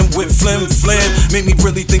jam with flim flam. Made me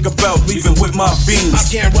really think about leaving with my beans. I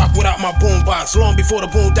can't rock without my boombox. Long before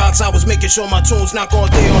the boondocks, I was making sure my tunes knock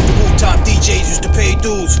all day off the rooftop. DJs used to pay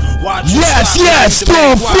dues. Watch yes,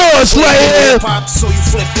 throwing floors right here. Pop, so you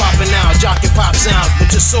flip flopping now, jockey pop sounds.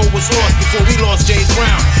 But your soul was lost before we lost James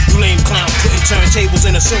Brown. You lame clown, couldn't turn tables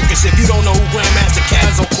in a circus. If you don't know who Grandmaster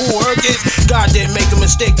Caz or Kool Herc is, God didn't make a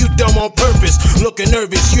mistake, you dumb on purpose. Looking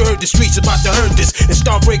nervous, you heard the streets about to hurt this and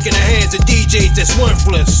start breaking the hands of DJs that's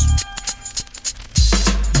worthless.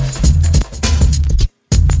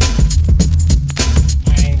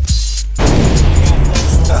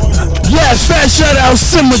 Yes, fat shout out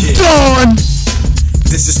Simmer Dawn.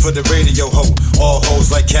 This is for the radio ho. All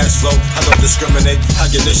hoes like cash flow. I don't discriminate.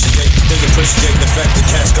 I initiate. They appreciate the fact that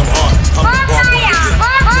cash come hard. I'm the bar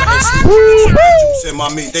juice in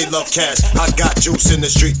my meat. They love cash. I got juice in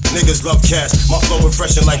the street. Niggas love cash. My flow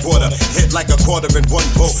refreshing like water. Hit like a quarter in one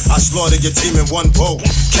boat. I slaughter your team in one boat.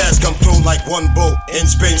 Cash come through like one boat. In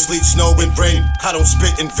Spain, sleet, snow, and rain. I don't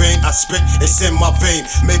spit in vain. I spit, it's in my vein.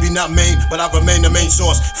 Maybe not main, but I remain the main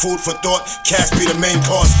source. Food for thought. Cash be the main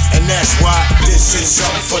course. And that's why this is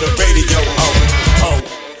something for the radio.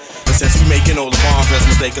 But since we making all the bombs, let's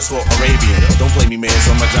mistake us for Arabian. Don't blame me, man,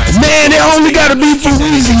 so my giants. Man, it only gotta be for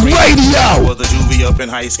Weezy Radio. Or the Juvie me up in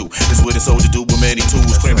high school. This is what a soldier do with many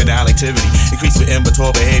tools. Criminal activity increased with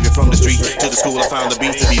immature behavior. From the street to the school, I found the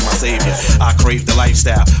beat to be my savior. I crave the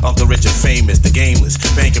lifestyle of the rich and famous, the gameless.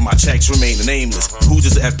 Banking my checks remain nameless. Who's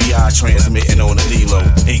this FBI transmitting on the D-Lo?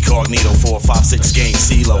 Incognito 456 gang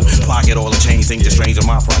CeeLo. Pocket all the chains, ain't just strange in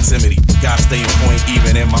my proximity. Gotta stay on point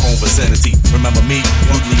even in my own vicinity. Remember me,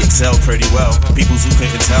 brutally excel pretty well. Peoples who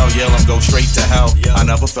couldn't tell, yell I'm go straight to hell. I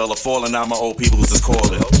never fell or falling, now my old peoples is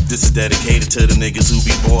calling. This is dedicated to the niggas who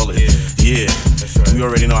be ballin'. Yeah, we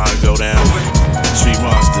already know how to go down. Street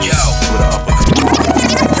monsters with an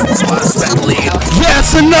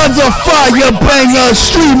Yes, another fire banger.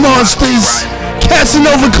 Street monsters.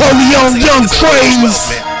 Casanova Corleone, Young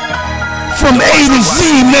Craze. From A to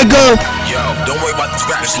Z, nigga.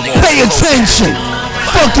 Pay attention.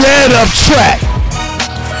 Fuck your head up track.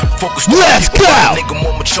 Let's go. Nigga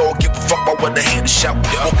more mature, give a fuck about what they had to shout.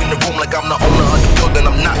 Walk in the room like I'm the owner of the building,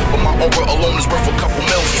 I'm not. But my aura alone is worth a couple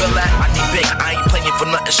mil. Feel that? I need big, I ain't playing for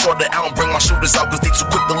nothing shorter. I don't bring my shooters out cause they too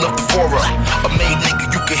quick to lift the fora. A made nigga,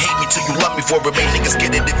 you can hate me till you love me for it. Made niggas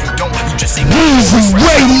get it, if you don't, you just see me. Weezy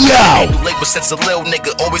Radio. Labor since a little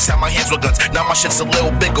nigga, always have my hands with guns. Now my shit's a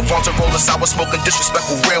little bigger. Vaunts are rolling sour, smoking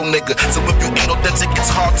disrespectful real nigga. So if you ain't authentic,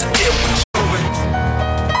 it's hard to deal with.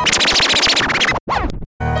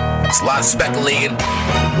 It's a lot of speculating,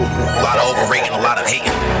 a lot of overrating, a lot of hating.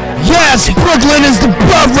 Yes, Brooklyn is the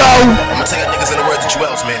borough. I'ma tell you niggas in the words that you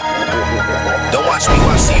else, man. Don't watch me,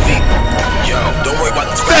 watch TV. Yo, don't worry about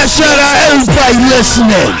the Fat shout out everybody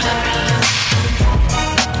listening.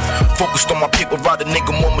 Focused on my paper, ride a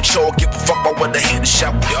nigga more mature. Give a fuck about what they had to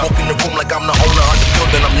shout. Walk in the room like I'm the owner of the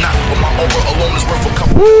building, I'm not. But my aura alone is worth a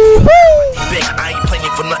couple. Big, I ain't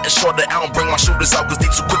playing for nothing shorter. I don't bring my shooters out cause they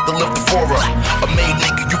too quick to lift the fora. A made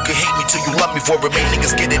nigga, you can hate me till you love me for it. Made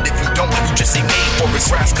niggas get it, if you don't, you just ain't made for it.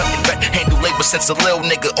 Grass cutting back, handle labor since a little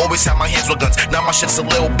nigga. Always have my hands with guns, now my shit's a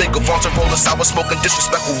little bigger. Vaunts are rolling sour, smoking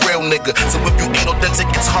disrespectful real nigga. So if you ain't authentic,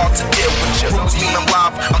 it's hard to deal with you. Rumors mean I'm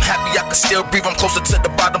live, I'm happy I can still breathe. I'm closer to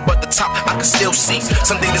the bottom, but the top I can still see.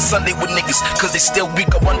 Sunday to Sunday with niggas, cause they still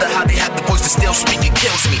weak. I wonder how they have the voice to still speak, it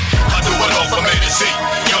kills me. I do it all from A to Z,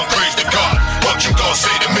 young praise to God. What you gon'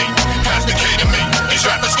 say to me? Pass the K to me, these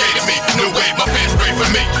rappers skating me. New wave, my fans pray for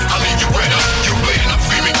me. I leave you red up, you bleeding, I'm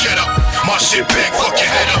screaming get up. My shit big, fuck your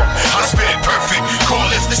head up. I spit perfect, call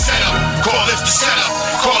this the setup. Call this the setup,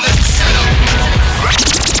 call this the setup.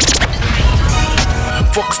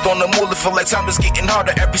 Focused on the moolah, feel like time is getting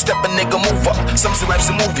harder. Every step a nigga move up. Some say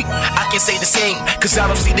life's a movie. I can say the same, cause I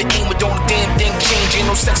don't see the aim, but don't a damn thing change.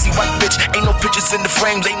 Ain't no sexy white bitch, ain't no pictures in the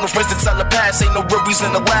frames, ain't no friends to tell the past, ain't no real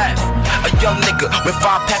reason to laugh. A young nigga with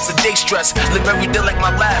 5 packs of day stress, live every day like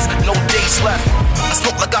my last, no days left. I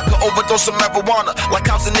smoke like I could overdose some marijuana,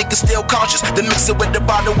 like how's a nigga still conscious. Then mix it with the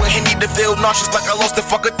bottle when he need to feel nauseous, like I lost the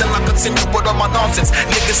fucker, then I continue with all my nonsense.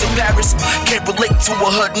 Niggas in Paris can't relate to a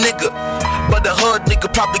hood nigga, but a hood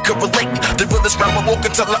nigga probably could relate. The realest rapper won't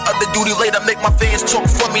tell the other duty later. Make my fans talk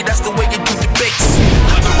for me, that's the way you do debates.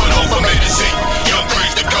 I do it all from A to Z, young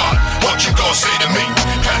praise to God. What you gon' say to me?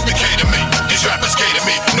 Pass the K to me, these rappers K to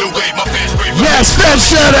me. New wave, my fans pray for me. Yes, that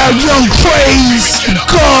shout out Young Craze,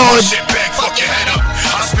 God. Shit back, fuck your head up.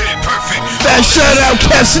 I spit it perfect. That shout out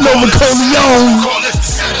Casanova Corleone. Call this the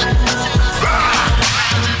setup.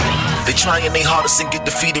 They trying they hardest and get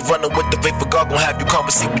defeated. Running with the vapor, God gon' have you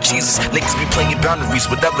conversate with Jesus. Niggas be playing boundaries,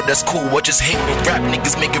 whatever, that's cool. Or just hating rap,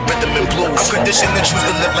 niggas making rhythm and blues. I'm conditioned and choose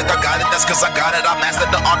to live like I got it, that's cause I got it. I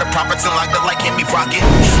mastered the art of prophets and like the like hit me rocket.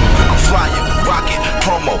 I'm flying, rocket,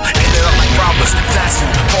 promo, ended up like robbers, fast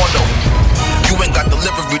food, porno. You ain't got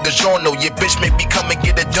delivery, DiGiorno. Your bitch make me come and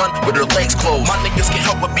get it done with her legs closed. My niggas can't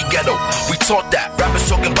help but be ghetto. We taught that. Rappers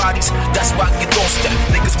talking bodies, that's why I get on step.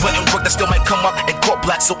 Niggas putting work that still might come up and caught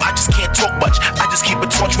black, so I just can't talk much. I just keep it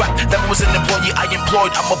torch rap. Never was an employee, I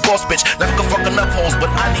employed. I'm a boss bitch. Never can fuck enough hoes, but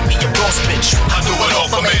I need me a boss bitch. I do it all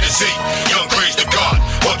from A to Z. Young praise to God.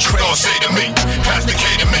 What you gon' say to me? Pass the K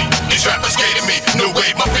to me. These rappers K to me. New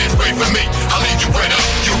wave, my fans pray for me. I leave you red up.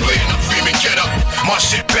 You bleeding, I'm screaming get up. My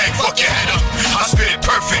shit bang, fuck your head up. I spit it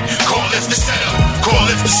perfect. Call this the setup. Call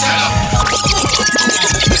this the setup.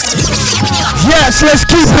 Yes, let's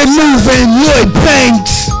keep it moving. Lloyd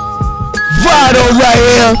Banks, Vado right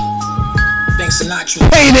here.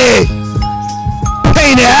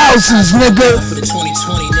 Painted houses, nigga. For the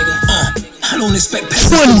 2020, nigga. I don't expect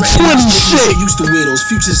 2020 shit. Used to weirdos,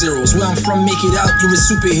 future zeros. Where I'm from, make it out, you're a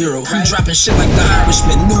superhero. I'm dropping shit like the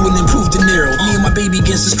Irishman, new and improved De Niro. Me and my baby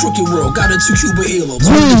against this crooked world. Got a 2 Cuba earlobes.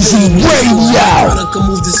 Weezy Radio. Product can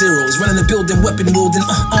move to zeros. Running the building, weapon wielding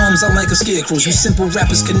arms out like a scarecrow. You simple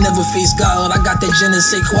rappers can never face God. I got that je ne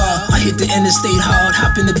sais quoi. I hit the interstate hard,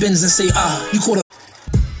 hop in the Benz and say ah. You caught a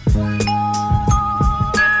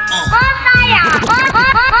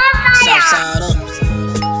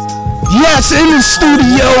Yes, in the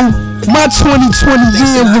studio, my 2020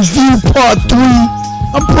 year review part 3.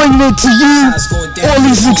 I'm bringing it to you, all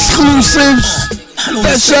these exclusives.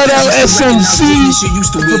 That shout out SMC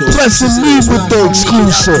for blessing me with the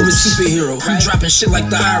exclusives. I'm dropping shit like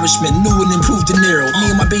the Irishman, new and improved De Niro.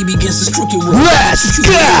 Me and my baby against this crooked world. Let's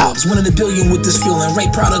go! 1 in a billion with this feeling.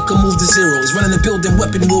 Right product can move to zeros. Running the building,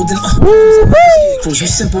 weapon wielding. You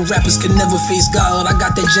simple rappers can never face God. I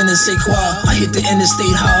got that je ne sais quoi. I hit the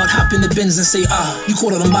interstate hard, hop in the Benz and say ah. You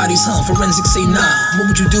caught all them bodies, huh? Forensics say nah.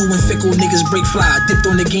 What would you do when fickle niggas break fly? Dipped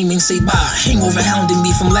on the game and say bye. Hangover hounding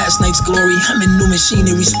me from last night's glory. I'm in new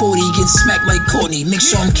machinery, sporty, getting smacked like Courtney. Make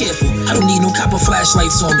sure I'm careful. I don't need no copper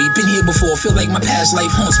flashlights on me. Been here before, feel like my past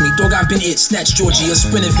life haunts me. Dog, I've been it. Snatch Georgie, a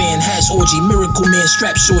sprinter van, hash orgy, miracle man,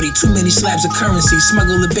 strap shorty. Too many slabs of currency.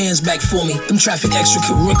 Smuggle the bands back for me. Them traffic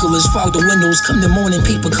extracurriculars, fog the windows. Come the morning,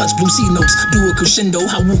 paper cuts, blue C notes. Do a crescendo.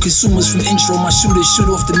 How woo consumers from intro. My shooters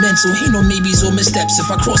shoot off the mental. Ain't no maybes or missteps.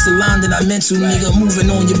 If I cross the line, then I meant to. Nigga,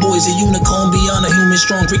 moving on. Your boy's a unicorn, beyond a human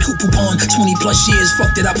strong. Great coupon. 20 plus years.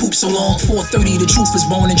 Fuck that I poop so long. 4:30, the truth is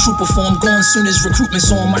born in trooper form. Gone soon as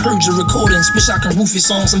recruitment's on. I heard your recordings. Wish I can roof your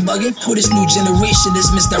songs. I'm bugging. Oh, this new generation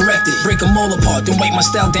is misdirected. Break them all apart, then wipe my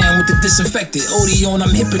style down with the disinfected. OD on,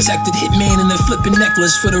 I'm hit protected. Hitman in a flipping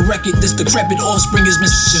necklace. For the record, this decrepit offspring is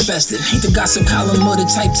misinfested. Ain't the gossip column or the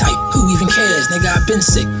type. Who even cares? Nigga, I've been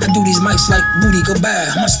sick. I do these mics like Rudy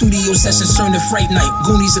Gobert. My studio sessions turn to fright night.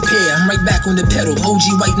 Goonies appear. I'm right back on the pedal.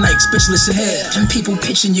 OG white Nikes, bitchless hair. And people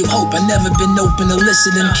pitching you hope. I never been open to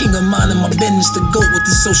listening. King of mine in my business to go with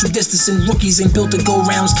the social distancing. Rookies ain't built to go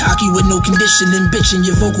rounds. Cocky with no conditioning. Bitching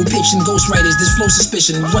your vocal pitching. Ghostwriters, this flow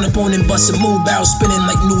suspicion. Run up on and bust a move barrel spinning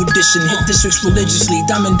like new edition. Hit districts religiously.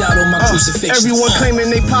 Diamond out on my crucifix. Everyone claiming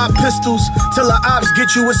they pop pistols till the ops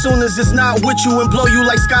get you as soon as it's not with you and blow you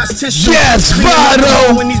like Scotch tissue. Yes,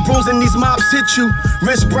 Vado! When these bros and these mops hit you,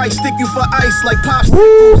 wrist bright, stick you for ice like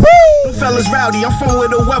popsicles. Them fellas rowdy, I'm from where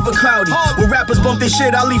the weather cloudy. When rappers bump their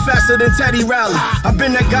shit, I leave faster than Teddy Riley. I've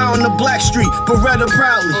been that guy on the Black Street, Beretta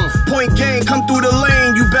proudly. Point game, come through the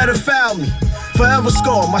lane, you better foul me. Forever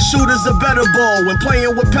score, my shooter's a better ball. When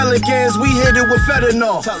playing with Pelicans, we hit it with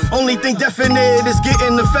fentanyl. Only thing definite is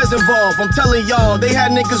getting the feds involved. I'm telling y'all, they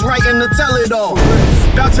had niggas writing to tell it all.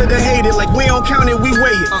 Bout to the hate it, like we don't count it, we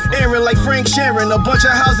weigh it. Aaron like Frank Sharon, a bunch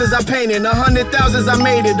of houses I painted, 100,000 I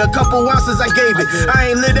made it, a couple ounces I gave it. I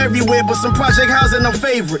ain't lit everywhere, but some project housing I'm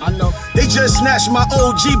favorite. They just snatched my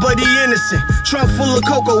OG, but he innocent. Trunk full of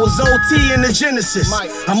cocoa was OT in the Genesis.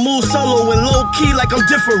 I move solo and low key like I'm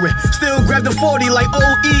different. Still grab the 40 like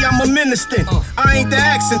OE, I'm a minister. I ain't the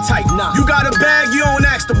accent type. You got a bag, you don't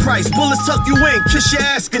ask the price. Bullets tuck you in, kiss your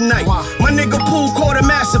ass goodnight. My nigga Pooh caught a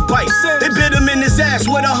massive bite. They bit him in his ass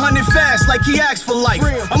with 100 fast, like he asked for life.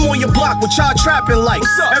 I'm on your block with y'all trapping lights.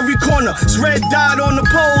 Every corner, it's red dot on the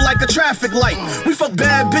pole like a traffic light. We fuck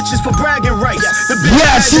bad bitches for bragging rights.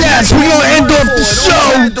 Yes, we gonna end off the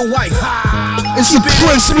show. It's a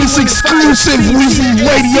Christmas exclusive Weezy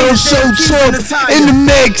Radio Show talk in the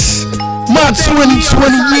mix. My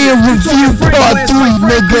 2020 year review part 3,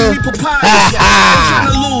 nigga.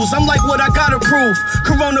 I'm like what I gotta prove.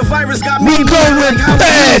 Coronavirus got me going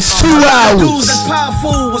past 2 hours. Dudes that's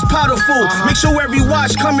powerful was powerful. Make sure every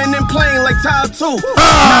watch coming and playing like Tile 2.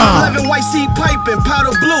 9/11 white seat piping,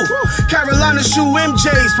 powder blue. Carolina shoe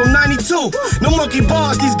MJs from 92. No monkey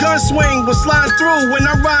bars, these guns swing was sliding through. When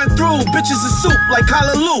I ride through, bitches is soup like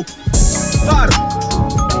Callaloo.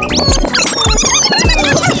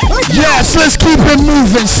 Yes, let's keep it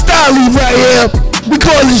moving. Styly right here. We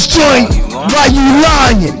call this joint Why You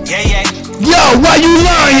Lying? Yo, why you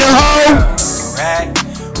lying, ho? Right.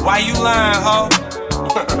 Why you lying, ho?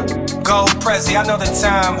 Go Prezi, I know the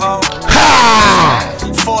time, ho. Ha!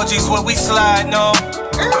 4G's what we sliding on.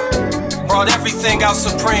 Brought everything out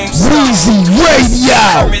Supreme. Weezy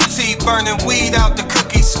Radio. T burning weed out the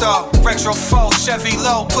cookie store. Retro 4, Chevy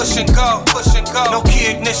low, push and go, push and go. No key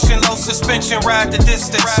ignition, low suspension, ride the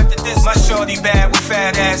distance. My shorty bad with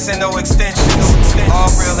fat ass and no extensions. All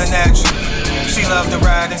real and natural. She love to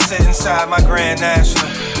ride and sit inside my Grand National.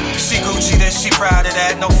 She Gucci this, she proud of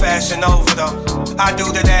that, no fashion over though. I do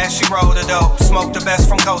the dash, she roll the dope. Smoke the best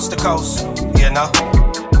from coast to coast, you know.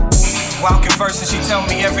 While conversing, she tell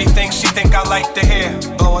me everything she think I like to hear.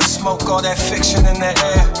 Blowing smoke, all that fiction in the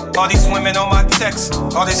air. All these women on my text,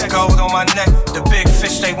 all this gold on my neck. The big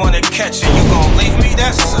fish they wanna catch, and you gon' leave me?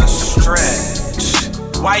 That's a stretch.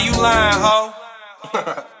 Why you lying, ho?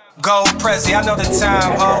 Go Prezi, I know the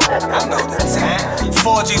time, ho. I know the time.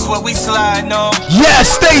 4G's what we sliding on. Yeah,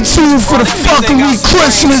 stay tuned for the fucking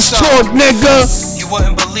Christmas talk, nigga. You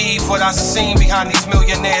wouldn't believe what I seen behind these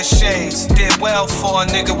millionaire shades. Did well for a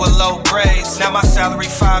nigga with low grades. Now my salary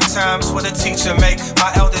 5 times what a teacher make.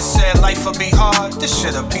 My eldest said life would be hard. This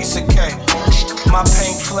shit a piece of cake. My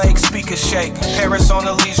paint flake, speaker shake. Paris on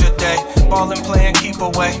a leisure day. Ballin' playing keep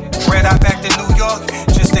away. Red eye back to New York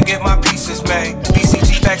just to get my pieces made.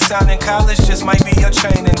 BCG back signing college just might be your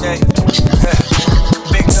training day.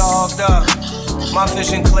 Big dogged up. My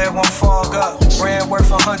vision clear, won't fog up. Brand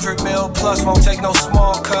worth 100 mil plus, won't take no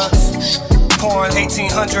small cuts. Pouring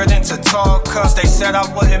 1800 into tall cups. They said I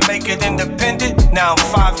wouldn't make it independent. Now I'm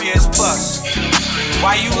 5 years plus.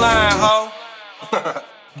 Why you lying, ho?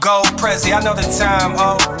 Gold Prezi, I know the time,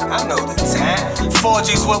 ho. I know the time.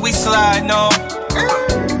 4G's what we sliding on.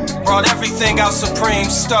 Brought everything out Supreme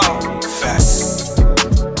Store. Fast.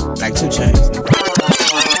 Like 2 Chainz.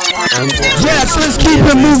 Yes, let's keep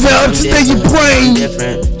it moving up to your brain.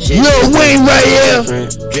 Lil Wayne right here.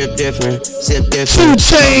 Drip different, sip different.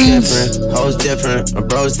 2 Chainz. Hoes different, my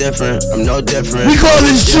bros different. I'm no different. We call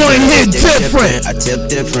this joint hit different. I tip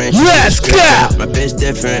different. Let's go. My bitch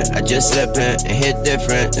different. I just slippin' and hit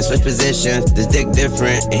different and switch positions. This dick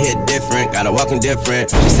different and hit different. Gotta walk in different.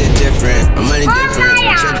 She sit different. My money different.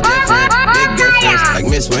 My chips different. Big difference like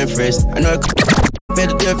Miss Winfrey's. I know it. Feel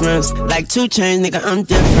the difference, like 2 Chainz, nigga, I'm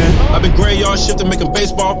different. I've been graveyard shifting, making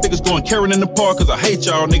baseball figures, going carrying in the park, cause I hate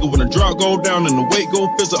y'all, nigga. When the drop go down and the weight go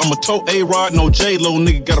fizzle, I'm a toe A-Rod, no J-Lo,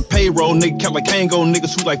 nigga. Got a payroll, nigga, count like Kango,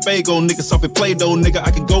 niggas who like Fago, niggas soft and Play-Doh, nigga.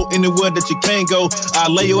 I can go anywhere that you can't go. I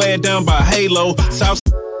lay your ass down by Halo, South.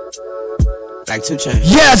 Like 2 Chainz.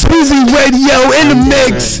 Yes, Weezy Radio in the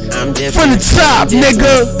mix. From the top,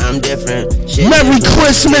 nigga. I'm different. Merry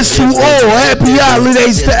Christmas to all. Happy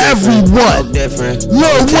holidays to everyone.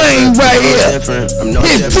 Lil Wayne right here.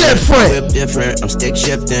 It's different. Different. I'm stick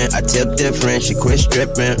shifting. I tip different. She quit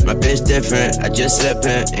stripping. My bitch different. I just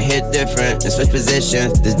slippin' and hit different and switch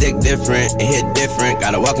positions. This dick different and hit different.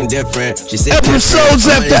 Gotta walk in different. She sit episodes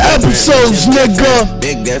after episodes, nigga.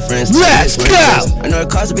 Big difference. Let's go. I know it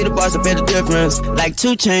costs to be the boss. I pay the difference. Like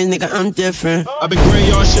 2 Chainz, nigga, I'm different. I've been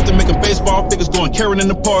graveyard shifting, making baseball figures, going carrying in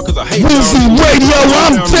the park, cause I hate Weezy Radio,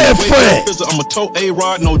 I'm different. I'm a toe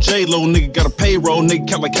A-Rod, no J-Lo, nigga. Got a payroll, nigga,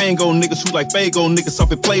 count like Kango, niggas who like Fago, niggas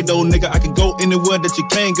soft and Play-Doh, nigga. I can go anywhere that you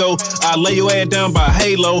can't go. I lay your ass down by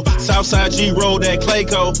Halo, Southside G Road at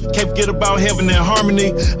Clayco. Can't forget about heaven and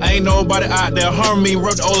harmony. I ain't nobody out there harm me.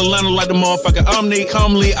 Rub the old Atlanta like the motherfucker Omni.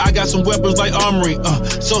 Comely, I got some weapons like Armory.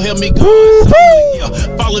 So help me God.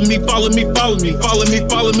 Follow me, follow me, follow me. Follow me,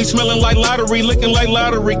 follow me, smelling like lottery, looking like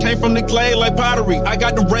lottery. Came from the clay like pottery. I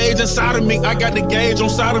got the rage inside of me. I got the gauge on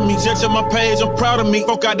side of me. Judge on my page, I'm proud of me.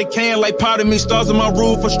 Folk out the can like part of me. Stars in my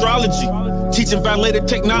roof, astrology. Teaching violated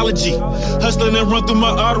technology. Hustling and run through my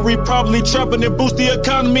artery. Probably trapping and boost the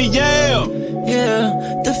economy, yeah.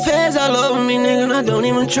 Yeah, the feds all over me, nigga. I don't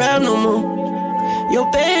even try no more.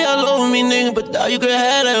 Your pay all over me, nigga, but all you could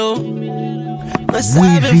have that.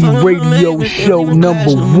 Weezy Radio Show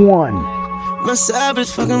 #1. My side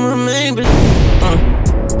bitch fucking my main bitch.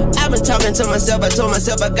 I've been talking to myself, I told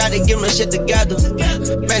myself I gotta get my shit together.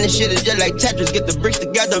 Man, this shit is just like Tetris, get the bricks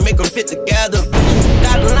together, make them fit together.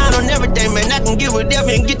 Got a line on everything, man, I can get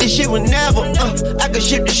whatever and get this shit whenever. I can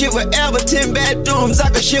ship the shit wherever, 10 bedrooms, I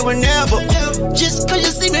can shit whenever. Just cause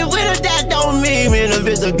you see me with her, that don't mean me and a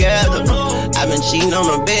bitch together. I've been cheating on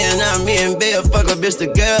my bed, now me and Bell fuck a bitch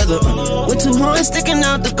together. With 2 horns sticking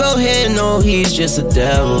out the go ahead, no, he's just a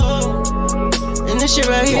devil. And this shit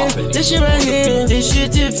right here, this shit right here, this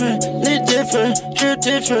shit different, lit different, drip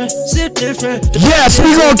different, sip different. Yes,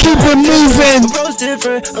 we gon' keep it moving. My bro's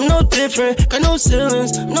different, I'm no different, got no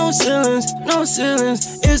ceilings, no ceilings, no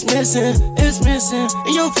ceilings. It's missing,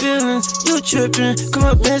 and your feelings, you tripping, come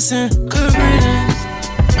up missing, good riddance.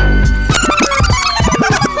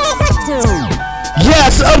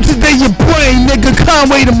 Yes, up to date your brain, nigga.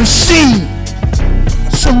 Conway the Machine.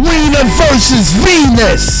 Serena versus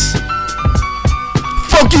Venus.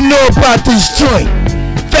 Fuck you know about this joint?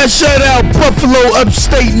 That shout out Buffalo,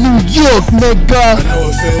 upstate New York, nigga. I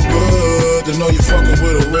know it feel good to know you fucking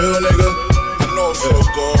with a real nigga. I know it feel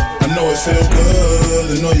good. I know it feel good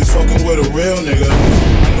to know you fucking with a real nigga.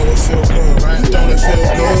 I know it feel good, right? Don't it feel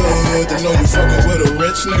good to know you fucking with a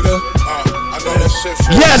rich nigga? I know that shit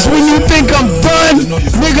feel yes, when you think I'm done,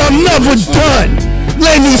 nigga, I'm never done.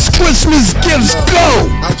 Let these Christmas gifts go.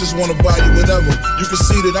 I just wanna buy you whatever. You can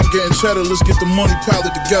see that I'm getting cheddar. Let's get the money piled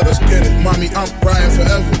together. Let's get it, mommy. I'm Ryan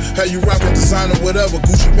forever. How you rockin' designer, whatever.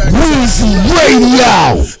 Gucci bag. Weezy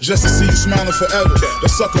Radio. Just to see you smiling forever. The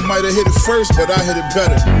sucker might have hit it first, but I hit it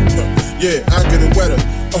better. Yeah, I get it wetter.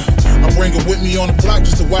 I bring her with me on the block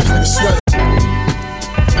just to watch niggas sweat.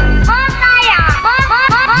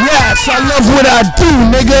 Yes, Yes, I love what I do,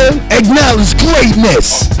 nigga. Acknowledge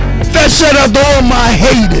greatness. Fat shout out to all my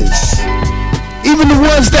haters, even the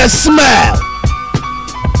ones that smile.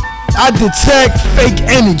 I detect fake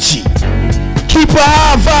energy. Keep a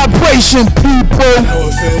high vibration, people. I know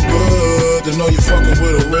it feel good to know you fucking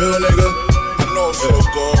with a real nigga. I know it feel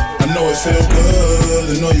good. I know it feel good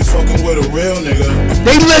to know you fucking with a real nigga.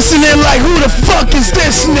 They listening like, who the fuck is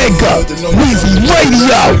this nigga? Weezy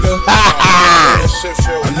Radio.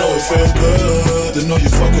 I know it feel good to know you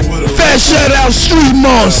fucking with a real nigga. Fat shout out Street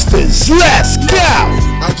Monsters. Let's go.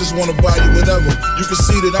 I just wanna buy you whatever. You can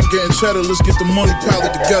see that I'm getting cheddar. Let's get the money piled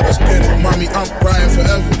together. Mommy, I'm Ryan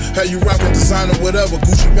forever. How you rockin' designer, whatever.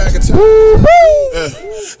 Gucci bag of yeah.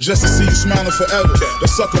 Just to see you smiling forever. The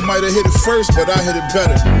sucker might have hit it first, but I hit it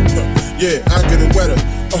better. Yeah, I get it wetter.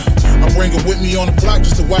 I bring her with me on the block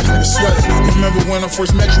just to watch niggas sweat it. Remember when I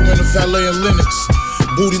first met you in the valet in Linux?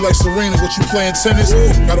 Booty like Serena, what you playing tennis?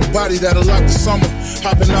 Got a body that'll lock the summer.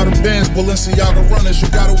 Hopping out of Benz, Balenciaga runners, you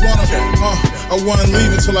gotta want her. I wouldn't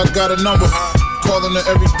leave until I got a number. Calling her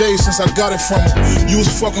every day since I got it from her. You was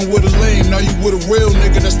fucking with a lame, now you with a real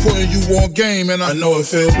nigga that's putting you on game. And I know it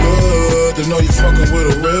feel good to know you fucking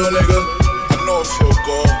with a real nigga. I know it feel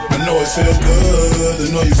good. I know it feel good to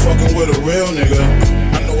know you fucking with a real nigga.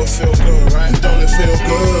 I know it feel good, right? Don't it feel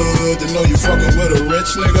good to know you fucking with a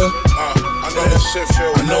rich nigga? I know that shit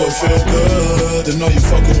feel good. I know it feel good to know you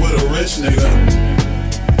fucking with a rich nigga.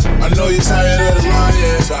 I know you're tired of the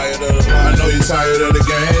lying. I know you're tired of the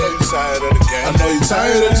game. I know you're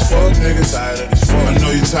tired of these fuck niggas. I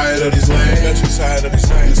know you're tired of these lanes. You're tired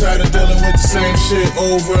of dealing with the same shit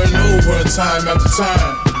over and over, time after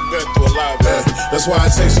time. Been through a lot, man. That's why I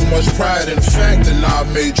take so much pride in the fact that now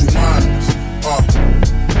I made you mine.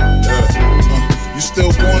 You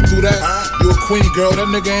still going through that? You a queen, girl, that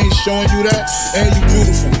nigga ain't showing you that. And you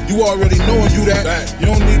beautiful, you already knowing you that. You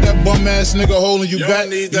don't need that bum ass nigga holding you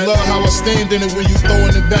back. You love how I stand in it when you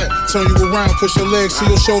throwing it back. Turn you around, push your legs to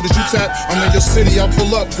your shoulders, you tap. I'm in your city, I'll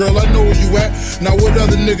pull up, girl, I know where you at. Now what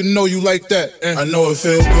other nigga know you like that? I know it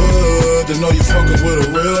feel good to know you fucking with a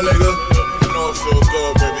real nigga. I know it feel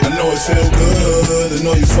good, baby. I know it feel good to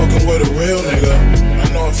know you fucking with a real nigga. I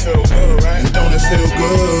know it feel good, right? And don't it feel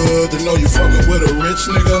good to know you fucking with a rich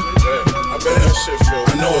nigga? Yeah, I bet that shit feel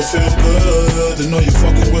good. I know it feel good to know you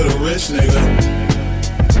fucking with a rich nigga.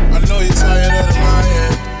 I know you're tired of the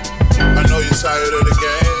lying. I know you're tired of the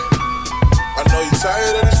game. I know you're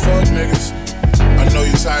tired of these fuck niggas. I know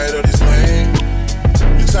you're tired of these lame.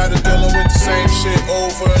 You're tired of dealing with the same shit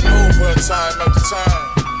over and over, time after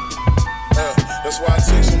time. That's why I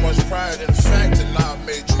take so much pride in the fact that now I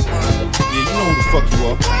made you mine. Yeah, you know who the fuck you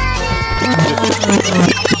are.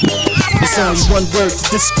 It's only one word to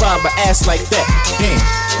describe an ass like that. Damn.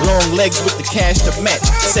 Long legs with the cash to match.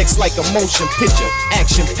 Sex like a motion picture,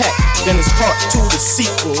 action packed. Then it's part 2, the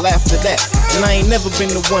sequel after that. And I ain't never been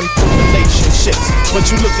the one for relationships, but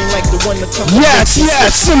you looking like the one to come. Yes,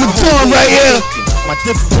 Simmer Dawn right here.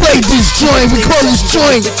 Play this joint, we call this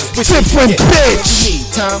joint Different Bitch. You need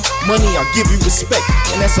time, money, I'll give you respect,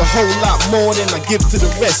 and that's a whole lot more than I give to the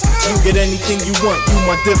rest. You get anything you want, you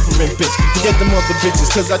my different bitch. Forget them other bitches,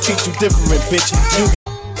 cause I treat you different, bitch. Yeah,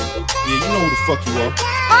 you know who the fuck you are.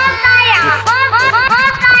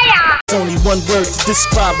 It's only one word to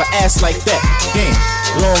describe an ass like that. Damn.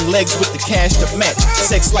 Long legs with the cash to match.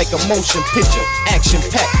 Sex like a motion picture, action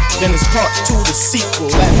packed. Then it's part 2, the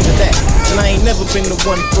sequel after that. And I ain't never been the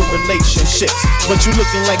one for relationships, but you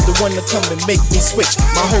looking like the one to come and make me switch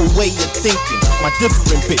my whole way of thinking. My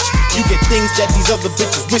different bitch. You get things that these other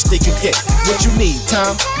bitches wish they could get. What you need,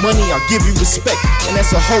 time, money, I'll give you respect, and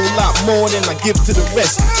that's a whole lot more than I give to the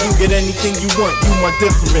rest. You get anything you want, you my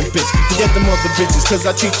different bitch. Forget them other bitches, cause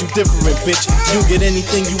I treat you different, bitch. You get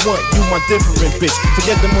anything you want, you my different bitch.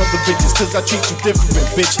 Forget them other bitches, cause I treat you different,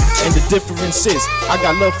 bitch. And the difference is, I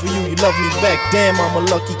got love for you, you love me back. Damn, I'm a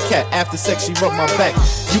lucky cat. After sex, she rub my back.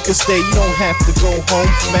 You can stay, you don't have to go home.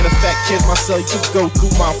 Matter of fact, here's my cell, you can go through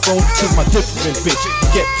my phone. Cause my different bitch,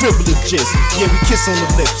 get privileges. Yeah, we kiss on the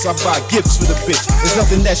lips, I buy gifts for the bitch. There's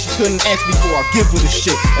nothing that she couldn't ask me for, I give her the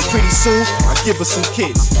shit. And pretty soon, I give her some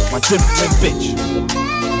kids. My different bitch.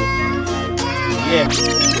 Yeah.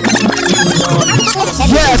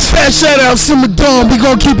 Yes, fat shout out Simmer Dawn. We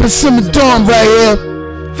gon' keep it Simmer Dawn right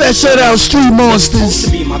here. Fat shout out Street Monsters.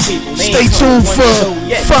 Stay tuned for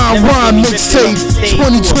Fine Rhyme Mixtape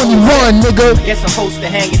 2021, nigga. I guess I'm supposed to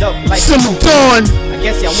hang it up like Simmer Dawn.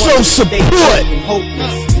 Show support.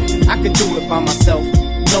 I could do it by myself,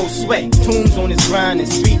 no sweat. Tunes on his grind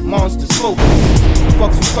and Street Monsters focus.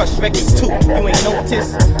 fucks who crush records too. You ain't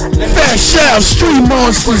noticed? Fat shout, street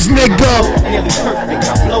monsters, nigga. Nearly perfect.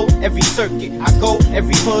 I blow every circuit. I go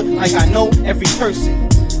every hood like I know every person.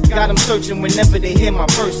 Got them searching whenever they hear my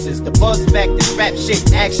verses. The buzz back, this rap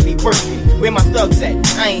shit actually working. Where my thugs at?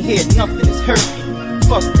 I ain't hear nothing, it's hurting.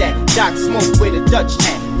 Fuck that, Doc Smoke where the Dutch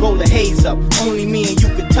at. Roll the haze up, only me and you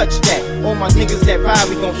can touch that. All my niggas that ride,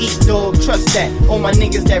 we gon' eat, dog, trust that. All my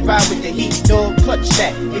niggas that ride with the heat, dog, clutch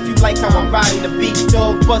that. If you like how I'm riding the beat,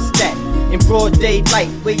 dog, bust that. In broad daylight,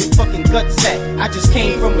 where your fucking guts at? I just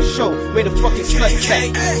came from a show, where the fucking sluts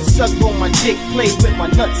at? Suck on my dick, play with my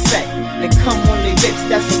nutsack. Then come on their lips,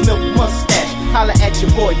 that's a milk mustache. Holla at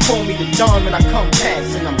your boy, call me the Don when I come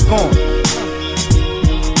past, and I'm gone.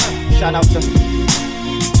 Shout out to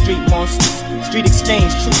Street Monsters, Street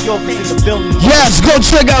Exchange, True Yorkers in the building. Yes, go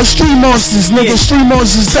check out Street Monsters, nigga. Yeah.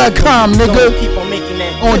 StreetMonsters.com, nigga. Keep on making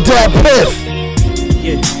that on Dad Piff.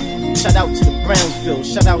 Yeah. Shout out to the Brownsville.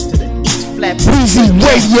 Shout out to the East Flatbush. Weezy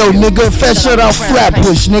Radio, nigga. Fat shout out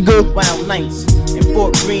Flatbush, nigga. Wild nights in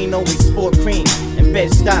Fort Greene, always sport cream and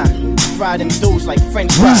Bed-Stuy. Fry them dudes like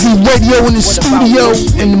French fries. Weezy Radio in the studio,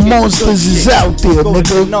 and the Monsters is out there,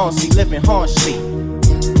 nigga. Living harshly.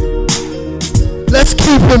 Let's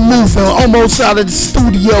keep it moving. Almost out of the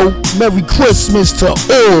studio. Merry Christmas to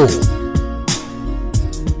all.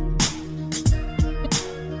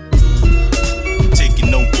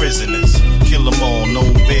 Taking no prisoners. Kill them all. No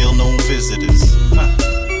bail, no visitors.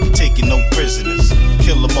 Taking no prisoners.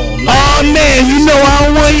 Kill them all. No man, you know I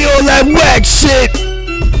don't want to hear all that whack shit.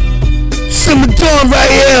 Simmer down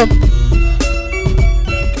right here.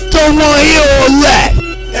 Don't want to hear all that.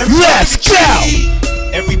 Let's go.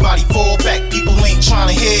 Everybody fall back, people ain't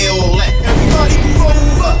tryna hear all that. Everybody move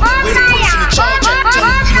over. We're the person in charge at. Tell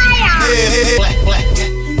me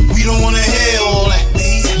we don't wanna hear all that.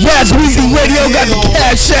 Yes, Weezy Radio got the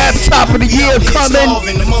Cash App, top of the year coming.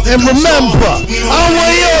 And remember, I don't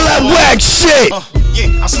wanna hear all that whack shit.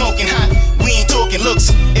 Yeah, I'm smoking hot, we ain't talking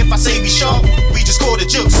looks. If I say we sharp, we just call the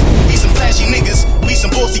jokes. We some flashy niggas, we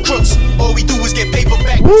some bossy crooks. All we do is get paper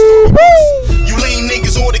back. You lame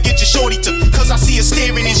niggas ought to get your shorty took. Cause I see her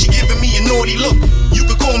staring and she giving me a naughty look. You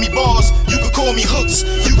could call me bars, you could call me hooks.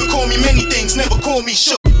 You could call me many things, never call me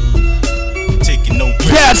shook. Taking no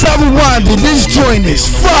yes, I rewinded. This joint is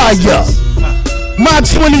fire. My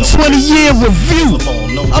 2020 year review.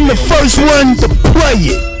 I'm the first one to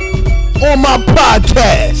play it on my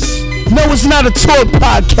podcast. No, it's not a talk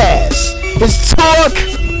podcast. It's talk,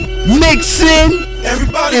 mixing,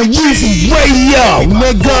 and Weezy Radio,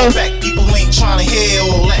 nigga. People ain't tryna hear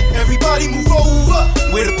all that. Everybody move over.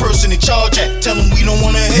 We're the person in charge at. Tell them we don't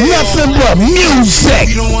wanna hear nothing but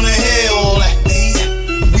music. We don't wanna hear all that.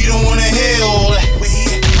 We don't wanna hear all that. We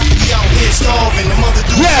out here starving. The mother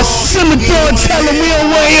do. Yes, Simmer Dawn, tell them we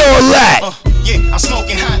don't wanna hear all that. Yeah, I'm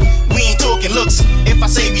smoking hot. We ain't talking looks. If I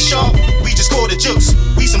say we sharp, we just call the jokes.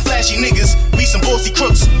 We some flashy niggas, we some bossy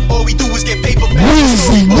crooks. All we do is get paper back.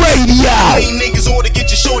 Weezy Radio. Lame niggas ought to get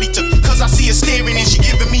your shorty took. Cause I see her staring and she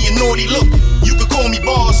giving me a naughty look. You could call me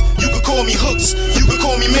bars, you could call me hooks. You could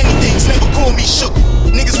call me many things, never call me shook.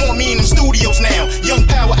 Niggas want me in them studios now. Young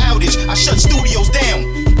power outage, I shut studios down.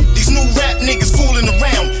 These new rap niggas fooling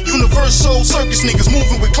around. Universal circus niggas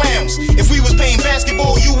moving with clowns. If we was playing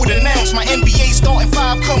basketball, you would announce. My NBA starting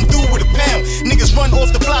 5 come through with a pound. Niggas run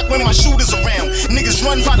off the block when my shooters around. Niggas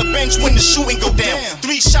run by the bench when the shooting go down.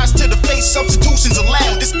 3 shots to the face, substitutions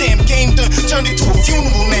allowed. This damn game done turned into a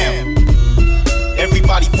funeral now.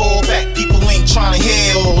 Everybody fall back, people ain't tryna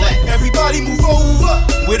hear all that. Everybody move over.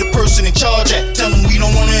 We're the person in charge at. Tell them we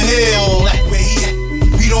don't wanna hear all that.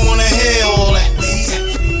 We don't wanna hear all that.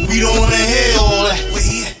 We don't wanna hear all that.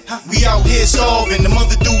 We out here starving, the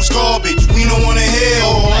mother dude's garbage. We don't wanna hear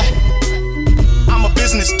all that. I'm a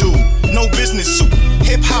business dude, no business suit.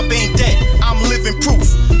 Hip hop ain't dead, I'm living proof.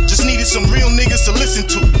 Just needed some real niggas to listen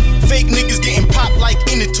to. Fake niggas getting popped like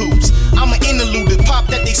inner tubes. I'm an interlude, the pop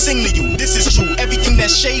that they sing to you. This is true, everything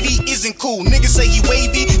that's shady isn't cool. Niggas say he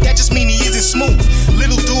wavy, that just mean he isn't smooth.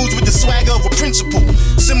 Little dudes with the swagger of a principal.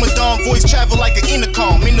 Simmer Dawn voice travel like an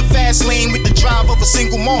intercom. In the fast lane with the drive of a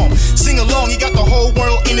single mom. Sing along, he got the whole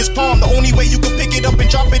world in his palm. The only way you can pick it up and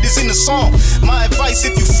drop it is in a song. My advice,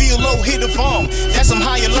 if you feel low, hit a bomb. That's some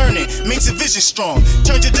higher learning, makes your vision strong.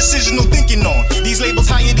 Turn your decisional thinking on. These labels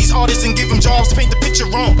hire these artists and give them jobs to paint the picture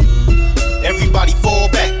wrong. Everybody fall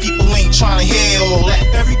back, people ain't tryna hear all that.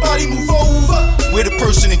 Everybody move over. We're the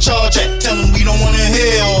person in charge at. Tell them we don't wanna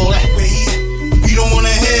hear all that. We don't wanna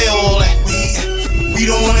hear all that. We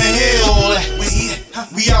don't wanna hear all that.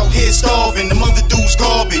 We out here starving, the mother dude's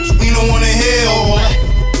garbage. We don't wanna hear all that.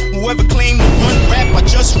 Whoever claimed to run rap, I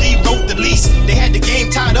just rewrote the lease. They had the game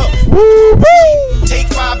tied up.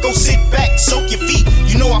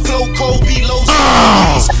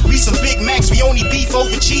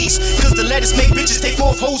 Break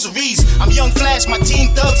off hosaries. I'm Young Flash, my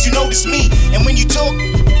team thugs, you know this me. And when you talk,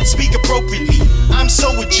 speak appropriately. I'm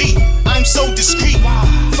so a G, I'm so discreet.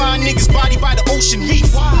 Find niggas body by the ocean reef.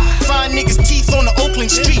 Find niggas teeth on the Oakland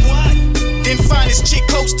street. Then find this chick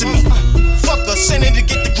close to me. Fuck her, send her to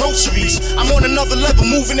get the groceries. I'm on another level,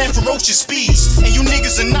 moving at ferocious speeds. And you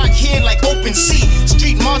niggas are not here like open sea.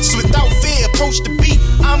 Street monsters without fear approach the beat.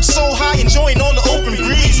 I'm so high, enjoying all the open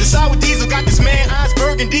breeze. The sour diesel got this man eyes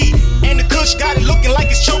burgundy. And the kush got it looking like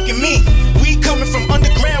it's choking me. We coming from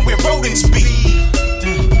underground where rodents be.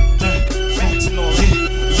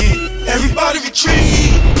 Everybody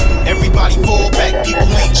retreat. Everybody fall back. People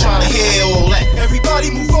ain't trying to hear all that. Everybody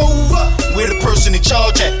move over. Where the person in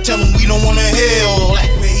charge at? Tell them we don't wanna hear all that.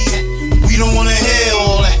 We don't wanna hear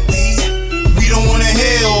all that. We don't wanna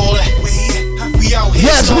hear all that. We out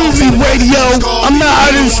here. Yes, Weezy Radio. I'm not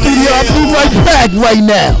out in the studio. I'll be right back right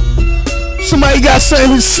now. Somebody got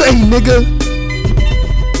something to say, nigga.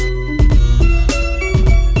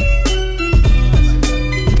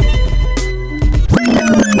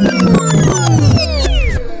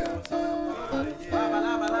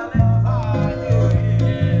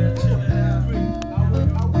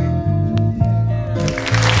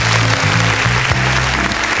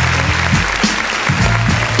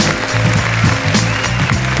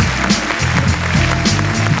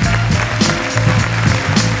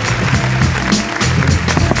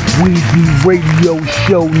 Weezy Radio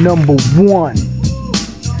Show number 1.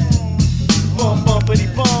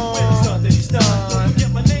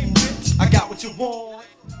 I got what you want.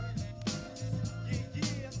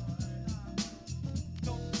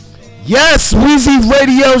 Yes, Weezy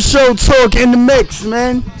Radio Show talk in the mix,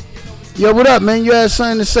 man. Yo, what up, man? You had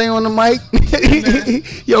something to say on the mic?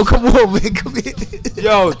 Yo, come on, man. Come here.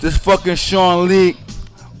 Yo, this fucking Sean Lee.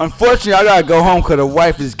 Unfortunately, I gotta go home because the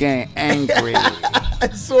wife is getting angry.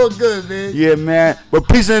 It's all good, man. Yeah, man. But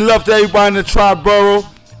peace and love to everybody in the Tri-Borough.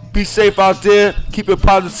 Be safe out there. Keep it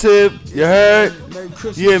positive. You heard? Merry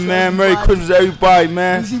Christmas. Yeah, man. Merry Christmas to everybody,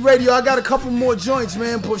 man. Weezy Radio, I got a couple more joints,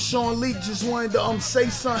 man. But Sean Leak just wanted to say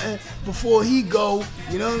something before he go.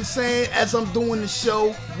 You know what I'm saying? As I'm doing the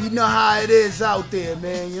show, we know how it is out there,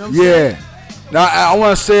 man. You know what I'm saying? Now, I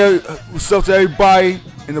want to say what's up to everybody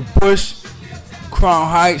in the bush, Crown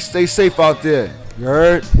Heights. Stay safe out there. You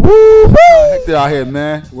heard? Woo-hoo! Hectic out here,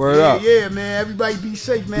 man. Word up. Yeah, man. Everybody be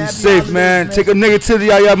safe, man. Be safe, man. Take a negativity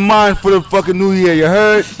out of your mind for the fucking new year. You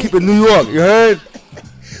heard? Keep it New York. You heard?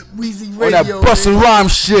 Weezy Radio. On that bustin' rhyme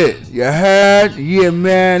shit. You heard? Yeah,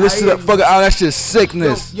 man. Listen to that fucking out. That shit's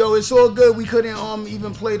sickness. Yo, it's all good. We couldn't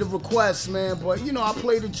even play the request, man. But, you know, I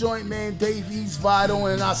played the joint, man. Dave East, Vital,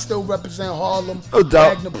 and I still represent Harlem. No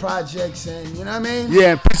doubt. Magna Projects, and you know what I mean?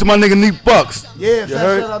 Yeah, and peace to my nigga Neek Bucks. Yeah,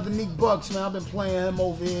 shout out to Neek Bucks, man. I've been playing him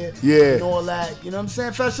over here. Yeah. And all that. You know what I'm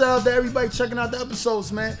saying? Fast shout out to everybody checking out the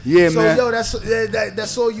episodes, man. Yeah, so, man. So, yo,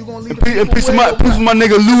 that's all you gonna leave the people. And peace to my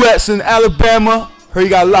nigga Luettes in Alabama. Heard he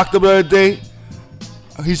got locked up the other day.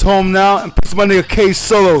 He's home now. And peace to my nigga K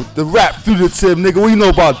Solo, the rap fugitive, nigga. What you know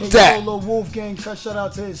about K that? Solo Wolfgang, shout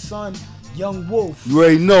out to his son, Young Wolf. You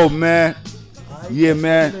already know, man. Right, yeah,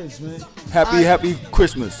 man. Man. Happy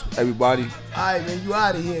Christmas, everybody. Alright, man, you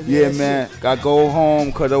out of here, man. Yeah, man. Gotta go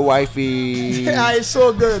home cause the wifey. Alright, it's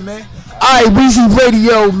all good, man. Alright, Weezy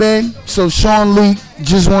Radio, man. So Sean Lee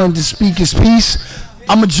just wanted to speak his piece.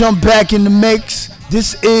 I'ma jump back in the mix.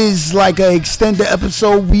 This is like an extended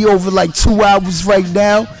episode. We over like 2 hours right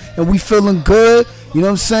now, and we feeling good. You know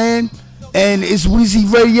what I'm saying? And it's Weezy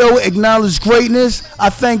Radio, acknowledge greatness. I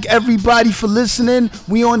thank everybody for listening.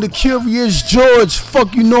 We on the Curious George,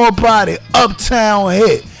 fuck you know about it, Uptown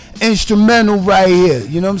hit, instrumental right here.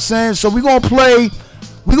 You know what I'm saying? So we gonna play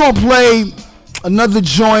another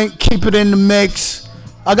joint, keep it in the mix.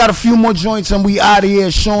 I got a few more joints and we out of here.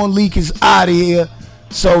 Sean Leak is out of here.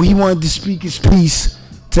 So he wanted to speak his piece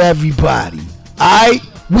to everybody. Alright?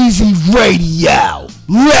 Weezy Radio.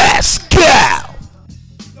 Let's go!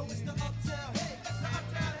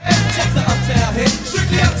 Check the uptown hit,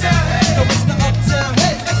 strictly uptown hit. No, it's the uptown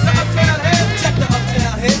hit. It's the uptown hit. Check the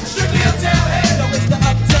uptown hit, strictly uptown hit. No, it's the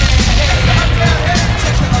uptown hit. It's the uptown hit.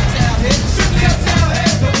 Check the uptown hit, strictly uptown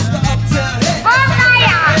hit. No, it's the uptown hit. Strictly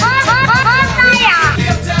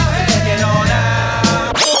uptown hit. Get on out.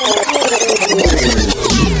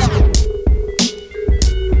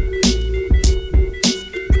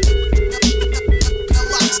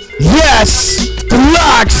 Yes, the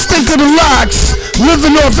Locks, think of the Locks.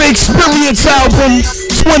 Living off Experience album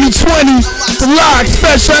 2020. The Locks,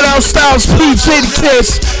 fresh shout out Styles P, Jada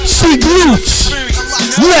Kiss, She Glooch.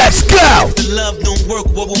 Let's go. If the love don't work,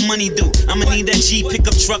 what will money do? I'ma need that G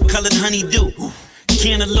pickup truck colored honeydew.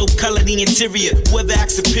 Cantaloupe color the interior. Whoever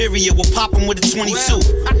acts superior will pop him with a 22.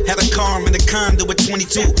 Had a car and a condo at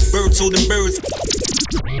 22. Birds holding birds.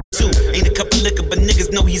 Ain't a cup of liquor, but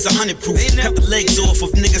niggas know he's 100 proof. Cut the legs off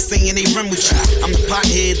of niggas saying they run with you. I'm the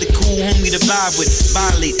pothead, the cool homie to vibe with.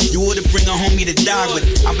 Violate, you ought to bring a homie to die with.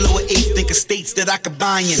 I blow an 8, think of states that I could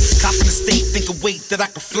buy in. Cop in the state, think of weight that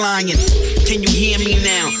I could fly in. Can you hear me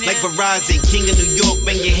now? Like Verizon, king of New York,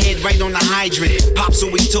 bang your head right on the hydrant. Pops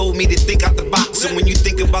always told me to think out the box. So when you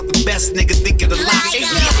think about the best, nigga, think of the lot.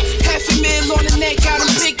 $500,000 on the neck, got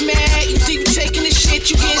him big mad. You think you taking the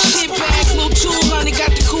shit, you getting shit back. Little 200,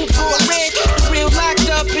 got the coupe on red. Real locked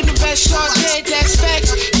up in the best shot dead, that's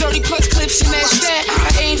facts. 30 plus clips in that stat. I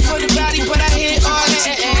aim for the body, but I hit all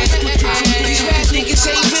that. These rap niggas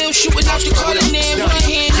ain't real, shooting out the corner there. One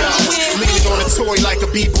hand on the wheel. Leaning on a toy like a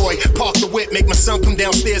b-boy. Park the whip, make my son come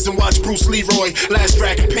downstairs and watch Bruce Leroy. Last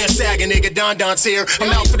Dragon, pants sagging, nigga, Don Don's here.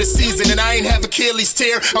 I'm out for the season and I ain't have Achilles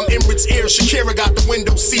tear. I'm Emirates Air, Shakira got the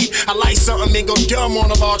window seat. I like something and go dumb on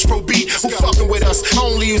a large pro beat. Who fucking with us? I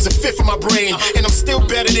only use a fifth of my brain. And I'm still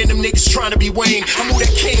better than them niggas trying to be Wayne. I move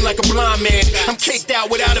that cane like a blind man. I'm caked out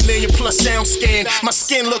without a million plus sound scan. My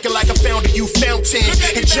skin looking like I found a youth fountain.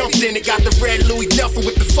 And jumped in it, got the red Louis Duffel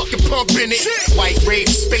with the fucking pump in it. White rave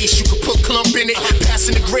space, you could put clump in it.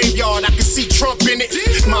 Passing the graveyard, I can see Trump in it.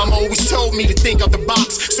 Mama always told me to think out the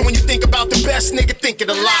box. So when you think about the best, nigga, think of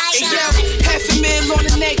the lot. $500,000 on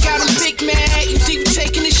the neck, got him big mad. You think you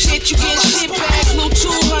taking the shit, you getting shit back. Little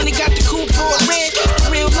 200, got the coupe on red.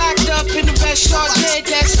 Real locked up in the best shot dead,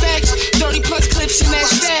 that's facts. 30 plus clips in that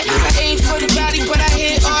stat. I aim for the body, but I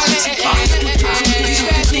hit all that. These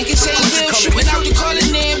rap niggas ain't real, shooting out the corner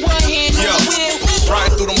there. One hand on the wheel.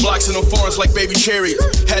 Riding through them blocks in them foreigns like baby chariot.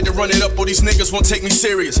 Had to run it up or these niggas won't take me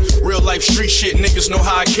serious. Real life street shit, niggas know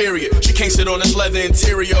how I carry it. She can't sit on this leather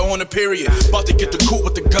interior on a period. About to get the coupe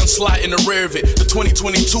with the gun slot in the rear of it. The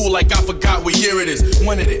 2022 like I forgot what year it is.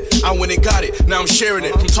 Wanted it, I went and got it, now I'm sharing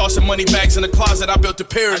it. From tossing money bags in the closet, I built a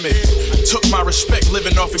pyramid. Took my respect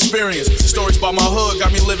living off experience. Stories about my hood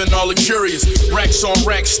got me living all luxurious. Racks on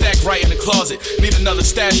racks stacked right in the closet. Need another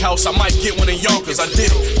stash house, I might get one in Yonkers. I did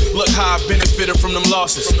it, look how I benefited from them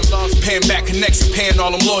losses. Paying back connects and paying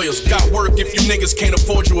all them lawyers. Got work if you niggas can't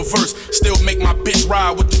afford you a verse. Still make my bitch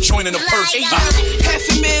ride with the joint in the purse.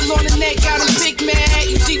 $500,000 on the neck, got him big mad.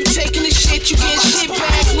 You think you taking the shit, you getting shit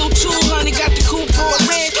back. Little 200, got the coupe on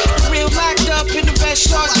red. Real locked up in the best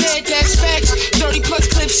shot dead, that's facts. 30 plus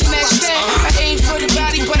clips in that stat. I aim for the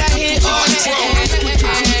body, but I hit all that.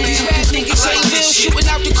 These rap niggas ain't real, shooting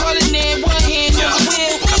out the corner there. One hand on the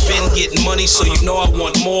wheel. I've been getting money, so you know I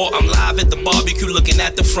want more. I'm live at the barbecue looking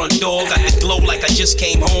at the front door. Got the glow like I just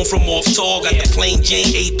came home from off tour. Got the plain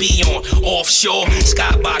Jane AP on offshore.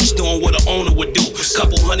 Skybox doing what an owner would do.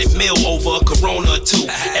 Couple $100 mil over a Corona or two.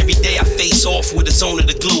 Every day I face off with a zone of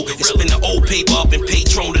the glue. And spin the old paper up and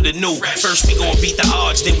Patron to the new. First we gon' beat the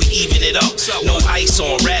odds, then we even it up. No ice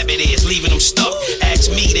on rabbit ears, leaving them stuck. Ask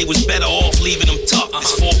me, they was better off leaving them tucked.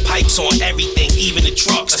 There's 4 pipes on everything, even the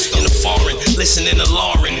trucks. In the foreign, listening to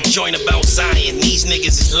Lauren. Joint about Zion, these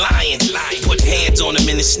niggas is lying. Put hands on them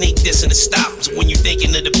in the sneak this and the stops. When you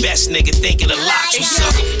thinking of the best, nigga, think of the lots. What's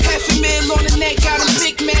up? $500,000 on the neck, got him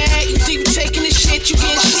big mad. You think you taking the shit, you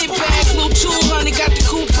getting shit back. Little 200, got the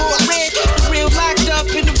coupe on red. Real locked up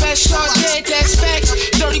in the best shot dead, that's facts.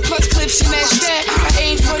 30 plus clips in that stat. I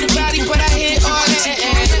aim for the body, but I hit all that.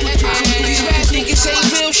 These rap niggas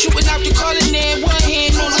ain't real, shooting out the corner there. One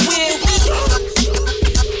hand on the wheel.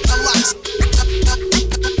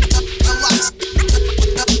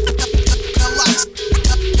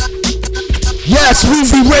 Yes,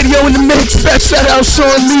 Weezy Radio in the mix. Best shout out Sean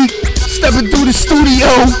Lee. Stepping through the studio.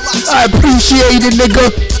 I appreciate it,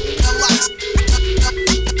 nigga.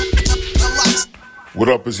 What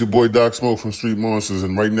up, it's your boy Doc Smoke from Street Monsters,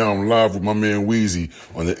 and right now I'm live with my man Weezy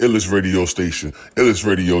on the illest radio station, illest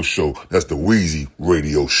radio show. That's the Weezy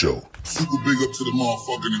Radio Show. Super big up to the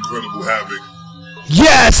motherfucking Incredible Havoc.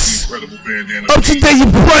 Yes! Incredible bandana. Up to date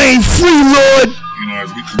your brain, free Lord. You know, as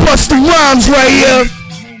we Bust the rhymes right here.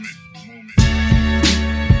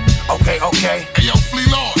 Okay. Hey, yo, Flea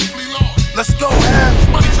Lord. Let's go.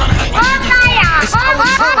 Money trying to act like it's our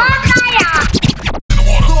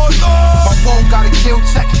My phone got a kill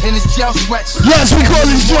check in his gel sweats. Yes, we call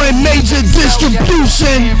this joint Major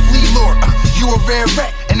Distribution. Flea Lord, you a rare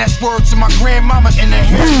rat. and that's word to my grandmama in the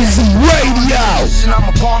Weezy Radio. I'm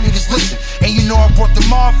a bomb, niggas listen. And you know I brought them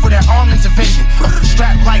all for that armed intervention.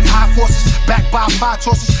 Strapped like high forces, backed by 5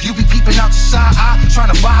 torsos. You be peeping out your side eye, trying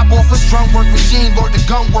to vibe off us. Drum work regime, Lord, the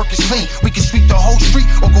gun work is clean. We can sweep the whole street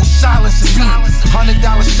or go silence and beam. $100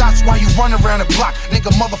 shots while you run around the block. Nigga,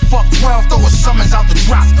 motherfuck 12, throw a summons out the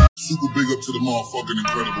drop. Super big up to the motherfucking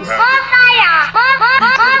Incredible Habit.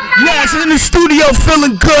 Yes, in the studio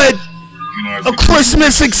feeling good. A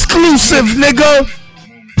Christmas exclusive, nigga.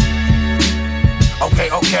 Okay.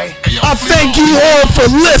 I thank you all for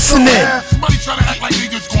listening.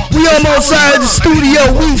 We almost out of the studio,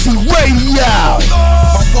 Weezy Radio.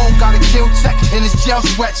 My phone got a kill tech in his jail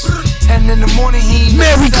sweats. 10 in the morning, he ain't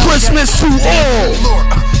Merry Christmas to all. Lord,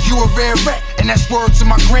 you a rare rat, and that's word to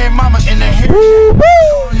my grandmama in the hair.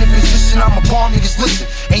 In the position, I'm a bomb, niggas listen.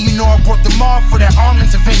 And you know I brought them all for that armed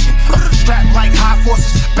intervention. Strapped like high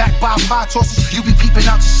forces, backed by 5 torsos. You be peeping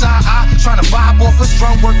out your side eye, trying to vibe off us.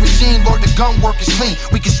 Drum work regime, Lord, the gun work is clean.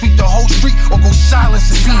 We can sweep the whole street or go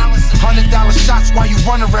silence and beam. $100 shots while you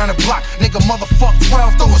run around the block. Nigga, motherfuck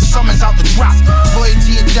 12, throw a summons out the drop.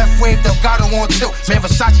 Loyalty and death wave, Delgado on tilt. Man,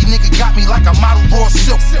 Versace nigga got me like a model raw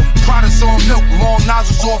silk. Products on milk, long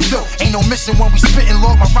nozzles all filled. Ain't no missing when we spittin',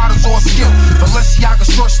 Lord, my riders all skilled. Balenciaga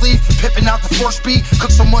short sleeve, pippin' out the 4-speed.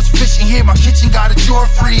 Cook so much fish in here, my kitchen got a drawer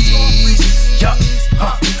freeze. Yup,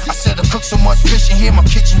 I said I cook so much fish in here, my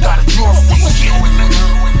kitchen got a drawer freeze.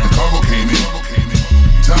 The cargo came in.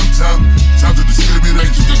 Time to distribute it.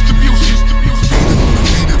 Distribution.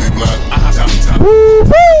 Feed every block. Time.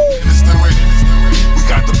 We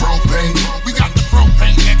got the propane.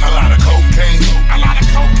 Nigga. A lot of cocaine.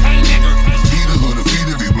 Nigga. Feed the hood, feed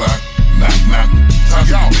every block. Knock. Time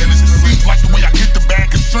to finish the seat. Like the way I get the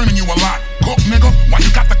bag concerning you a lot. Cook, nigga. Why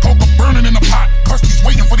you got the coca burning in the pot? Kirsty's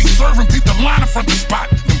waiting for these serving people to line in front of the spot.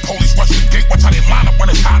 Them police rush the gate. Watch how they line up when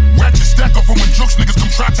it's hot. Ratchet stack up for when jokes niggas come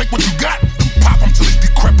try to take what you got. Pop them till it's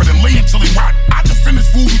decrepit and lay until they rot. I defend this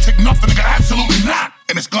fool, you take nothing, nigga, absolutely not.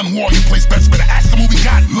 In this gun war, you place bets, better ask them who we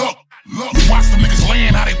got. Look, you watch them niggas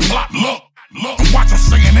laying how they plot. Look, and watch them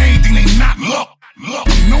saying anything they not. Look,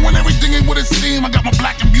 I'm knowing everything ain't what it seem. I got my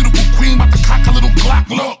black and beautiful queen, about to cock a little Glock.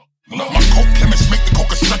 Look, my coke chemist make the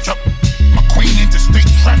coca stretch up. My queen interstate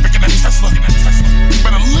traffic in a Tesla. You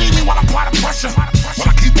better leave me while I apply the pressure. While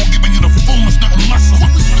I keep on giving you the fullness, nothing lesser.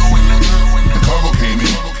 What we doing, nigga? The cargo came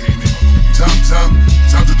in.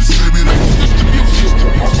 Time to distribute it.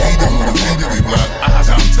 Feed every block.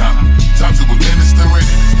 Time to administer it.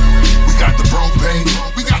 We got the propane.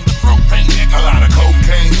 Nigga. A lot of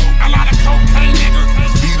cocaine. Nigga.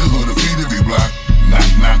 Feed the hood, feed every block.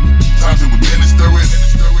 Knock. Time to administer it.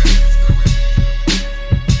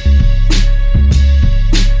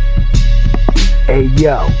 Hey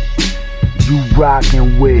yo, you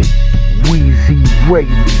rockin' with Weezy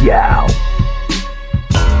Radio.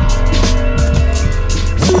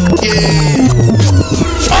 Yeah.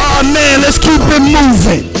 Oh man, let's keep it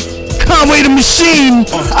moving. Conway the Machine,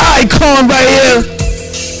 icon right here.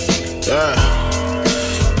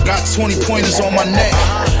 Got 20 pointers on my neck.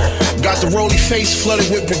 Got the roly face flooded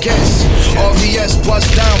with baguettes. RVS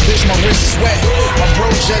bust down, bitch, my wrist is wet. My bro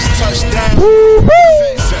just touched down.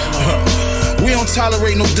 We don't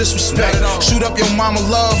tolerate no disrespect. Shoot up your mama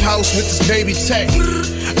love house with this baby tech.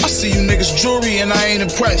 I see you niggas jewelry and I ain't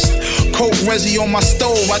impressed. Coke resi on my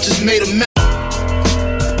stove, I just made a mess.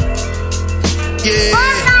 Yeah.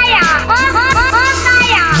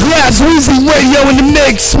 Yes, Weezy Radio in the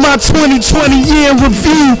mix. My 2020 year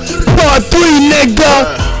review, part 3,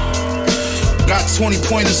 nigga. Got 20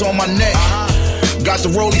 pointers on my neck. Got the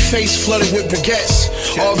roly face flooded with baguettes.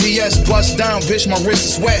 RVS bust down, bitch, my wrist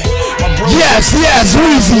is wet. My bro yes,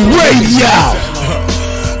 Weezy Radio.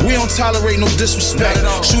 We don't tolerate no disrespect.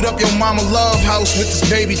 Shoot up your mama love house with this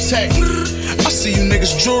baby tech. I see you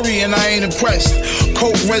niggas jewelry and I ain't impressed.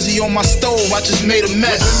 Coke resi on my stove, I just made a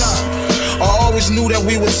mess. I always knew that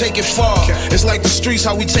we would take it far. It's like the streets,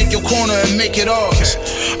 how we take your corner and make it ours.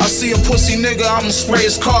 I see a pussy nigga, I'ma spray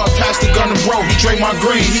his car. Pass the gun to bro, he drink my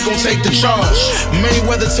green, he gon' take the charge.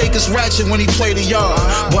 Mayweather take his ratchet when he play the yard.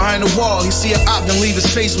 Behind the wall, he see a op and leave his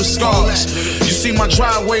face with scars. You see my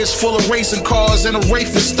driveway is full of racing cars and a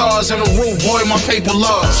wraith with stars and a roof, boy, my paper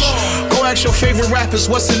large. Go ask your favorite rappers,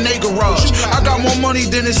 what's in their garage? I got more money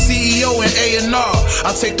than the CEO and A&R.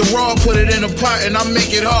 I take the raw, put it in a pot and I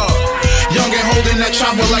make it hard. Young and holding that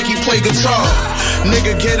chopper like he play guitar.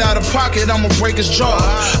 Nigga get out of pocket, I'ma break his jaw.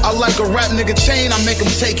 I like a rap nigga chain, I make him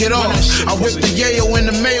take it off. I whip the yayo in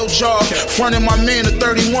the mail jar. Frontin' my man to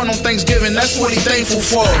 31 on Thanksgiving, that's what he thankful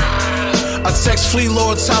for. I text Flea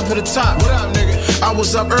Lord top of the top. I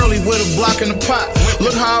was up early with a block in the pot.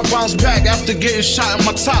 Look how I bounced back after getting shot in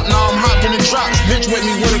my top. Now I'm hopping in drops. Bitch with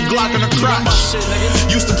me with a Glock in the crotch.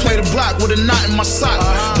 Used to play the block with a knot in my sock.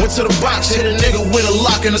 Went to the box, hit a nigga with a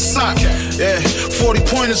lock in the sock. Yeah, 40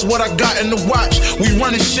 point is what I got in the watch. We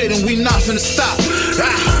running shit and we not finna stop.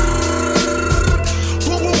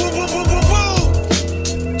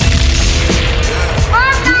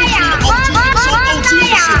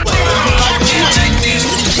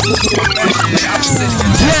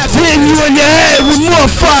 Left hitting you in the head with more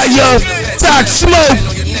fire. Doc Smoke.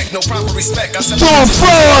 No proper respect. I said Tom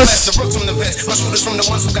Frost. The roots from the vets. My shooters from the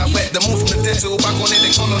ones who got wet. The move from the dead to back on it.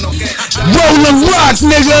 They call on no get. Rollin' Rock,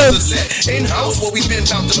 nigga. In house, what we been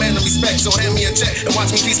about, demand of respect. So hand me a check and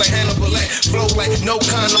watch me feast like Hannibal Lecter. Flow like no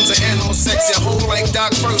condoms and animal sex. Yeah, hold like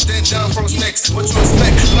Doc first, then John Frost next. What you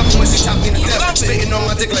expect? Love when she chop me to death. Spitting on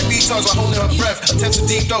my dick like B-Stars while holding her breath. Attempts to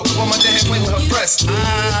deep throat while my dead hand playing with her breast.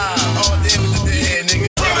 All day with the dead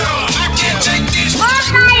nigga. I can't take this.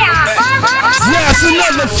 Yes,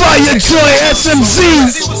 another fire joy, SMZ.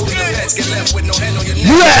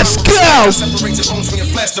 Let's go. Separate your bones from your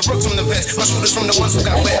flesh. The roots from the vets. My shooters from the ones who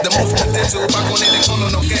got wet. The move from the dead to back on it. They call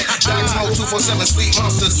on no get. Doc Smoke 247 Sleep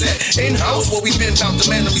Monster set. In house, what we been about,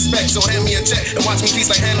 demand of respect. So hand me a check and watch me feast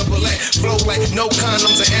like Hannibal Lecter. Flow like no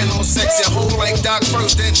condoms and animal sex. Yeah, hold like Doc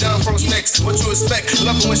first, then John Frost next. What you expect?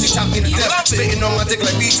 Love when she chop me to death. Spitting on my dick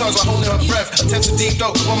like B-Stars while holding her breath. Attempts to deep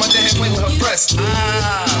throat while my dead hand playing with her breast.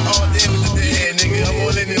 All day with the dead nigga. I'm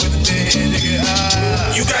all in there with the dead nigga.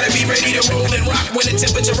 You gotta be ready to roll and rock when the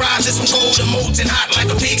temperature rises from cold to molten hot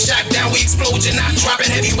like a pig shot down. We explode, you're not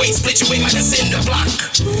dropping heavyweight, split your wing like a cinder block.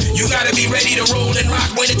 You gotta be ready to roll and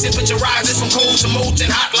rock when the temperature rises from cold to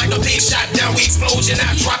molten hot like a pig shot down. We explode, you're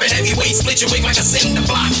not dropping heavyweight, split your wing like a cinder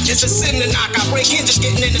block. It's a sin to knock. I break in, just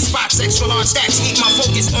getting in the spots. Extra large stacks, keep my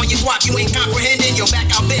focus on your guap. You ain't comprehending. Your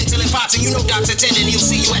back out bend till it pops, and you know Doc's attending. He'll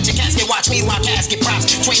see you at your casket. Watch me while casket props.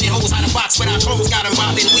 Training hoes out of box without clothes. Got 'em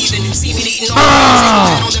bobbing, weaving. See me eating all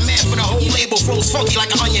the on demand for the whole label. Flows funky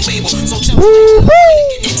like an onion label. So chill.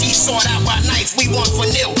 Get their teeth sawed out by knife. We want for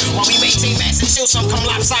nil. While we maintain mass and chill, some come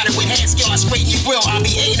lopsided with hand skill. I straighten your grill. I'll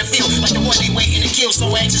be hating the field like the one they waiting to kill.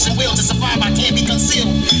 So anxious and will to survive. I can't be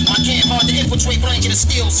concealed. My camp hard to infiltrate. Blanket of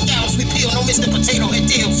steel. Scouts we peel. No Mr. Potato Head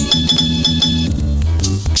deals.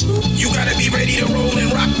 You gotta be ready to roll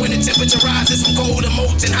and rock when the temperature rises from cold to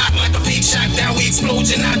molten hot like a pig shot down. We explode,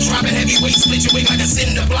 you're not dropping heavyweight, split your wing like a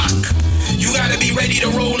cinder block. You gotta be ready to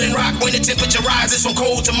roll and rock when the temperature rises from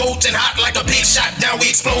cold to molten hot like a pig shot down. We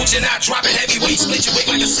explode, you're not dropping heavyweight, split your wing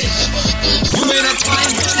like a cinder block.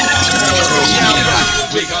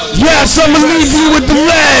 Yes, I'ma leave you with the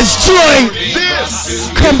last joint.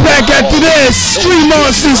 Come back after this. Street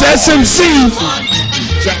Monsters, SMC.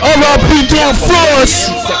 R.I.P. Tom Frost.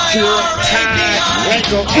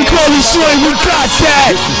 We call it joint, we got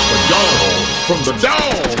that. From the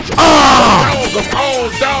dog. Dog of all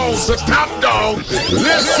dogs, the top dog.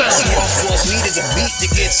 Listen. Force me to the beat to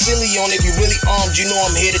get silly on. If you really armed, you know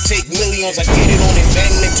I'm here to take millions. I get it on it,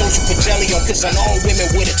 bang, they told you put jelly on. Cause I know all women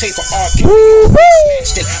with a tape for art.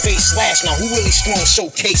 Smashed in face slash. Now who really strong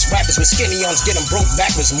showcase rappers with skinny arms, get them broke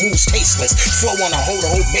backwards, moves tasteless. Flow on a whole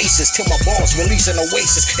basis till my balls release an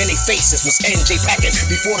oasis. And they faces was NJ packing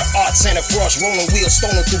before the art center. Frost rolling wheels,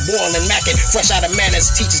 stolen through boiling macking. Fresh out of manners,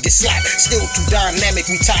 teachers get slapped. Still too dynamic,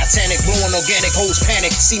 we Titanic, blowing organic, hoes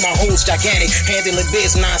panic, see my hoes gigantic, handling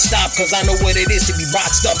biz non-stop, cause I know what it is to be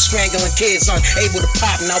boxed up, strangling kids, unable to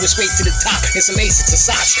pop, now it's straight to the top, and some aces to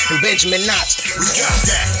socks, and Benjamin Knots. We got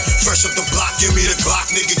that, fresh up the block, give me the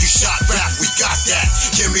Glock, nigga, you shot rap, we got that,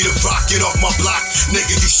 give me the rock, get off my block,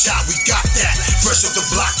 nigga, you shot, we got that, fresh up the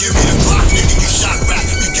block, give me the Glock, nigga, you shot rap,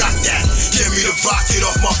 we got that, give me the rock, get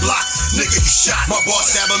off my block, nigga, you shot, my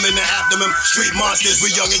boss stab him in the abdomen, street monsters,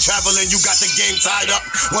 we young and traveling, you got the game tied up.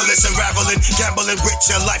 Well, it's unraveling, gambling with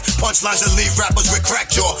your life. Punchlines and leave rappers with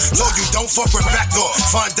crack jaw. Told you don't fuck with backdoor.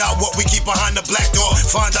 Find out what we keep behind the black door.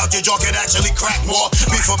 Find out your jaw can actually crack more.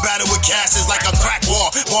 Beef for battle with cash is like a crack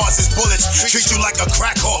war. Bars is bullets, treat you like a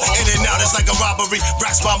crack whore. In and out it's like a robbery.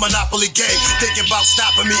 Racks my Monopoly game. Thinking about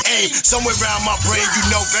stopping me, aim. Somewhere around my brain, you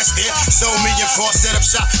know best there. So me and Frost set up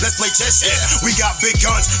shop, let's play chess here. We got big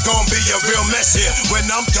guns, gon' be a real mess here. When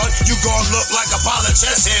I'm done, you gon' look like a pile of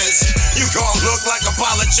chess is. You gon' look like a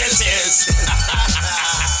pile of chess is.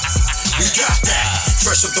 We got that.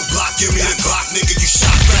 Fresh up the block, give me the Glock, nigga, you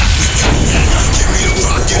shot back. We got that. Give me the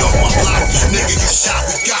rock, get off my block, nigga, you shot.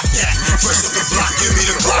 We got that. Fresh up the block, give me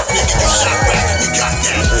the Glock, nigga, you shot back. We got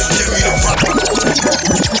that. Give me the rock.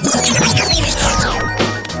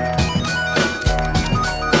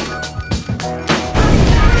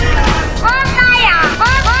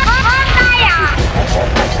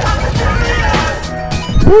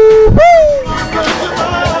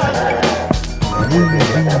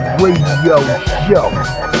 Radio Show.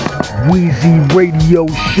 Weezy Radio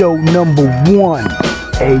Show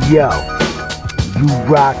 #1. Hey yo, you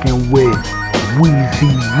rockin' with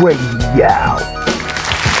Weezy Radio.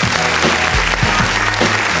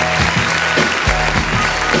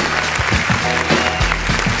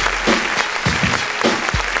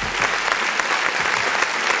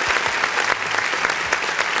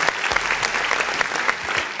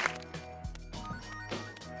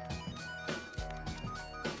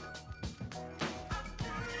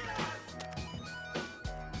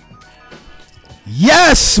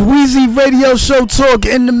 Yes, Weezy Radio Show Talk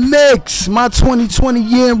in the mix. My 2020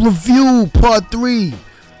 year in review, part 3.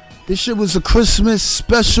 This shit was a Christmas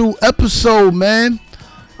special episode, man.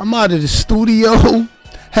 I'm out of the studio.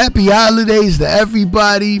 Happy holidays to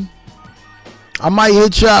everybody. I might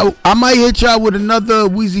hit y'all with another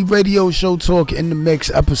Weezy Radio Show Talk in the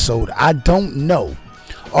mix episode. I don't know.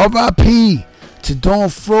 R.I.P. to Dawn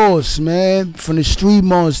Frost, man, from the Street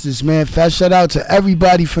Monsters, man. Fast shout out to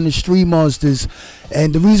everybody from the Street Monsters.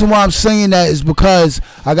 And the reason why I'm saying that is because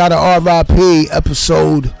I got an R.I.P.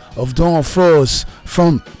 episode of Dawn Frost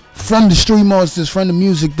from the Street Monsters, from the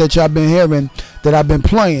music that y'all been hearing, that I've been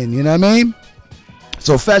playing, you know what I mean?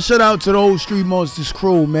 So fast shout out to the whole Street Monsters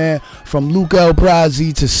crew, man. From Luke El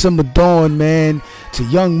Brazi to Simba Dawn, man, to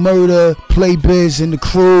Young Murder, Play Biz and the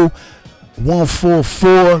crew.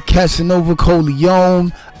 144, Casanova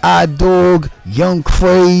Coleon, iDog, Young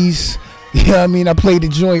Craze. You know what I mean? I played the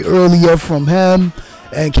joint earlier from him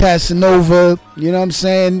and Casanova. You know what I'm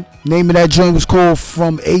saying? Name of that joint was called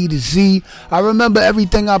From A to Z. I remember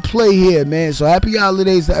everything I play here, man. So happy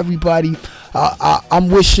holidays to everybody. I'm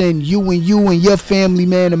wishing you and your family,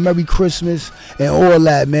 man, a Merry Christmas and all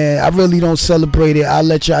that, man. I really don't celebrate it. I'll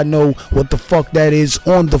let y'all know what the fuck that is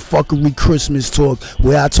on the Fuckery Christmas Talk,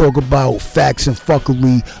 where I talk about facts and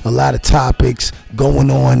fuckery, a lot of topics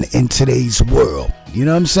going on in today's world. You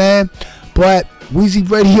know what I'm saying? But Weezy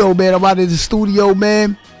Radio, man, I'm out of the studio,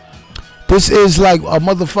 man. This is like a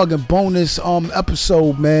motherfucking bonus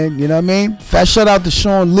episode, man. You know what I mean? Fast shout out to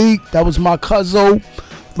Sean Leak. That was my cousin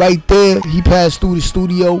right there. He passed through the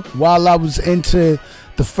studio while I was into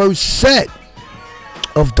the first set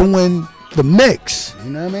of doing the mix.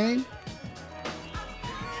 You know what I mean?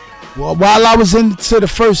 Well, while I was into the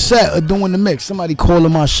first set of doing the mix, somebody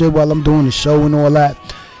calling my shit while I'm doing the show and all that.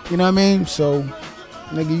 You know what I mean? So,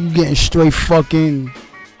 nigga, you getting straight fucking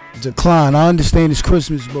decline. I understand it's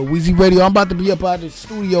Christmas, but Weezy Radio, I'm about to be up out of the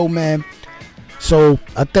studio, man. So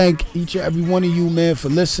I thank each and every one of you, man, for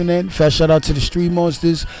listening. Fast shout out to the Street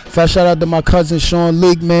Monsters. Fast shout out to my cousin Sean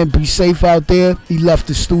Leak, man. Be safe out there. He left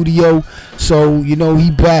the studio, so you know he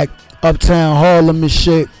back uptown Harlem and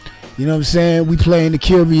shit. You know what I'm saying? We playing the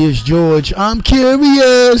Curious George. I'm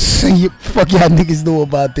curious. Fuck y'all niggas know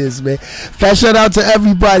about this, man. Fast shout out to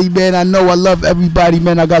everybody, man. I know I love everybody,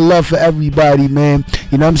 man. I got love for everybody, man.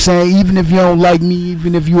 You know what I'm saying? Even if you don't like me,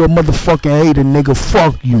 even if you a motherfucking hater, nigga,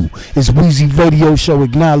 fuck you. It's Weezy Radio Show.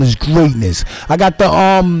 Acknowledge greatness. I got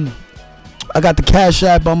the Cash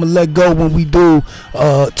App. I'ma let go when we do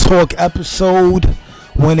talk episode,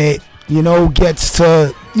 when it, you know, gets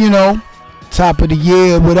to, you know, top of the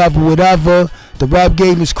year, whatever. The rap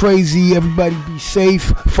game is crazy. Everybody be safe.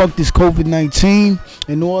 Fuck this COVID-19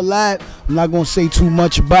 and all that. I'm not gonna say too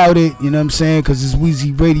much about it, you know what I'm saying, because it's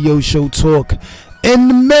Weezy Radio Show Talk in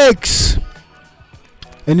the mix.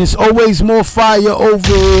 And it's always more fire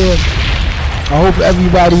over here. I hope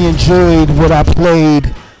everybody enjoyed what I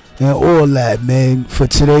played and all that, man, for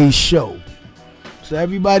today's show. So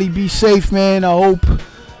everybody be safe, man. I hope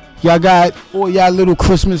y'all got all y'all little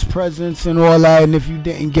Christmas presents and all that. And if you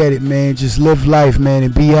didn't get it, man, just live life, man,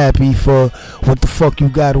 and be happy for what the fuck you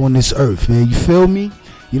got on this earth, man. You feel me?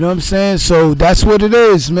 You know what I'm saying? So that's what it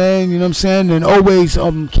is, man. You know what I'm saying? And always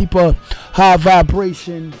keep a high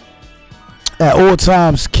vibration at all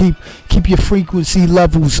times. Keep your frequency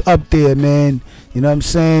levels up there, man. You know what I'm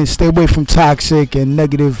saying? Stay away from toxic and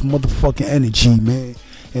negative motherfucking energy, man.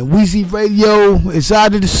 And Weezy Radio is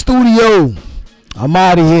out of the studio. I'm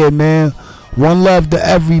out of here, man. One love to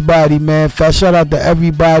everybody, man. Fast shout out to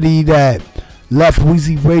everybody that left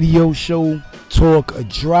Weezy Radio Show Talk a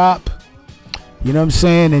drop. You know what I'm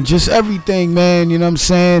saying? And just everything, man. You know what I'm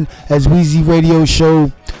saying? As Weezy Radio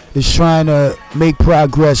Show is trying to make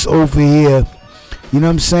progress over here. You know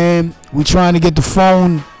what I'm saying? We're trying to get the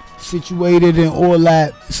phone situated and all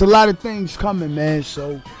that. It's a lot of things coming, man.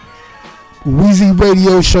 So Weezy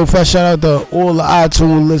Radio Show. Fast shout out to all the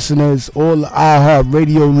iTunes listeners, all the iHeart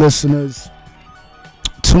Radio listeners,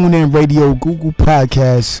 TuneIn Radio, Google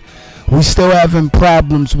Podcasts. We still having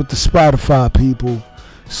problems with the Spotify people.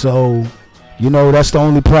 So, You know, that's the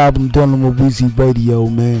only problem dealing with Weezy Radio,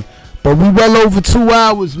 man. But we well over 2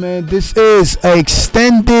 hours, man. This is an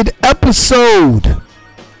extended episode.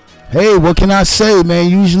 Hey, what can I say,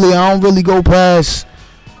 man? Usually I don't really go past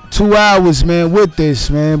 2 hours, man, with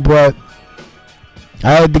this, man. But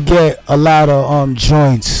I had to get a lot of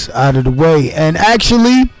joints out of the way. And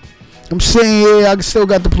actually, I'm sitting here, I still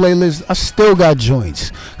got the playlist. I still got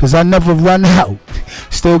joints, because I never run out.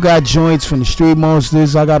 Still got joints from the Street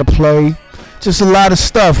Monsters I got to play. Just a lot of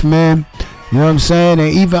stuff, man. You know what I'm saying?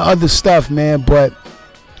 And even other stuff, man. But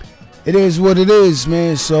it is what it is,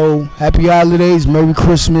 man. So, happy holidays. Merry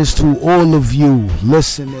Christmas to all of you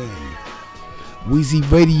listening. Weezy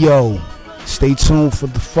Radio. Stay tuned for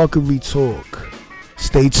the fuckery talk.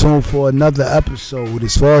 Stay tuned for another episode.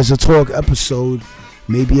 As far as the talk episode,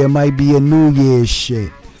 maybe it might be a New Year's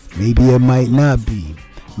shit. Maybe it might not be.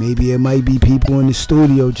 Maybe it might be people in the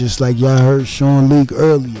studio, just like y'all heard Sean Leak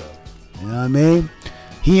earlier. You know what I mean?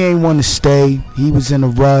 He ain't want to stay. He was in a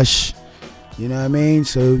rush. You know what I mean?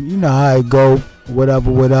 So, you know how it go.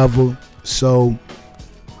 Whatever. So,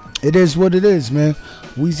 it is what it is, man.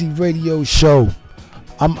 Weezy Radio Show.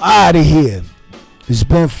 I'm out of here. It's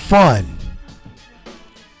been fun.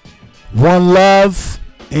 One love.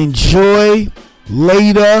 Enjoy.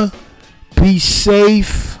 Later. Be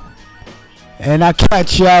safe. And I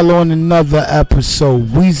catch y'all on another episode.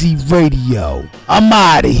 Weezy Radio. I'm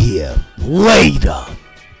out of here. Later.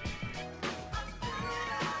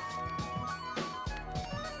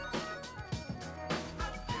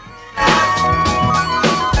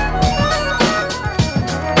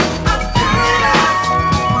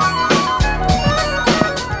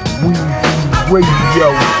 Weezy Radio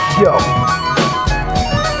Show.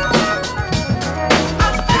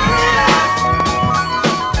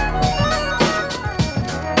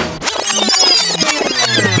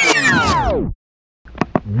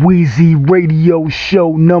 Weezy Radio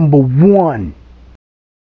Show #1.